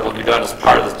 It will be done as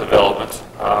part of this development.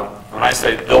 When I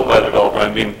say built by the developer,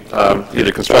 I mean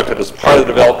either constructed as part of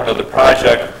the development of the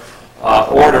project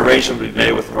or an arrangement will be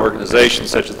made with an organization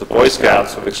such as the Boy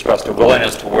Scouts, who have expressed a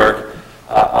willingness to work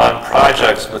on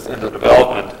projects within the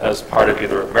development as part of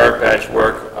either a merit badge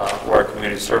work or a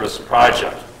community service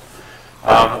project.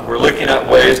 We're looking at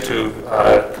ways to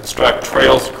construct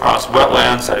trails across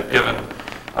wetlands. I've given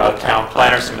town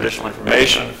planners some additional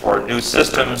information for new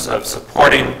systems of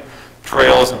supporting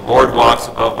trails and boardwalks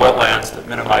above wetlands that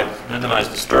minimize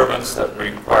disturbance, that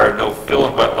require no fill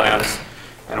in wetlands,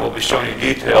 and we'll be showing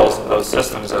you details of those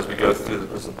systems as we go through the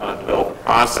development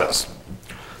process.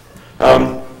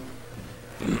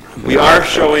 We are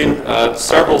showing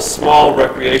several small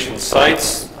recreation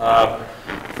sites.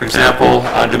 For example,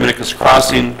 on Dominicus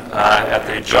Crossing, at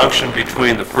the junction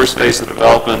between the first phase of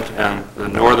development and the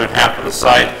northern half of the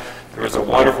site, there is a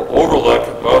wonderful overlook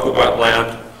above the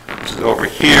wetland, which is over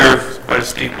here. It's quite a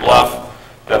steep bluff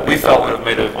that we felt would have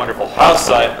made a wonderful house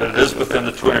site, but it is within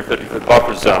the 250-foot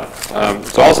buffer zone.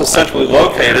 It's also centrally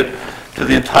located to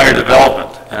the entire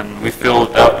development, and we feel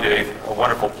that would be a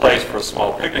wonderful place for a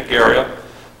small picnic area,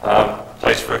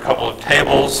 place for a couple of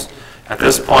tables. At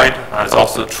this point, there's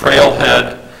also a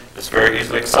trailhead. It's very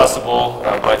easily accessible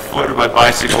by foot or by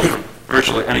bicycle for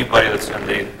virtually anybody that's in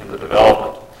the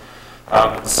development.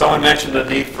 Someone mentioned the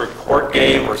need for court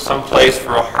game or some place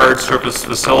for a hard surface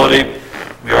facility.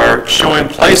 We are showing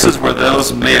places where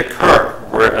those may occur.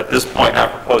 We're at this point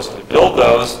not proposing to build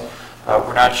those.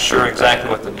 We're not sure exactly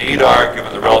what the need are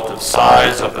given the relative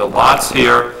size of the lots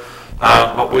here.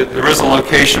 But there is a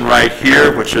location right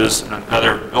here, which is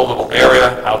another buildable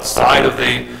area outside of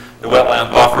the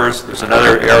wetland buffers. There's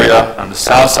another area on the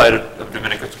south side of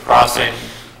Dominicus Crossing,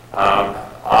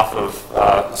 off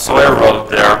of Sawyer Road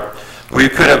there, where you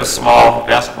could have a small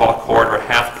basketball court or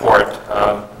half court.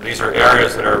 These are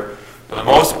areas that are, for the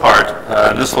most part,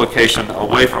 in this location,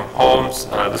 away from homes.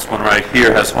 This one right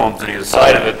here has homes on either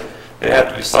side of it. They have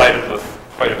to be sited with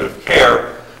quite a bit of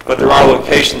care. But there are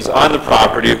locations on the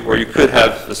property where you could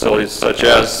have facilities such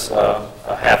as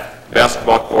a half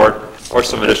basketball court or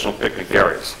some additional picnic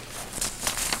areas.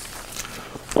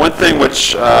 One thing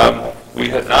which we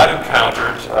had not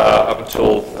encountered up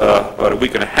until about a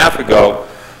week and a half ago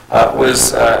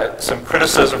was some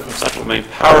criticism from Central Maine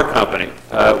Power Company.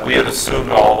 We had assumed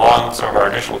all along in some of our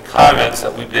initial comments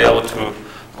that we'd be able to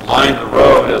line the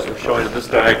road, as we're showing in this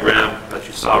diagram that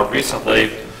you saw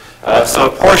recently. So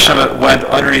a portion of it went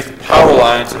underneath the power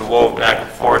lines and wove back and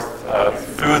forth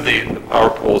through the power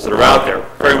poles that are out there,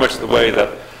 very much the way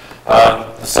that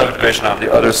the subdivision on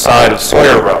the other side of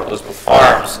Sawyer Road, Elizabeth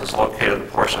Farms, is located in a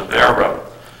portion of their road.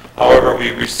 However,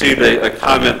 we received a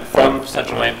comment from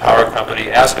Central Maine Power Company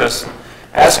asking us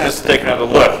to take another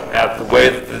look at the way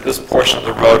that this portion of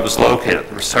the road was located.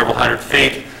 There were several hundred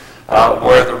feet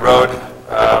where the road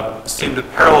seemed to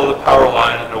parallel the power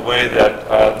line in a way that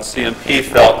the CMP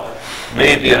felt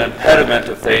may be an impediment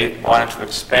if they wanted to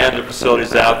expand their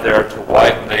facilities out there to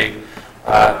widen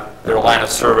their line of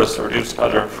service or reduce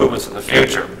other improvements in the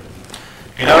future.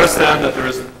 You notice then that there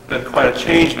has been quite a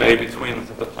change made between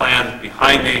the plan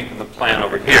behind me and the plan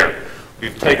over here.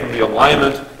 We've taken the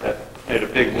alignment that made a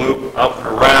big loop up and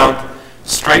around,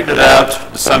 straightened it out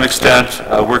to some extent,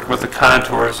 worked with the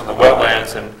contours and the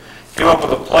wetlands, and came up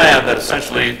with a plan that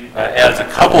essentially adds a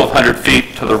couple of hundred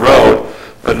feet to the road,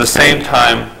 but at the same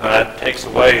time takes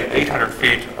away 800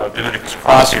 feet of Dominicus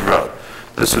Crossing Road.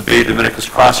 This would be Dominicus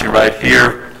Crossing right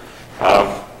here.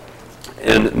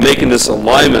 In making this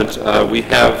alignment, we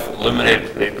have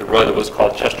eliminated the road that was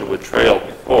called Chesterwood Trail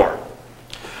before.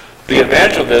 The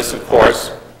advantage of this, of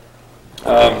course,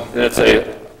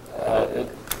 it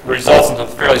results in a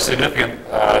fairly significant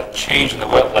change in the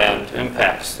wetland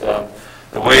impacts.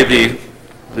 The way the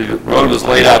road was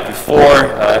laid out before,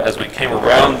 as we came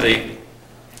around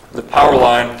the power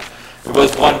line, there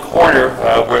was one corner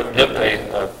where it nipped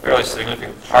a fairly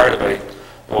significant part of a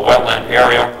wetland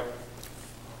area.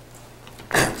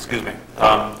 Excuse me.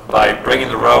 By bringing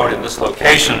the road in this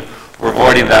location, we're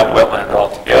avoiding that wetland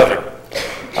altogether.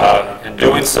 In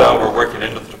doing so, we're working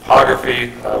into the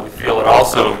topography. We feel it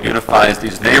also unifies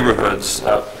these neighborhoods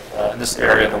in this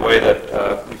area in a way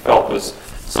that we felt was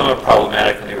somewhat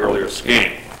problematic in the earlier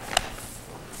scheme.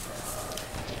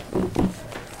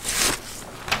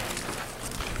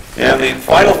 And the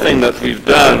final thing that we've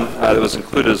done that was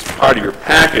included as part of your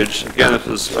package, again, this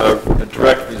was a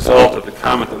direct result of the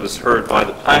comment that was heard by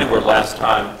the planning board last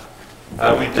time.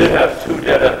 We did have two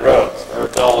dead-end roads,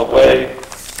 Arabella Way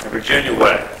and Virginia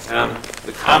Way. And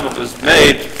the comment was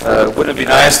made, wouldn't it be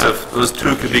nice if those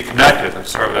two could be connected in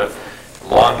sort of an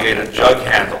elongated jug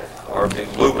handle or a big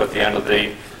loop at the end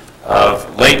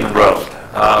of Layton Road.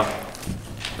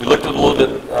 We looked a little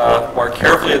bit more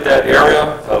carefully at that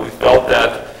area. We felt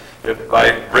that if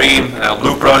by bringing a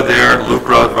loop road there, a loop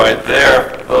road right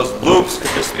there, those loops could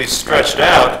just be stretched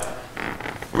out.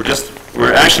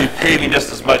 We're actually paving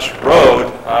just as much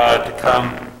road to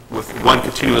come with one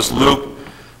continuous loop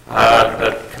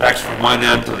that connects from one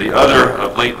end to the other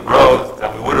of Layton Road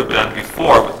than we would have been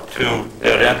before with the two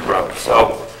dead-end roads.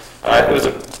 So it was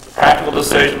a practical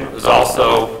decision. It was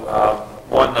also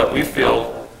one that we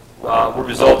feel will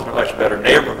result in a much better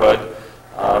neighborhood.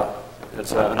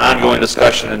 It's an ongoing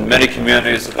discussion in many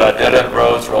communities about dead-end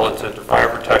roads relative to fire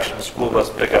protection, school bus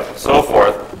pickup, and so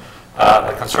forth.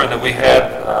 The concern that we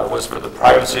had was for the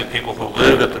privacy of people who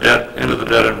live at the end of the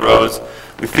dead-end roads.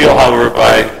 We feel, however,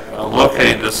 by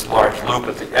locating this large loop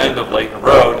at the end of Layton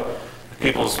Road,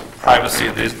 people's privacy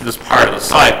in this part of the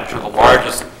site, which are the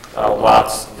largest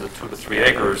lots, the 2 to 3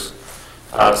 acres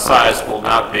size, will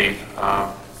not be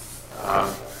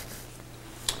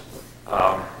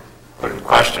put in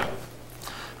question.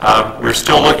 We're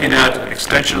still looking at an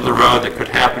extension of the road that could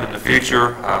happen in the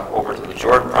future over to the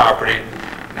Jordan property,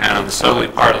 and on the southerly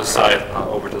part of the site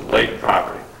over to the Layton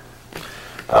property.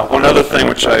 One other thing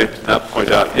which I did not point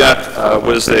out yet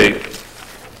was an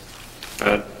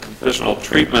additional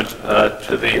treatment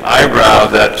to the eyebrow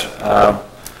that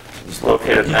is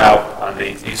located now on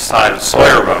the east side of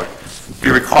Sawyer Road. If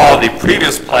you recall, the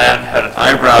previous plan had an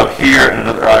eyebrow here and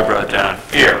another eyebrow down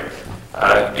here.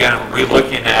 Again, when we're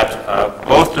looking at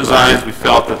both designs, we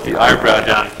felt that the eyebrow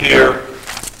down here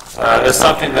is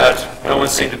something that no one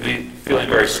seemed to be feeling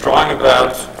very strong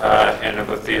about, and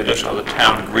with the addition of the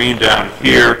town green down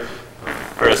here,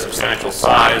 very substantial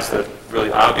size that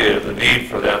really obviated the need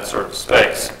for that sort of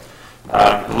space.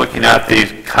 Looking at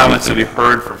the comments that we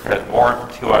heard from Fred Moore from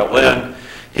T.Y. Lynn,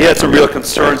 he had some real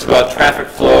concerns about traffic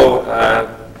flow,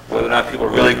 whether or not people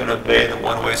are really going to obey the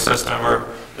one-way system or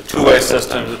the two-way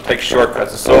system to take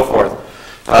shortcuts and so forth.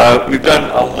 We've done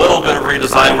a little bit of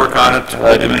redesign work on it.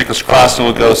 Dominicus Crossing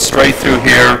will go straight through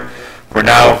here. We're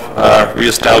now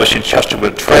reestablishing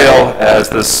Chesterwood Trail as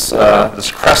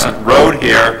this crescent road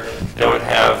here that would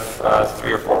have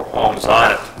 3 or 4 homes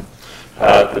on it.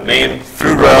 The main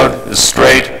through road is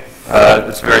straight.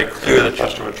 It's very clear that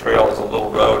Chesterwood Trail is a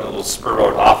little road, a little spur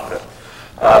road off of it.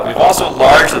 We've also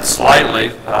enlarged it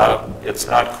slightly. It's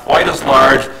not quite as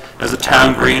large There's a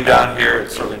town green down here.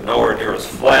 It's certainly nowhere near as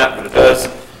flat, but it does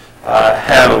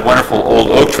have a wonderful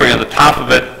old oak tree on the top of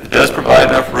it. It does provide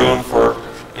enough room for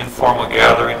informal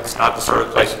gathering. It's not the sort of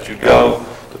place that you go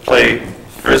to play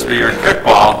frisbee or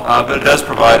kickball, but it does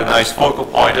provide a nice focal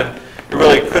point, and it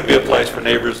really could be a place for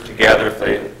neighbors to gather if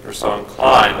they are so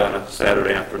inclined on a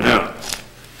Saturday afternoon.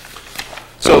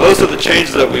 So those are the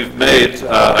changes that we've made.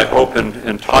 I hope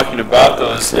in talking about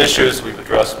those issues, we've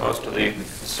addressed most of the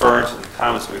concerns and the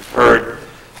comments we've heard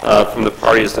from the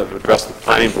parties that have addressed the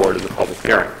planning board in the public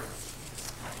hearing.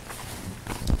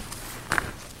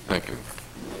 Thank you.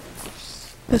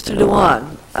 Mr.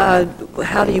 Dewan,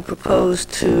 how do you propose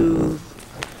to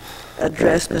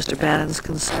address Mr. Bannon's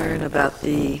concern about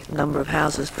the number of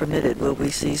houses permitted? Will we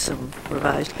see some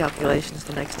revised calculations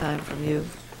the next time from you?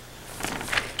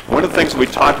 One of the things we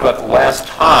talked about the last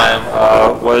time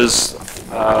was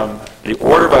the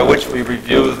order by which we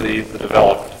review the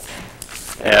development.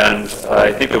 And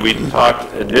I think that we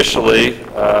talked initially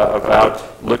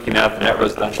about looking at the net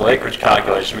residential acreage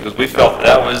calculation because we felt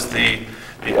that was the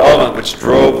element which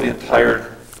drove the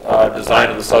entire design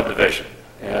of the subdivision.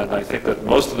 And I think that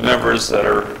most of the members that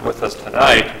are with us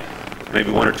tonight,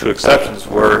 maybe one or two exceptions,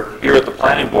 were here at the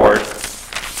planning board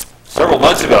several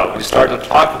months ago. We started to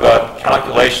talk about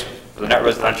calculations, the net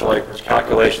residential acreage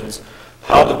calculations,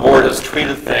 how the board has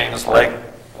treated things like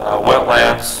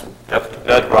wetlands, depth to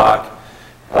bedrock,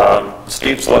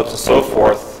 steep slopes and so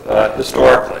forth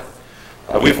historically.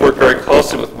 We've worked very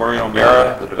closely with Maureen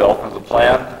O'Meara, the developer of the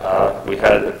plan. We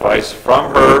had advice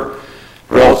from her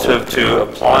relative to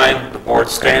applying the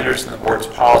board's standards and the board's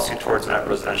policy towards net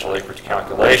residential acreage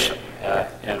calculation.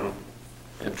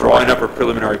 In drawing up a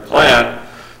preliminary plan,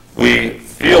 we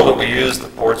feel that we use the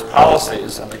board's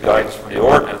policies and the guidance from the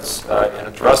ordinance in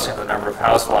addressing the number of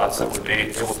house lots that would be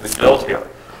able to be built here.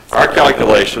 Our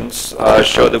calculations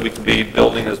show that we can be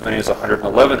building as many as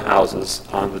 111 houses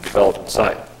on the development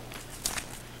site.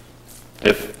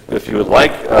 If you would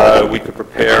like, we could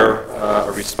prepare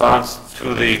a response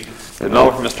to the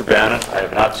memo from Mr. Bannon. I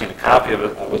have not seen a copy of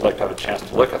it. I would like to have a chance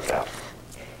to look at that.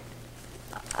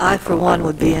 I, for one,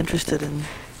 would be interested in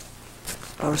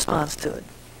a response to it.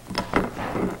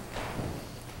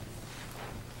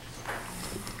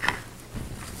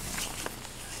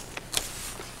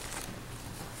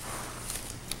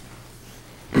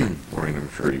 Maureen, I'm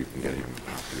sure you can get him a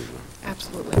copy of that.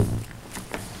 Absolutely.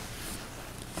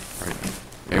 All right.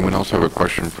 Anyone else have a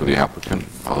question for the applicant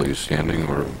while he's standing,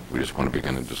 or we just want to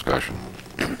begin a discussion?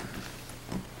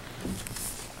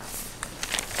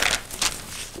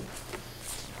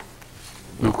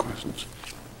 No questions.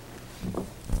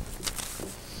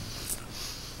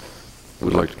 Who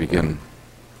would like to begin?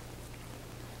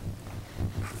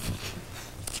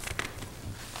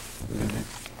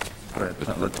 All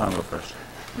right, let Tom go first.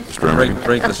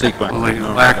 Break the sequence. Well,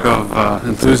 the lack of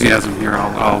enthusiasm here,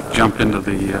 I'll jump into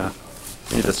the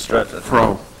need to stretch it.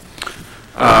 throw.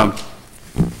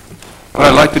 What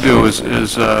I'd like to do is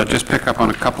just pick up on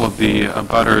a couple of the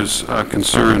abutters'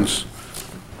 concerns.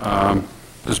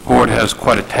 This board has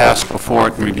quite a task before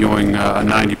it in reviewing a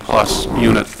 90-plus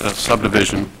unit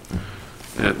subdivision,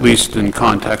 at least in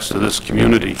context of this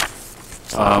community.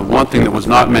 One thing that was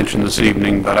not mentioned this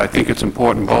evening, but I think it's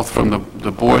important both from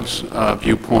the board's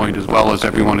viewpoint as well as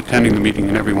everyone attending the meeting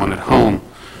and everyone at home,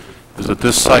 is that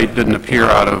this site didn't appear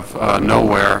out of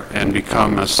nowhere and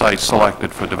become a site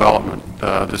selected for development.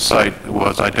 This site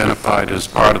was identified as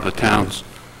part of the town's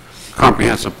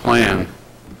comprehensive plan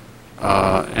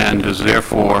and is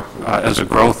therefore, as a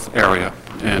growth area,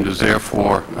 and is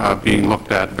therefore being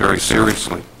looked at very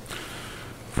seriously.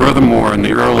 Furthermore, in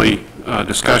the early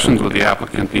discussions with the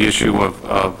applicant, the issue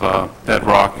of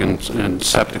bedrock and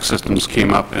septic systems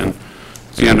came up, and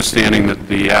it's the understanding that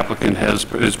the applicant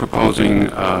is proposing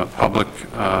a public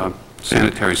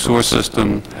sanitary sewer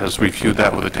system, has reviewed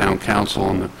that with the town council,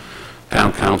 and the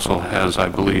town council has, I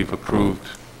believe, approved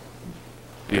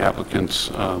the applicant's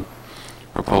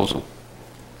proposal.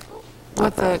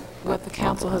 What the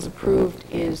council has approved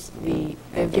is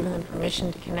they've given them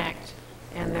permission to connect,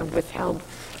 and they've withheld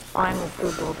final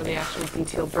approval of the actual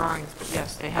detailed drawings. But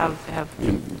yes, they have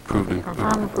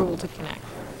confirmed approval to connect.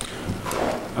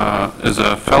 As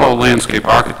a fellow landscape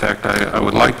architect, I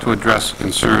would like to address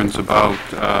concerns about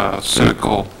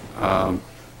cynical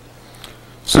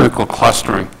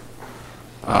clustering.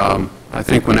 I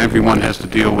think when everyone has to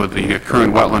deal with the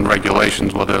current wetland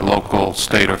regulations, whether local,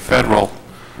 state, or federal,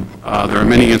 there are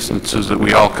many instances that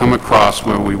we all come across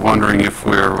where we're wondering if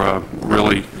we're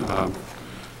really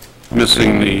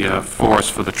missing the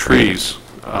forest for the trees.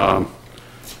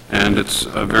 And it's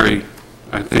a very,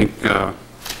 I think,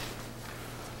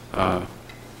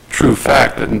 true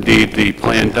fact that indeed the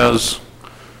plan does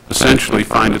essentially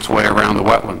find its way around the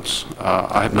wetlands.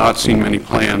 I have not seen many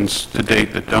plans to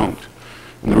date that don't.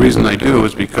 And the reason they do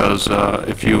is because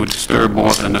if you disturb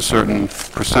more than a certain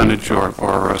percentage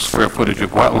or square footage of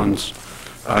wetlands,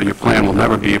 your plan will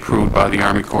never be approved by the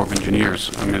Army Corps of Engineers.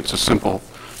 I mean, it's a simple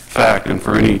fact, and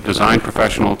for any design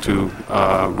professional to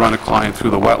run a client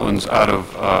through the wetlands out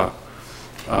of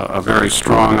a very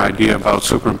strong idea about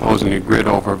superimposing a grid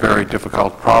over a very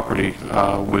difficult property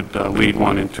would lead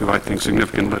one into, I think,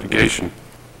 significant litigation.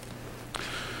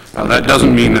 That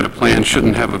doesn't mean that a plan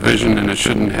shouldn't have a vision and it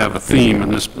shouldn't have a theme,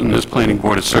 and this planning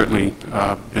board has certainly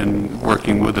been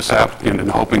working with this applicant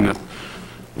and hoping that,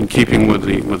 in keeping with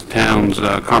the town's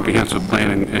comprehensive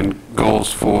plan and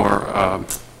goals for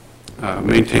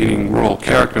maintaining rural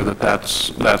character,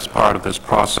 that's part of this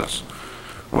process.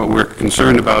 What we're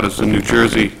concerned about is the New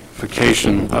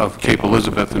Jersey-fication of Cape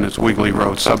Elizabeth and its Wiggly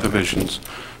Road subdivisions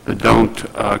that don't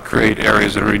create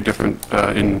areas that are very different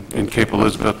in Cape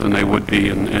Elizabeth than they would be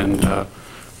in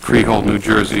Freehold, New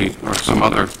Jersey, or some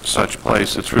other such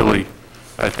place. It's really,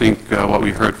 I think, what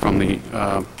we heard from the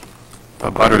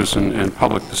abutters and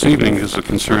public this evening is a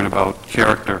concern about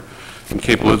character in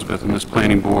Cape Elizabeth, and this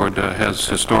planning board has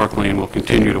historically and will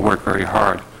continue to work very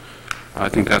hard. I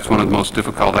think that's one of the most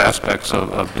difficult aspects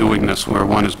of doing this, where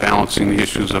one is balancing the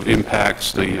issues of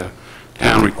impacts, the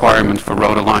town requirements for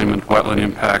road alignment, wetland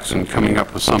impacts, and coming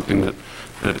up with something that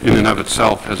in and of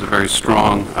itself has a very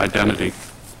strong identity.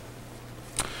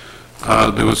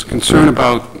 There was concern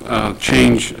about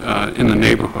change in the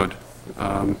neighborhood.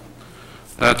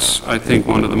 That's, I think,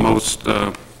 one of the most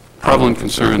prevalent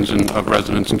concerns of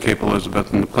residents in Cape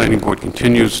Elizabeth, and the planning board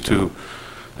continues to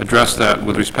address that.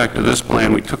 With respect to this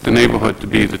plan, we took the neighborhood to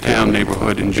be the town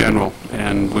neighborhood in general,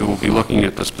 and we will be looking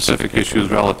at the specific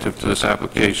issues relative to this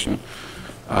application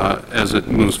as it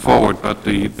moves forward. But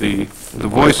the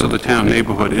voice of the town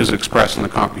neighborhood is expressed in the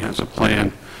comprehensive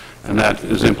plan, and that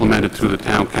is implemented through the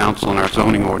town council and our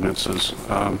zoning ordinances.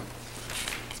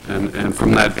 And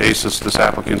from that basis, this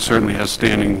applicant certainly has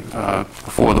standing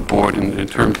before the board in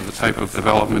terms of the type of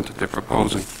development that they're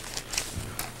proposing.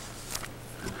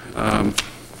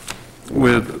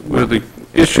 With the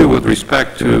issue with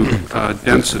respect to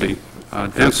density,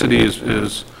 density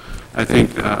is, I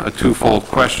think, a twofold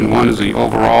question. One is the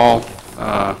overall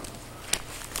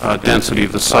density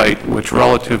of the site, which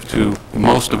relative to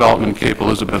most development in Cape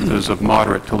Elizabeth is of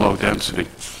moderate to low density.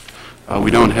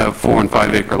 We don't have 4- and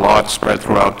 5-acre lots spread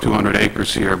throughout 200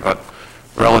 acres here, but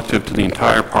relative to the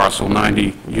entire parcel,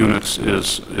 90 units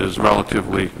is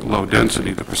relatively low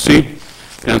density. The perceived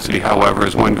density, however,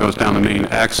 as one goes down the main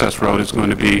access road, is going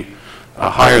to be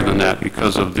higher than that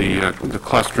because of the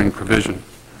clustering provision.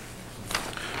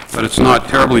 But it's not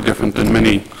terribly different than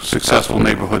many successful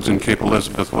neighborhoods in Cape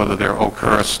Elizabeth, whether they're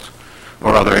Oakhurst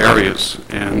or other areas.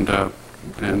 And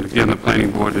again, the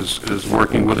planning board is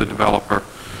working with the developer.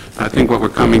 I think what we're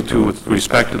coming to with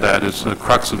respect to that is the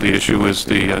crux of the issue is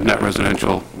the net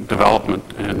residential development,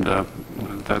 and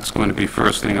that's going to be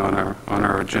first thing on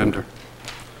our agenda.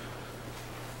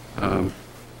 I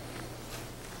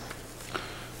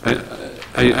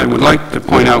would like to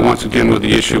point out once again with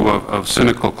the issue of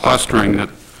cynical clustering that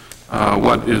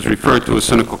what is referred to as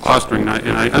cynical clustering,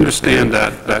 and I understand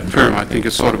that term. I think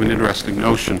it's sort of an interesting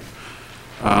notion.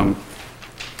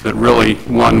 That really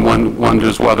one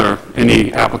wonders whether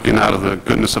any applicant out of the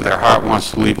goodness of their heart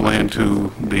wants to leave land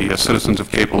to the citizens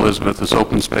of Cape Elizabeth as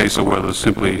open space, or whether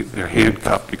simply they're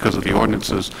handcuffed because of the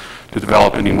ordinances to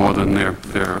develop any more than they're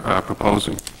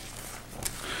proposing.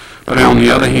 But on the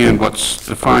other hand, what's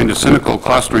defined as cynical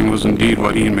clustering was indeed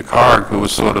what Ian McHarg, who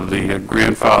was sort of the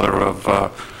grandfather of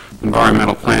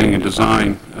environmental planning and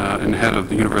design and head of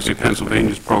the University of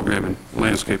Pennsylvania's program in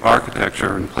landscape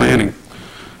architecture and planning,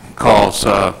 calls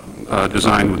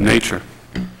design with nature.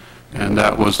 And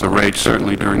that was the rage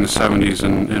certainly during the 70s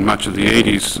and much of the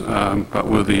 80s, but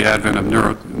with the advent of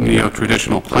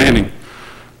neo-traditional planning,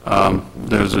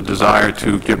 there's a desire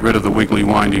to get rid of the wiggly,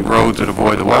 windy roads that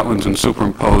avoid the wetlands and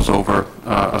superimpose over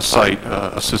a site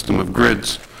a system of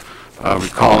grids,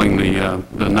 recalling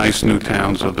the nice new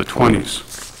towns of the 20s.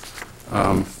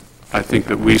 I think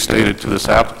that we stated to this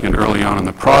applicant early on in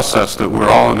the process that we're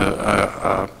all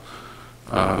in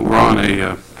we're on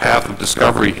a path of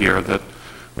discovery here, that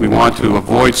we want to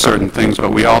avoid certain things,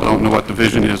 but we all don't know what the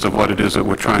vision is of what it is that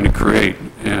we're trying to create.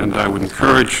 And I would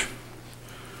encourage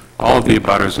all of the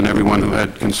abutters and everyone who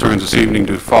had concerns this evening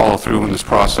to follow through in this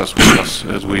process with us,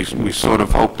 as we sort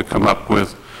of hope to come up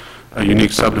with a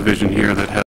unique subdivision here that has